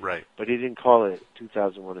 Right. But he didn't call it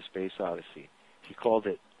 2001: A Space Odyssey. He called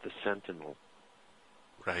it the Sentinel.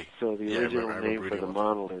 Right. So the original name for the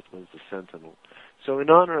monolith was the Sentinel. So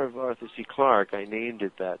in honor of Arthur C. Clarke, I named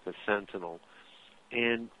it that, the Sentinel.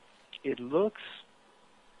 And it looks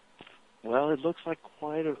like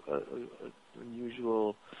quite an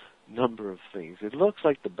unusual number of things. It looks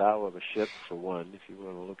like the bow of a ship, for one, if you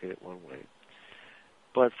want to look at it one way.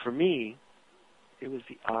 But for me, it was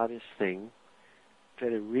the oddest thing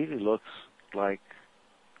that it really looks like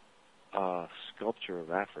a sculpture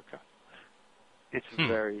of Africa. It's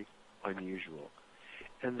very unusual.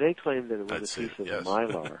 And they claimed that it was a piece of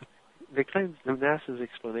mylar. They claimed, NASA's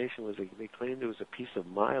explanation was they claimed it was a piece of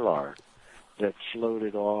mylar that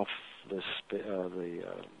floated off the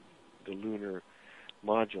lunar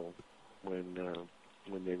module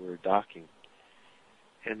when they were docking.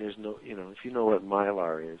 And there's no, if you know what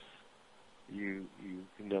mylar is, you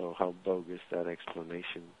know how bogus that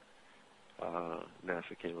explanation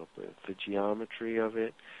NASA came up with. The geometry of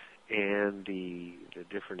it and the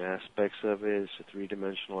different aspects of it. It's a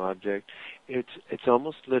three-dimensional object. It's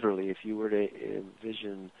almost literally, if you were to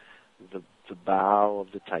envision the bow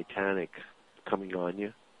of the Titanic coming on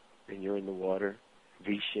you, and you're in the water,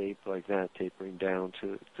 V-shape like that, tapering down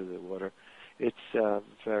to the water. It's a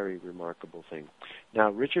very remarkable thing. Now,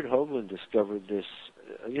 Richard Hoagland discovered this.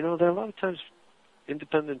 There are a lot of times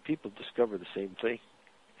independent people discover the same thing.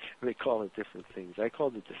 They call it different things. I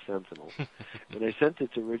called it the Sentinel. When I sent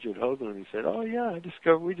it to Richard Hoagland, he said, "Oh yeah,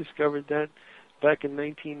 we discovered that back in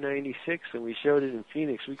 1996, and we showed it in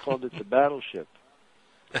Phoenix. We called it the Battleship."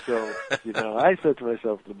 So, I said to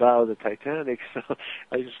myself, the bow of the Titanic. So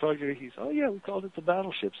I just talked to him. He said, "Oh yeah, we called it the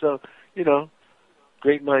Battleship." So,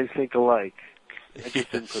 great minds think alike. I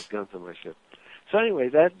just didn't put guns on my ship. So anyway,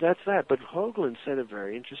 that's that. But Hoagland said a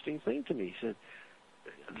very interesting thing to me. He said,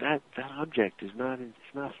 that object is not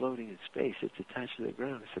floating in space. It's attached to the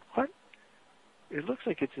ground. I said, what? It looks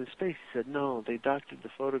like it's in space. He said, no, they doctored the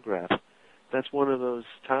photograph. That's one of those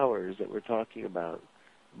towers that we're talking about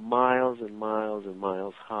miles and miles and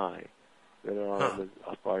miles high that are on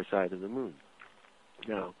the far side of the moon.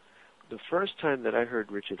 Now, the first time that I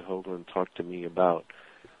heard Richard Hoagland talk to me about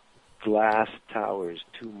glass towers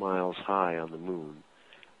 2 miles high on the moon,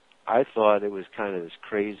 I thought it was kind of as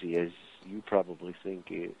crazy as you probably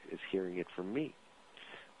think is hearing it from me.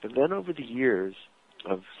 But then over the years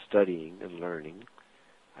of studying and learning,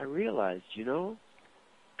 I realized,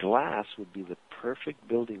 glass would be the perfect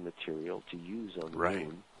building material to use on the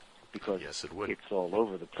moon because it's all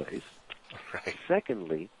over the place. Right.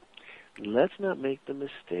 Secondly, let's not make the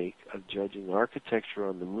mistake of judging architecture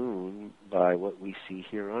on the moon by what we see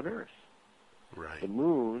here on Earth. Right. The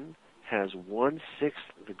moon has 1/6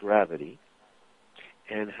 the gravity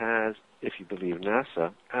and has, if you believe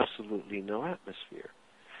NASA, absolutely no atmosphere.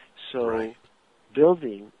 So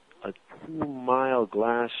building a 2-mile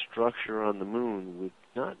glass structure on the moon would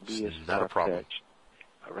not be as far-fetched.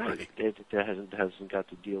 Right. It hasn't got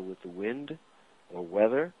to deal with the wind or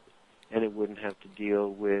weather, and it wouldn't have to deal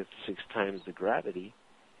with 6 times the gravity,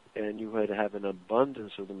 and you would have an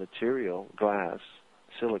abundance of the material, glass,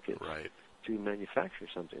 silicates, to manufacture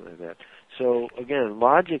something like that. So, again,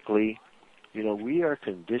 logically, we are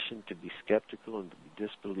conditioned to be skeptical and to be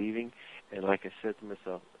disbelieving, and like I said to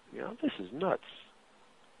myself, this is nuts.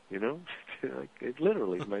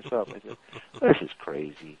 Literally myself, I said, this is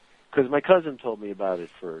crazy. Because my cousin told me about it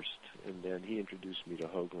first, and then he introduced me to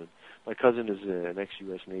Hoagland. My cousin is an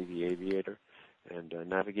ex-U.S. Navy aviator and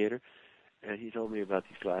navigator, and he told me about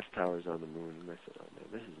these glass towers on the moon, and I said, oh, man,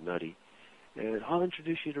 this is nutty. And I'll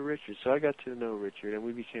introduce you to Richard. So I got to know Richard, and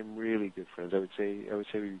we became really good friends. I would say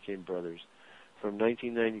we became brothers. From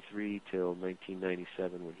 1993 till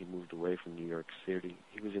 1997, when he moved away from New York City,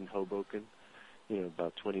 he was in Hoboken,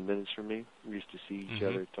 about 20 minutes from me. We used to see each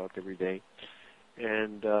other, talk every day,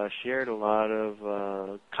 and shared a lot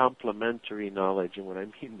of complementary knowledge. And what I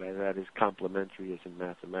mean by that is complementary as in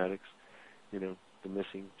mathematics. The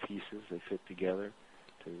missing pieces, they fit together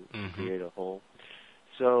to create a whole.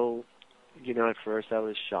 So, at first I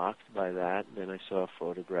was shocked by that, and then I saw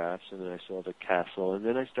photographs, and then I saw the castle, and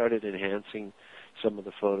then I started enhancing some of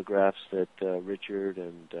the photographs that Richard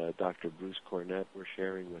and Dr. Bruce Cornett were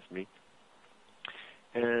sharing with me.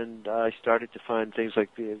 And I started to find things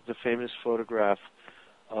like the famous photograph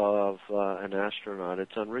of an astronaut.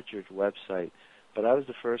 It's on Richard's website, but I was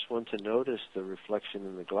the first one to notice the reflection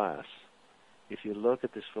in the glass. If you look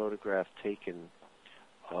at this photograph taken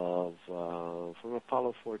of from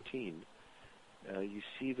Apollo 14, you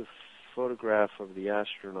see the photograph of the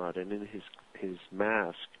astronaut, and in his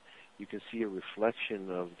mask, you can see a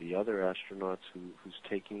reflection of the other astronauts who's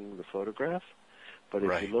taking the photograph. But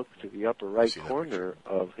if you look to the upper right corner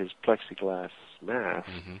of his plexiglass mask,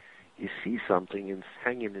 you see something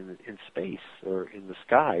hanging in space or in the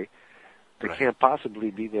sky that can't possibly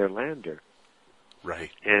be their lander. Right.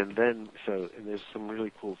 And then, and there's some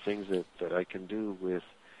really cool things that I can do with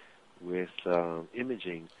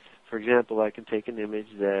imaging. For example, I can take an image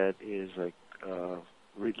that is like,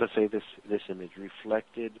 let's say this image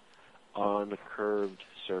reflected on a curved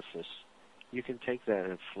surface. You can take that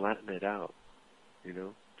and flatten it out,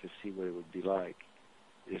 to see what it would be like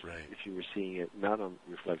if you were seeing it not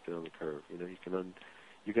reflected on the curve.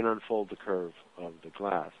 You can unfold the curve of the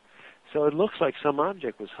glass. So it looks like some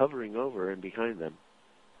object was hovering over and behind them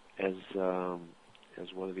as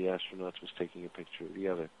one of the astronauts was taking a picture of the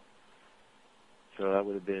other. So that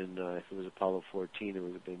would have been, if it was Apollo 14, it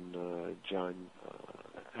would have been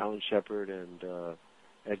Alan Shepard and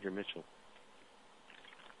Edgar Mitchell.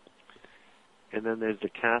 And then there's the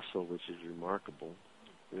castle, which is remarkable.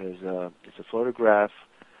 It's a photograph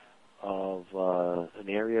of an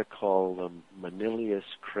area called Manilius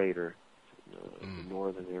Crater, the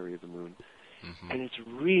northern area of the moon, and it's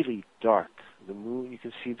really dark. The moon, you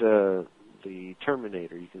can see the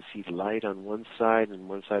Terminator. You can see light on one side, and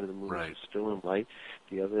one side of the moon is still in light.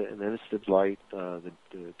 The other, and then it's the light, the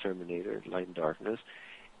Terminator, light and darkness.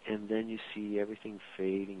 And then you see everything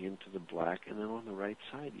fading into the black, and then on the right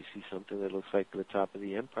side you see something that looks like the top of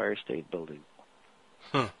the Empire State Building,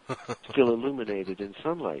 still illuminated in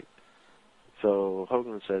sunlight. So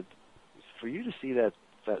Hoagland said, for you to see that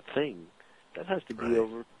thing, that has to be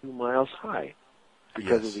over 2 miles high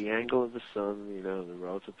because of the angle of the sun, the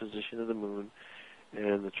relative position of the moon,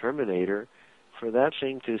 and the Terminator. For that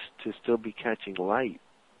thing to still be catching light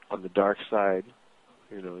on the dark side,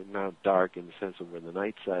 not dark in the sense of where the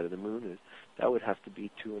night side of the moon is, that would have to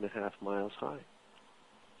be 2.5 miles high.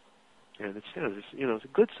 And it stands, it's a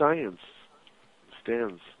good science. It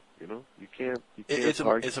stands, you can't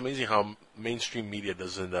it's amazing how mainstream media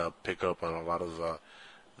doesn't pick up on a lot of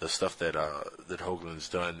the stuff that Hoagland's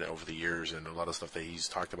done over the years, and a lot of stuff that he's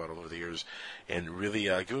talked about over the years, and really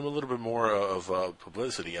give him a little bit more of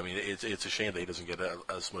publicity. I mean, it's a shame that he doesn't get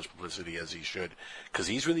as much publicity as he should, because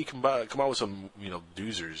he's really come out with some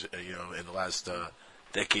doozers in the last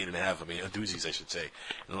decade and a half. I mean, doozies, I should say,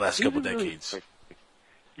 in the last couple decades.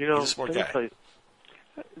 He's a smart guy.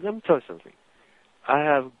 Let me tell you something. I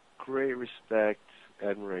have great respect,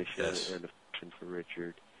 admiration, and affection for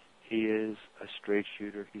Richard. He is a straight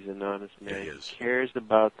shooter. He's an honest man. Yeah, he is. He cares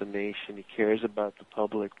about the nation. He cares about the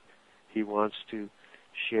public. He wants to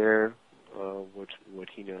share what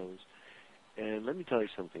he knows. And let me tell you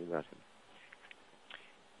something about him.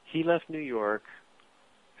 He left New York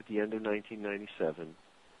at the end of 1997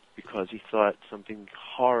 because he thought something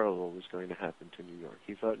horrible was going to happen to New York.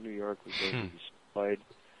 He thought New York was going to be destroyed,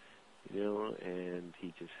 and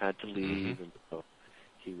he just had to leave. And so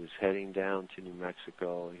he was heading down to New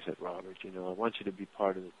Mexico. He said, Robert, I want you to be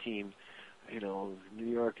part of the team. New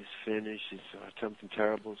York is finished. Something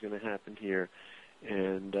terrible is going to happen here.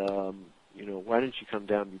 And, why don't you come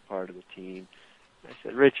down and be part of the team? I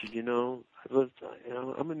said, Richard,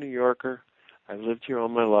 I'm a New Yorker. I've lived here all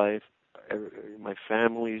my life. My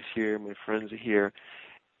family's here. My friends are here.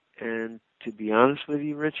 And to be honest with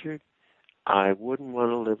you, Richard, I wouldn't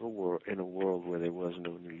want to live in a world where there was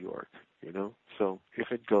no New York, So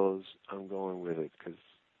if it goes, I'm going with it because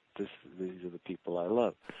these are the people I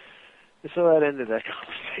love. And so that ended that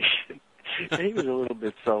conversation. And he was a little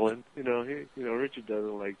bit sullen. Richard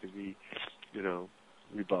doesn't like to be,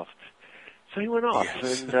 rebuffed. So he went off,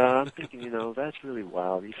 and I'm thinking, that's really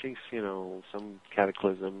wild. He thinks, some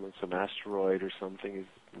cataclysm, some asteroid or something,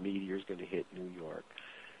 meteor's going to hit New York.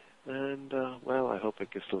 And, I hope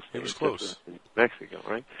it can still stay. He was close. In Mexico,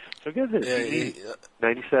 right? So get this,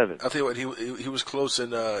 97. I'll tell you what, he was close in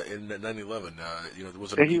 9/11. There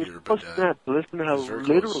wasn't a And he was meteor, close but to that. Listen to how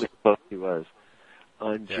literally close he was.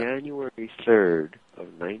 On January 3rd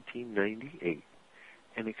of 1998,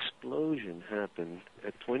 an explosion happened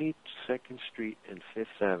at 22nd Street and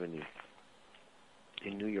 5th Avenue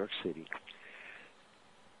in New York City.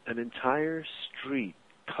 An entire street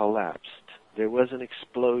collapsed. There was an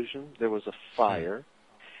explosion, there was a fire,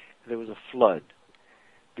 there was a flood.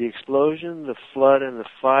 The explosion, the flood, and the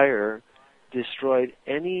fire destroyed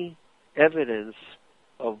any evidence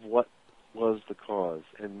of what was the cause,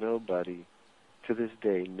 and nobody to this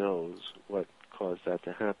day knows what caused that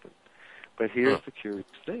to happen. But here's the curious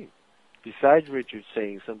thing. Besides Richard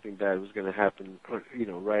saying something bad was going to happen,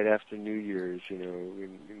 right after New Year's,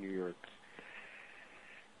 in New York,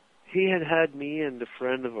 he had me and a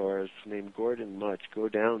friend of ours named Gordon Much go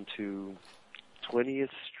down to 20th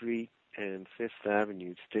Street and 5th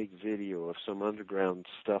Avenue to take video of some underground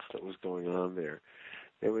stuff that was going on there.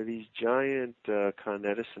 There were these giant Con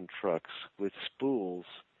Edison trucks with spools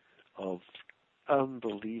of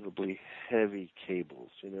unbelievably heavy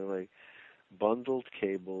cables, like bundled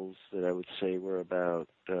cables that I would say were about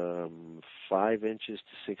 5 inches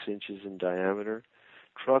to 6 inches in diameter,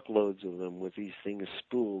 truckloads of them with these things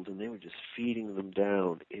spooled, and they were just feeding them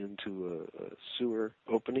down into a sewer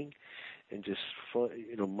opening, and just,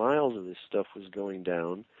 miles of this stuff was going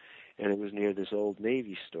down, and it was near this Old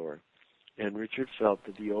Navy store. And Richard felt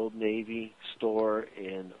that the Old Navy store,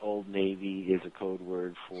 and Old Navy is a code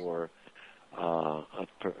word for a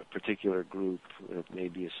particular group that may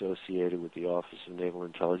be associated with the Office of Naval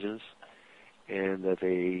Intelligence, and that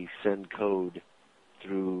they send code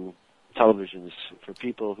through televisions for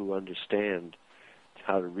people who understand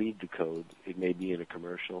how to read the code. It may be in a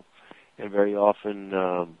commercial, and very often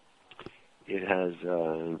it has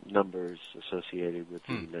numbers associated with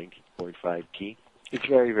the 19.5 key. It's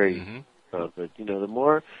very, very but the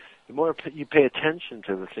more you pay attention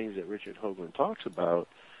to the things that Richard Hoagland talks about,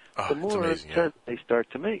 the more sense they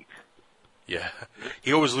start to make. Yeah,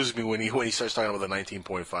 he always loses me when he starts talking about the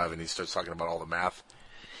 19.5 and he starts talking about all the math.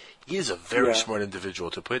 He is a very smart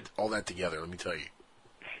individual to put all that together, let me tell you.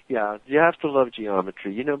 Yeah, you have to love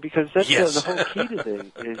geometry, because that's the whole key to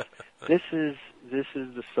things. This is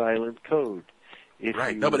the silent code.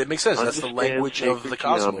 Right. No, but it makes sense. That's the language of the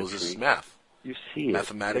cosmos. This is math. You see it.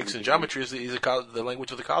 Mathematics and geometry is the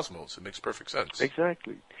language of the cosmos. It makes perfect sense.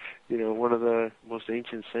 Exactly. One of the most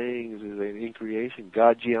ancient sayings is that in creation,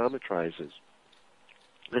 God geometrizes.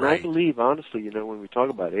 And I believe, honestly, when we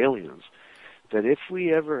talk about aliens, that if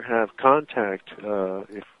we ever have contact,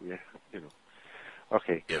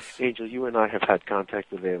 Angel, you and I have had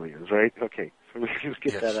contact with aliens, right? Okay, let's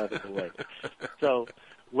get that out of the way. So,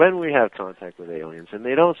 when we have contact with aliens, and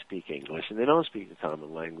they don't speak English, and they don't speak the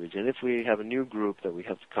common language, and if we have a new group that we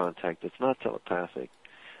have to contact that's not telepathic,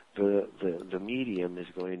 the medium is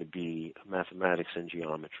going to be mathematics and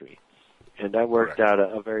geometry. And I worked out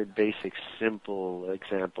a very basic, simple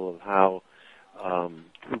example of how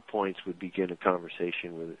 2 points would begin a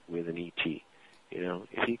conversation with an ET. You know,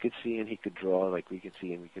 if he could see and he could draw, like we can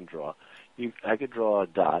see and we can draw. I could draw a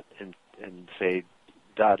dot and say,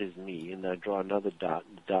 dot is me, and I draw another dot,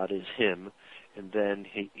 and the dot is him, and then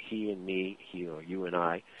he and me, you and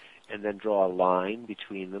I, and then draw a line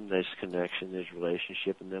between them. There's connection, there's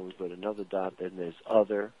relationship, and then we put another dot, then there's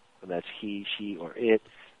other, and that's he, she, or it,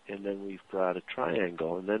 and then we've got a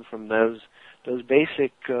triangle. And then from those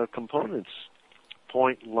basic components,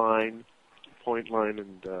 point, line,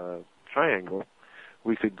 and triangle,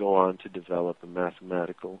 we could go on to develop a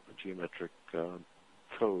mathematical, geometric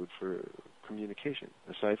code for communication,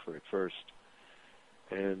 a cipher at first.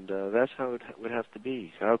 And that's how it would have to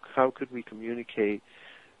be. How could we communicate?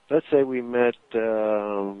 Let's say we met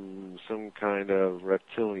some kind of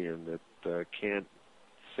reptilian that can't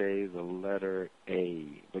say the letter A,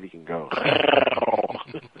 but he can go.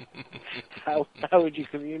 How would you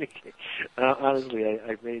communicate? Honestly,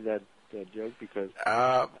 I made that joke because...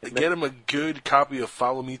 get him a good copy of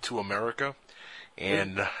Follow Me to America,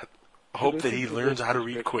 and hope that he learns how to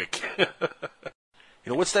read quick.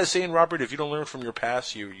 You know, what's that saying, Robert? If you don't learn from your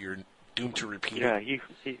past, you're doomed to repeat it.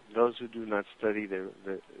 Yeah, those who do not study their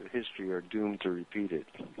history are doomed to repeat it.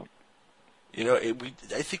 You know,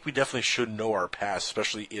 I think we definitely should know our past,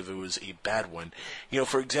 especially if it was a bad one. You know,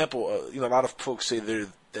 for example, a lot of folks say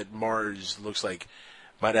that Mars looks like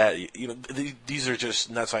my dad. You know, these are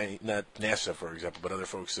just not NASA, for example, but other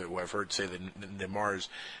folks who I've heard say that Mars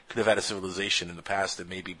could have had a civilization in the past that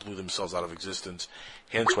maybe blew themselves out of existence.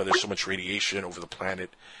 Hence, why there's so much radiation over the planet.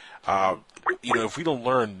 You know, if we don't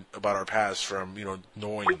learn about our past from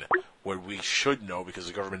knowing what we should know, because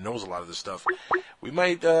the government knows a lot of this stuff, we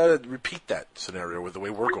might repeat that scenario with the way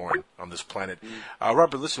we're going on this planet.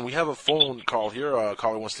 Robert, listen, we have a phone call here. A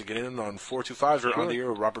caller wants to get in on 425. You're on the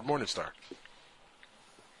air with Robert Morningstar.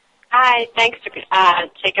 Hi, thanks for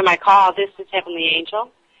taking my call. This is Heavenly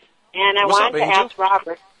Angel, and I wanted to ask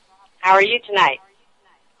Robert, how are you tonight?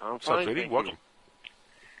 I'm What's up, fine, lady? Welcome.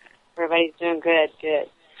 Everybody's doing good, good.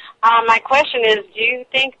 My question is, do you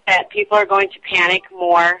think that people are going to panic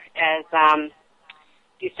more as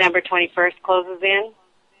December 21st closes in?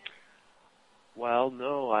 Well,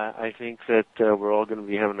 no. I think that we're all going to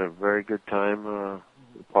be having a very good time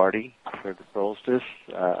party for the solstice.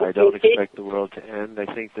 I don't expect the world to end. I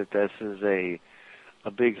think that this is a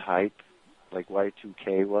big hype, like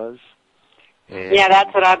Y2K was. And yeah,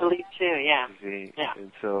 that's what I believe too. Yeah.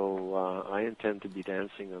 And so I intend to be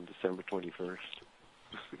dancing on December 21st.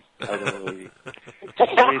 I don't really.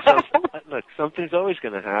 Look, something's always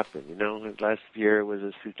going to happen. You know, last year was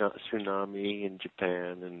a tsunami in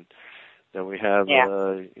Japan, and then we have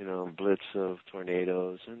blitz of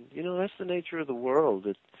tornadoes, and that's the nature of the world.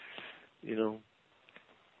 It's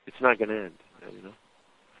not going to end.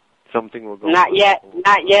 Something will go. Not yet.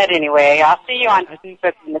 Anyway, I'll see you on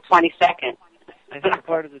the 22nd. I think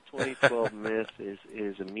part of the 2012 myth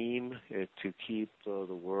is a meme to keep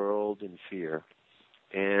the world in fear.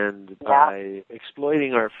 And by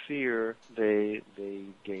exploiting our fear, they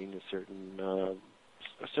gain a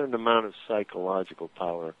certain amount of psychological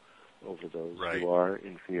power over those who are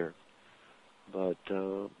in fear. But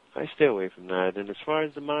I stay away from that. And as far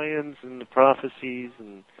as the Mayans and the prophecies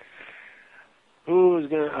and who's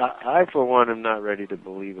gonna, I for one am not ready to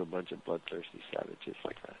believe a bunch of bloodthirsty savages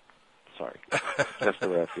like that. Sorry, that's the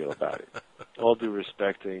way I feel about it. All due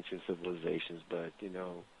respect to ancient civilizations, but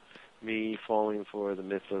me falling for the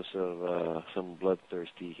mythos of some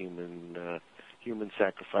bloodthirsty human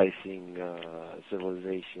sacrificing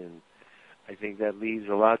civilization, I think that leaves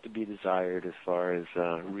a lot to be desired as far as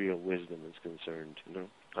real wisdom is concerned.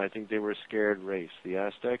 I think they were a scared race. The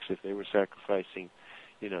Aztecs, if they were sacrificing,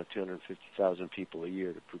 250,000 people a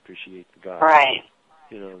year to propitiate the gods. Right.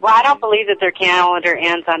 Well, I don't believe that their calendar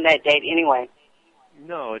ends on that date anyway.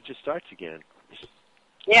 No, it just starts again.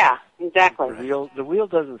 Yeah, exactly. The wheel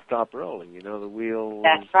doesn't stop rolling. The wheel.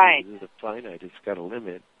 That's right. Is finite. It's got a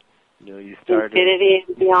limit. You start infinity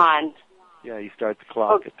and beyond. Yeah, you start the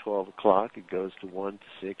clock at 12 o'clock. It goes to 1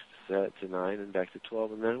 to 6 to 9 and back to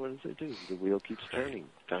 12. And then what does it do? The wheel keeps turning.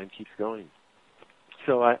 Time keeps going.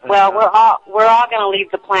 So we're all going to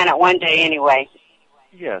leave the planet one day anyway.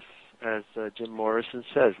 Yes, as Jim Morrison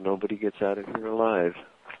says, nobody gets out of here alive.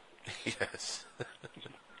 Yes.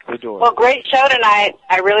 The door. Well, great show tonight.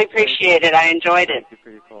 I really appreciate it. I enjoyed it. Thank you for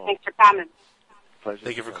your call. Thanks for coming. Pleasure.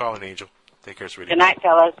 Thank you for calling, Angel. Take care, sweetie. Good night,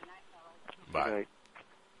 fellas. Bye. Good night.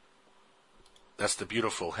 That's the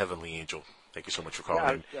beautiful Heavenly Angel. Thank you so much for Yeah,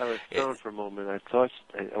 calling. I was thrown for a moment.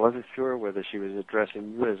 I wasn't sure whether she was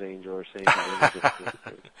addressing you as Angel or saying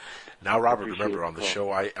Now, Robert, appreciate remember, the on the call. show,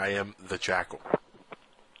 I am the Jackal.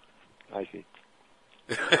 I see.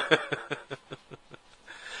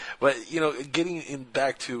 But, getting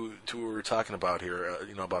back to what we were talking about here,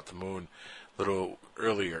 about the moon a little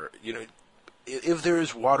earlier, if there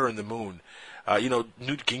is water in the moon,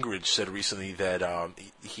 Newt Gingrich said recently that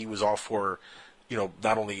he was all for,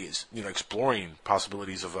 not only, exploring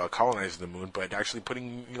possibilities of colonizing the moon, but actually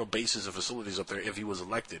putting, bases and facilities up there if he was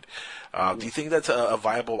elected. Do you think that's a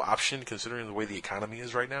viable option considering the way the economy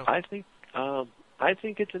is right now? I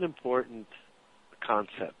think it's an important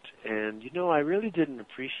concept, and I really didn't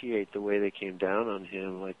appreciate the way they came down on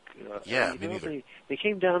him. Like, me neither. They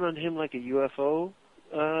came down on him like a UFO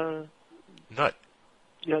nut.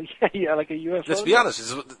 Yeah, like a UFO. Let's be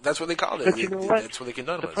honest. That's what they called it. But you know what? That's what they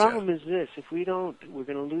condemned The us. problem is this: if we don't, we're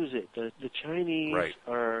going to lose it. The Chinese Right.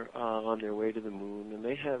 are on their way to the moon, and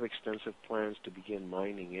they have extensive plans to begin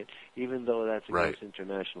mining it, even though that's against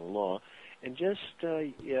international law. And just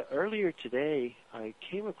earlier today, I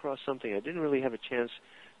came across something. I didn't really have a chance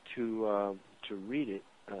to read it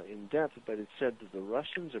in depth, but it said that the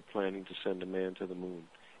Russians are planning to send a man to the moon.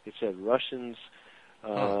 It said Russians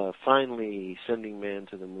finally sending man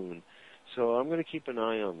to the moon. So I'm going to keep an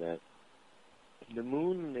eye on that. The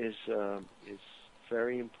moon is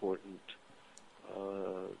very important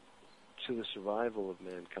to the survival of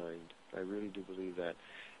mankind. I really do believe that.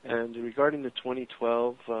 And regarding the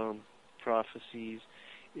 2012 prophecies,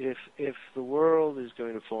 if the world is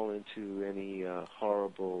going to fall into any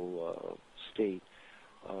horrible state,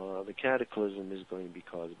 the cataclysm is going to be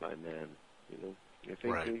caused by man. I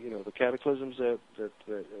think the cataclysms that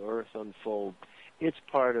the Earth unfold, it's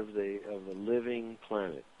part of the living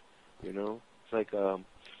planet. It's like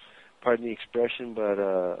pardon the expression, but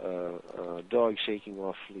a dog shaking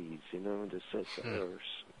off fleas.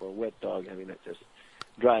 Or a wet dog having to just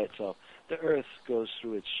dry itself. The Earth goes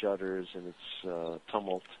through its shudders and its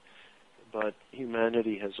tumult, but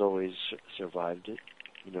humanity has always survived it.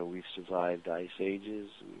 We've survived ice ages,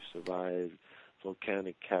 we've survived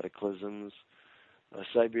volcanic cataclysms.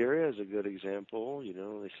 Siberia is a good example.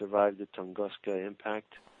 They survived the Tunguska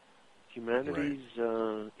impact. Humanity's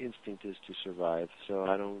instinct is to survive, so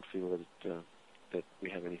I don't feel that we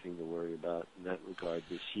have anything to worry about in that regard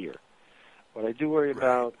this year. What I do worry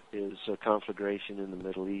about is a conflagration in the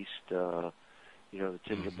Middle East, the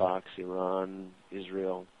tinderbox, Iran,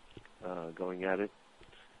 Israel, going at it.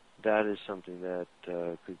 That is something that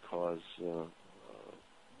could cause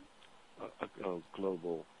a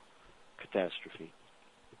global catastrophe.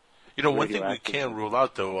 One thing we can rule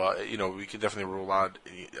out, though, we can definitely rule out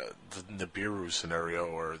the Nibiru scenario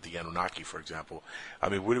or the Anunnaki, for example. I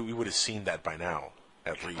mean, we would have seen that by now,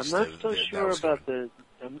 at least. I'm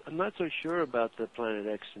not so sure about the Planet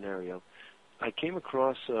X scenario. I came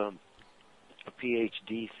across a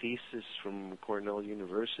PhD thesis from Cornell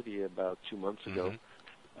University about 2 months ago,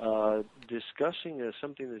 discussing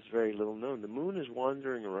something that's very little known. The moon is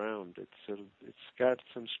wandering around. It's got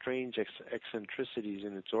some strange eccentricities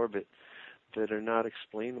in its orbit that are not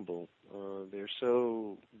explainable. They're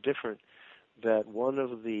so different that one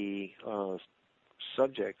of the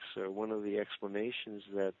subjects, or one of the explanations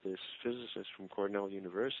that this physicist from Cornell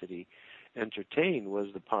University entertained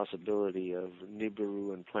was the possibility of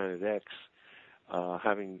Nibiru and Planet X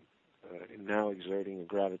having now exerting a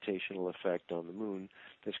gravitational effect on the moon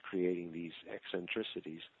that's creating these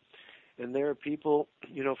eccentricities. And there are people,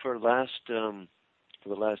 for the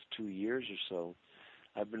last 2 years or so,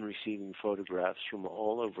 I've been receiving photographs from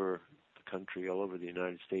all over the country, all over the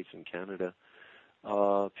United States and Canada,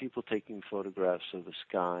 people taking photographs of the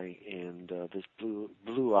sky and this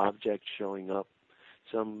blue object showing up.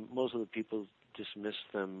 Most of the people dismiss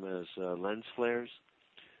them as lens flares,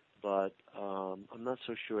 but I'm not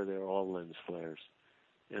so sure they're all lens flares.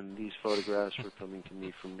 And these photographs were coming to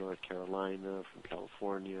me from North Carolina, from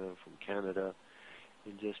California, from Canada,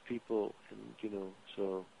 and just people,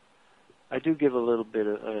 so I do give a little bit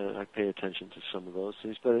of, I pay attention to some of those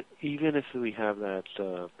things, but even if we have that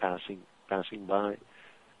passing by,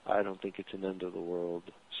 I don't think it's an end-of-the-world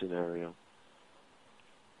scenario.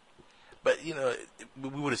 But, we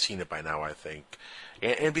would have seen it by now, I think.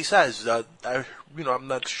 And besides, I'm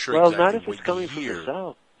not sure well, exactly not if it's what coming year. from the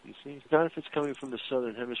south, you see. It's not if it's coming from the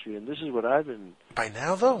southern hemisphere, and this is what I've been... By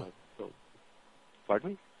now, though?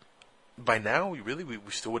 Pardon me? By now, we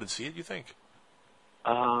still wouldn't see it, you think?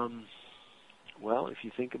 Well, if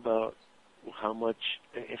you think about how much...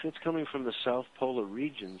 If it's coming from the south polar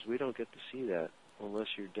regions, we don't get to see that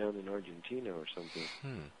unless you're down in Argentina or something.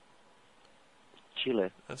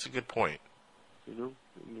 Chile. That's a good point.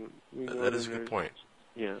 That is a good point.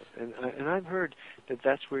 Yeah, and I've heard that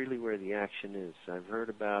that's really where the action is. I've heard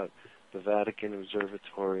about the Vatican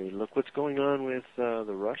Observatory. Look what's going on with the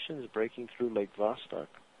Russians breaking through Lake Vostok.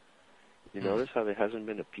 You notice how there hasn't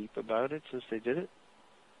been a peep about it since they did it?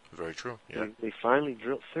 Very true, yeah. They finally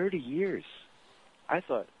drilled 30 years. I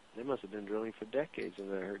thought they must have been drilling for decades,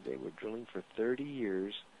 and I heard they were drilling for 30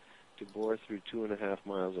 years to bore through 2.5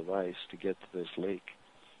 miles of ice to get to this lake.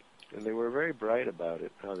 And they were very bright about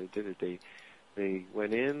it, how they did it. They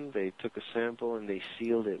went in, they took a sample, and they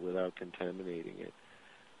sealed it without contaminating it.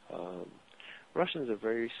 Russians are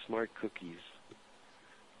very smart cookies.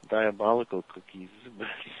 Diabolical cookies, but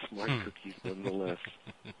smart cookies nonetheless.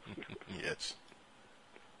 Yes.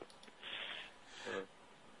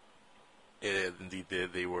 Indeed,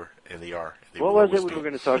 they were, and they are. What was it we were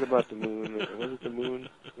going to talk about the moon? Was it the moon?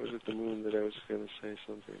 Was it the moon that I was going to say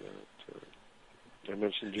something about? I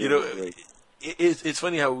mentioned it's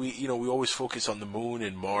funny how we always focus on the moon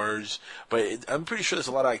and Mars, but I'm pretty sure there's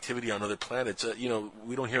a lot of activity on other planets.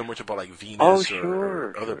 We don't hear much about like Venus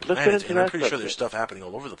or other planets, and I'm pretty sure there's stuff happening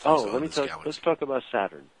all over the place. Let's talk about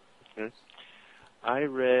Saturn. Okay? I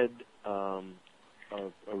read a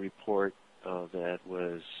report that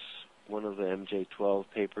was one of the MJ12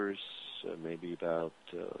 papers, maybe about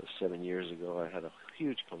 7 years ago. I had a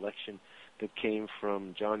huge collection that came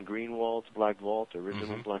from John Greenwald's Black Vault,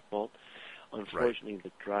 original Black Vault. Unfortunately,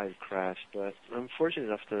 the drive crashed, but I'm fortunate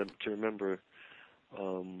enough to remember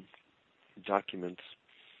documents.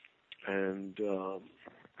 And, oh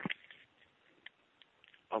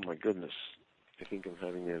my goodness, I think I'm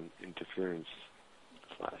having an interference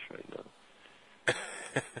flash right now.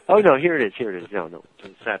 Oh, no, here it is. No,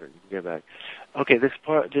 Saturn, get back. Okay, this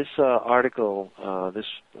article, this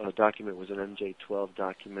document was an MJ12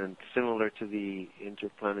 document similar to the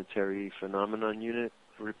Interplanetary Phenomenon Unit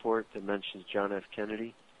report that mentions John F.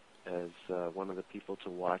 Kennedy as one of the people to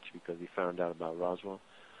watch because he found out about Roswell.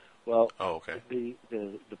 Well, the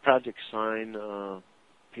Project Sign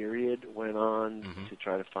period went on to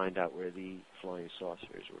try to find out where the flying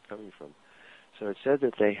saucers were coming from. So it said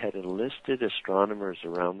that they had enlisted astronomers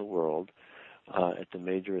around the world at the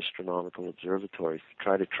major astronomical observatories to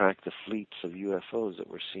try to track the fleets of UFOs that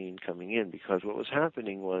were seen coming in, because what was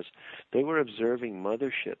happening was they were observing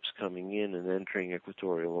motherships coming in and entering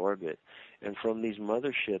equatorial orbit, and from these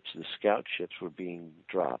motherships the scout ships were being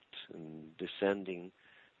dropped and descending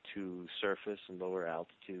to surface and lower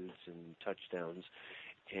altitudes and touchdowns.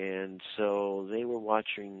 And so they were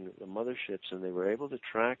watching the motherships and they were able to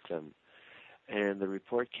track them. And the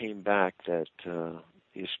report came back that the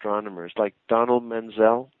astronomers, like Donald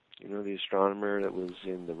Menzel, the astronomer that was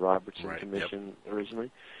in the Robertson Commission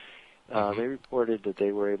originally, they reported that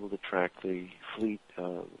they were able to track the fleet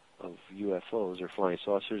of UFOs or flying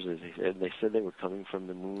saucers, and they said they were coming from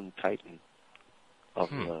the moon Titan, of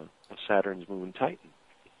Saturn's moon Titan.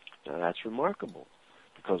 Now that's remarkable,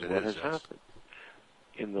 because what has happened?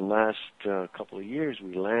 In the last couple of years,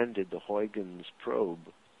 we landed the Huygens probe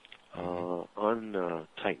on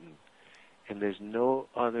Titan, and there's no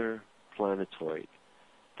other planetoid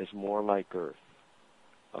that's more like Earth,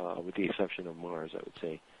 with the exception of Mars, I would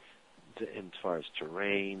say, as far as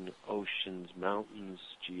terrain, oceans, mountains,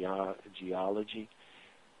 geology,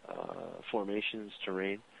 formations,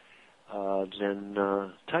 terrain,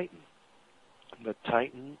 than Titan. But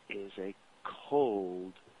Titan is a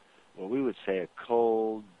cold, we would say a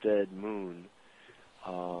cold, dead moon.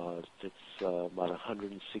 It's about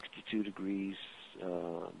 162 degrees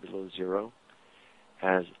below zero,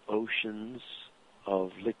 has oceans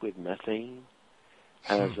of liquid methane,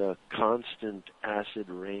 has a constant acid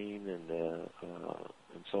rain and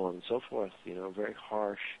so on and so forth. Very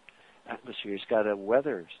harsh atmosphere. It's got a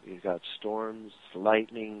weather. It's got storms,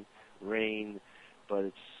 lightning, rain, but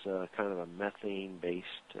it's kind of a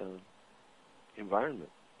methane-based environment.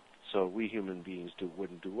 So we human beings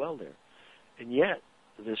wouldn't do well there. And yet,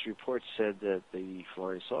 this report said that the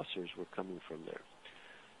flying saucers were coming from there.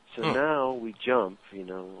 So now we jump,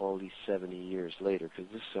 all these 70 years later,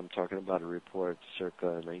 because I'm talking about a report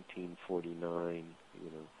circa 1949,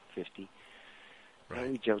 50. Right. Now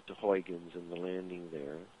we jump to Huygens and the landing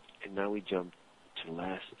there, and now we jump to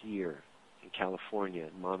last year in California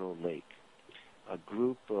at Mono Lake. A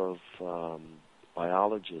group of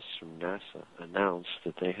biologists from NASA announced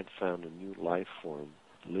that they had found a new life form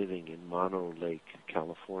living in Mono Lake,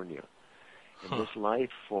 California. And this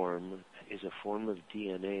life form is a form of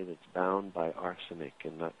DNA that's bound by arsenic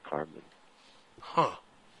and not carbon.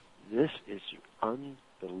 This is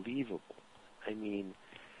unbelievable. I mean,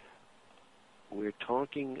 we're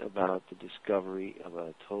talking about the discovery of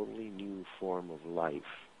a totally new form of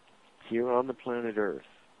life here on the planet Earth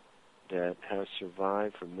that has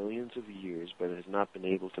survived for millions of years but has not been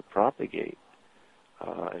able to propagate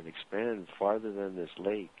and expand farther than this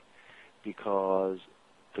lake because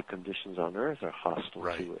the conditions on Earth are hostile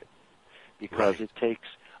to it. Because it takes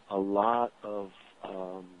a lot of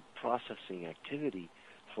processing activity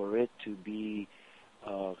for it to be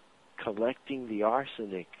collecting the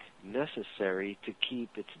arsenic necessary to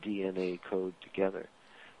keep its DNA code together.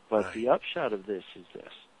 But the upshot of this is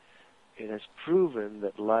this. It has proven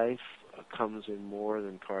that life comes in more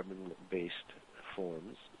than carbon-based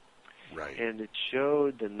forms. Right. And it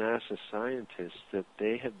showed the NASA scientists that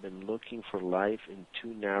they have been looking for life in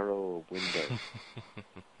too narrow a window.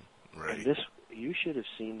 Right. And this, you should have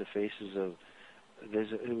seen the faces of.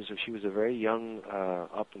 She was a very young,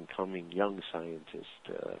 up-and-coming young scientist.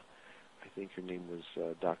 I think her name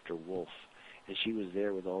was Dr. Wolf, and she was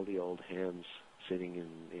there with all the old hands sitting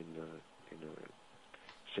in a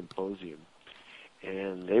symposium,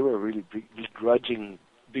 and they were really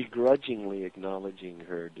begrudgingly acknowledging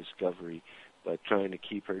her discovery, but trying to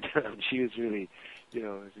keep her down. She was really,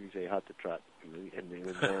 as we say, hot to trot, and they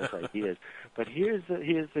would advance ideas. But here's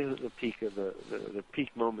the peak of the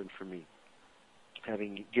peak moment for me,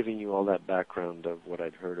 giving you all that background of what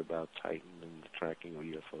I'd heard about Titan and the tracking of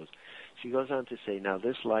UFOs. She goes on to say, now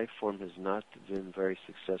this life form has not been very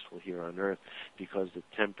successful here on Earth because the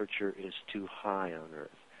temperature is too high on Earth.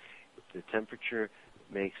 The temperature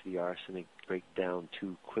makes the arsenic break down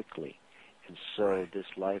too quickly. And so this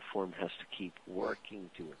life form has to keep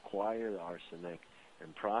working to acquire the arsenic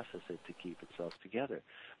and process it to keep itself together.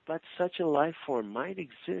 But such a life form might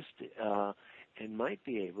exist and might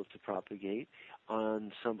be able to propagate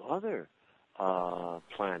on some other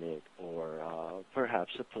planet or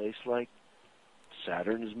perhaps a place like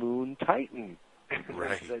Saturn's moon Titan.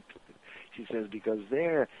 Right. She says because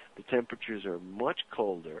there the temperatures are much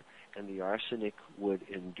colder and the arsenic would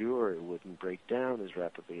endure, it wouldn't break down as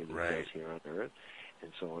rapidly as it does here on Earth,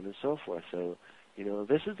 and so on and so forth. So,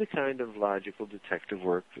 this is the kind of logical detective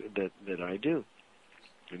work that I do.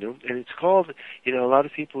 And it's called, a lot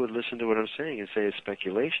of people would listen to what I'm saying and say it's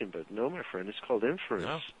speculation, but no, my friend, it's called inference.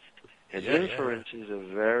 No. And inference is a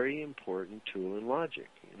very important tool in logic,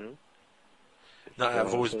 No,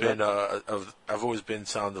 I've always been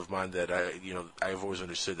sound of mind that I've always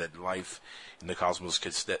understood that life in the cosmos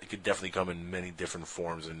could definitely come in many different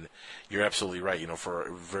forms, and you're absolutely right. For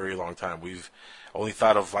a very long time we've only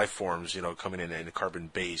thought of life forms, coming in carbon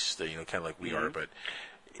based, kind of like we are, but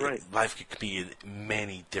life could be in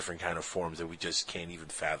many different kind of forms that we just can't even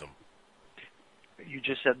fathom. You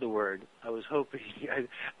just said the word. I was hoping,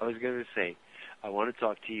 I was going to say, I want to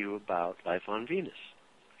talk to you about life on Venus.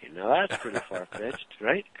 That's pretty far-fetched,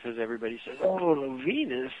 right? Because everybody says,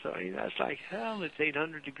 Venus, that's like hell, it's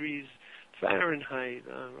 800 degrees Fahrenheit,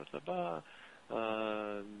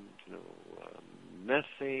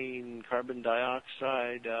 methane, carbon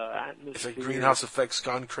dioxide, atmosphere. It's like greenhouse effect's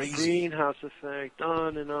gone crazy. Greenhouse effect,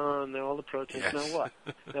 on and on, all the protests. Yes. Now what?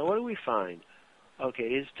 Now what do we find? Okay,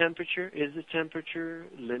 is the temperature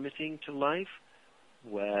limiting to life?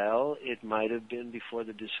 Well, it might have been before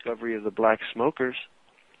the discovery of the black smokers.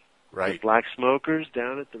 Right. The black smokers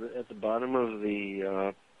down at the bottom of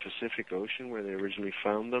the Pacific Ocean where they originally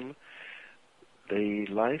found them. The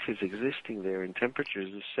life is existing there in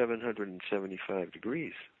temperatures of 775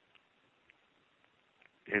 degrees.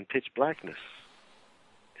 And pitch blackness.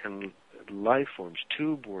 And life forms,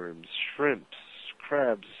 tube worms, shrimps,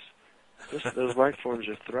 crabs. Those life forms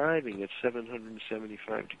are thriving at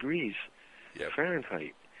 775 degrees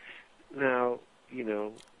Fahrenheit. Now,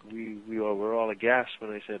 we're all aghast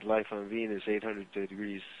when I said life on Venus 800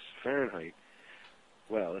 degrees Fahrenheit.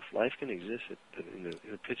 Well, if life can exist in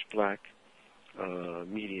the pitch black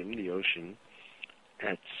medium, the ocean,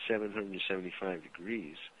 at 775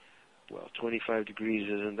 degrees, well, 25 degrees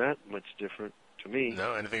isn't that much different to me.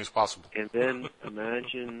 No, anything is possible. And then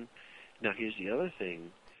imagine, now here's the other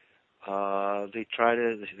thing.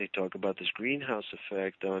 They talk about this greenhouse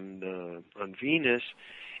effect on Venus,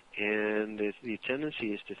 and the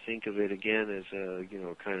tendency is to think of it again as a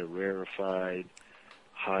kind of rarefied,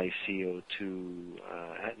 high CO2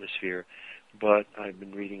 atmosphere. But I've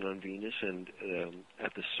been reading on Venus, and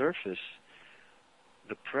at the surface,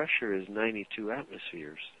 the pressure is 92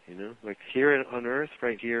 atmospheres. Like here on Earth,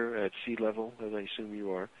 right here at sea level, as I assume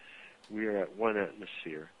you are, we are at 1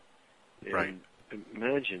 atmosphere. And right.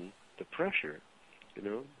 Imagine the pressure.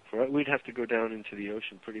 We'd have to go down into the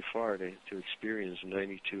ocean pretty far to experience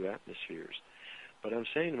 92 atmospheres. But I'm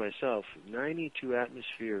saying to myself, 92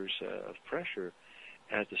 atmospheres of pressure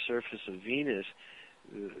at the surface of Venus,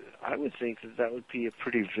 I would think that would be a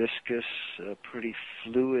pretty viscous, pretty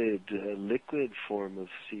fluid, liquid form of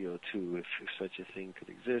CO2, if such a thing could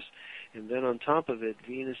exist. And then on top of it,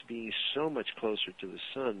 Venus being so much closer to the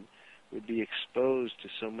sun would be exposed to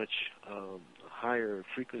so much higher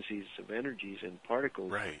frequencies of energies and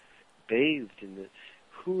particles, bathed in the.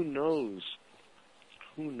 Who knows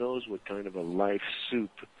what kind of a life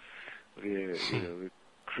soup,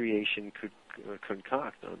 creation could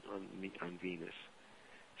concoct on Venus.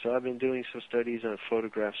 So I've been doing some studies on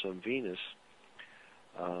photographs on Venus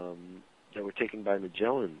that were taken by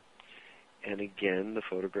Magellan. And again, the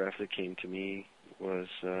photograph that came to me was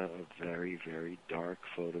a very, very dark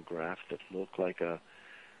photograph that looked like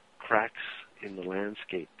cracks in the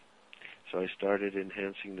landscape. So I started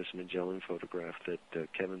enhancing this Magellan photograph that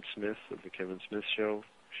Kevin Smith of the Kevin Smith Show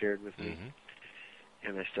shared with me.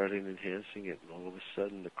 And I started enhancing it, and all of a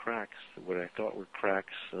sudden the cracks, what I thought were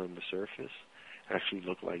cracks on the surface, actually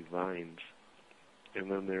look like vines. And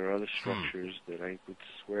then there are other structures that I would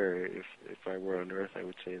swear, if I were on Earth, I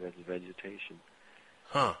would say that's vegetation.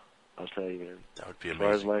 Huh. I'll tell you, man. That would be amazing.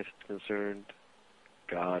 As far as life is concerned,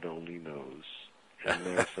 God only knows. And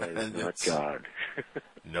NASA is not God.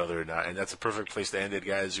 No, they're not. And that's a perfect place to end it,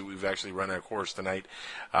 guys. We've actually run our course tonight.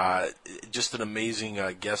 Just an amazing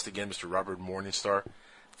guest again, Mr. Robert Morningstar.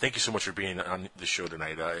 Thank you so much for being on the show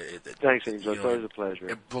tonight. Thanks, Angel. It's always a pleasure.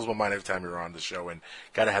 It blows my mind every time you're on the show, and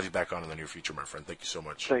got to have you back on in the near future, my friend. Thank you so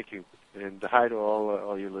much. Thank you. And hi to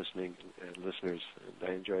all your listeners.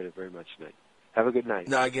 I enjoyed it very much tonight. Have a good night.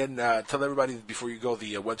 Now, again, tell everybody before you go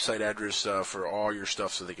the website address for all your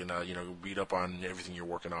stuff so they can, read up on everything you're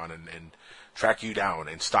working on and track you down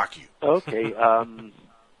and stalk you. Okay.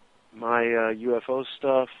 My UFO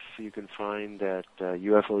stuff you can find at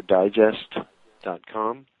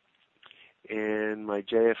UFOdigest.com. And my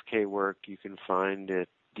JFK work you can find at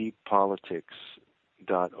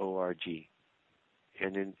deeppolitics.org.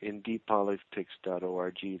 And in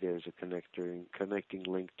deeppolitics.org, there's a connecting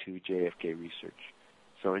link to JFK research.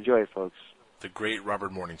 So enjoy it, folks. The great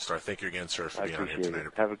Robert Morningstar. Thank you again, sir, for being on here tonight.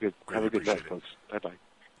 Have a good night, folks. Bye-bye.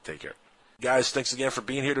 Take care. Guys, thanks again for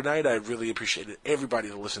being here tonight. I really appreciated everybody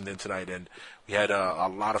that listened in tonight, and we had a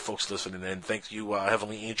lot of folks listening in. Thank you,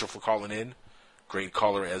 Heavenly Angel, for calling in. Great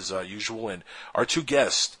caller as usual. And our two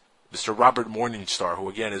guests, Mr. Robert Morningstar, who,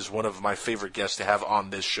 again, is one of my favorite guests to have on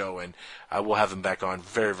this show, and I will have him back on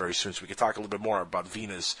very, very soon so we can talk a little bit more about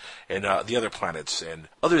Venus and the other planets and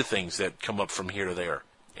other things that come up from here to there.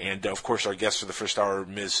 And, of course, our guest for the first hour,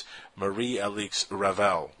 Ms. Marie-Alix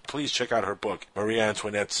Ravel. Please check out her book, Marie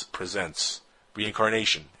Antoinette Presents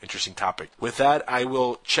Reincarnation. Interesting topic. With that, I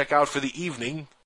will check out for the evening.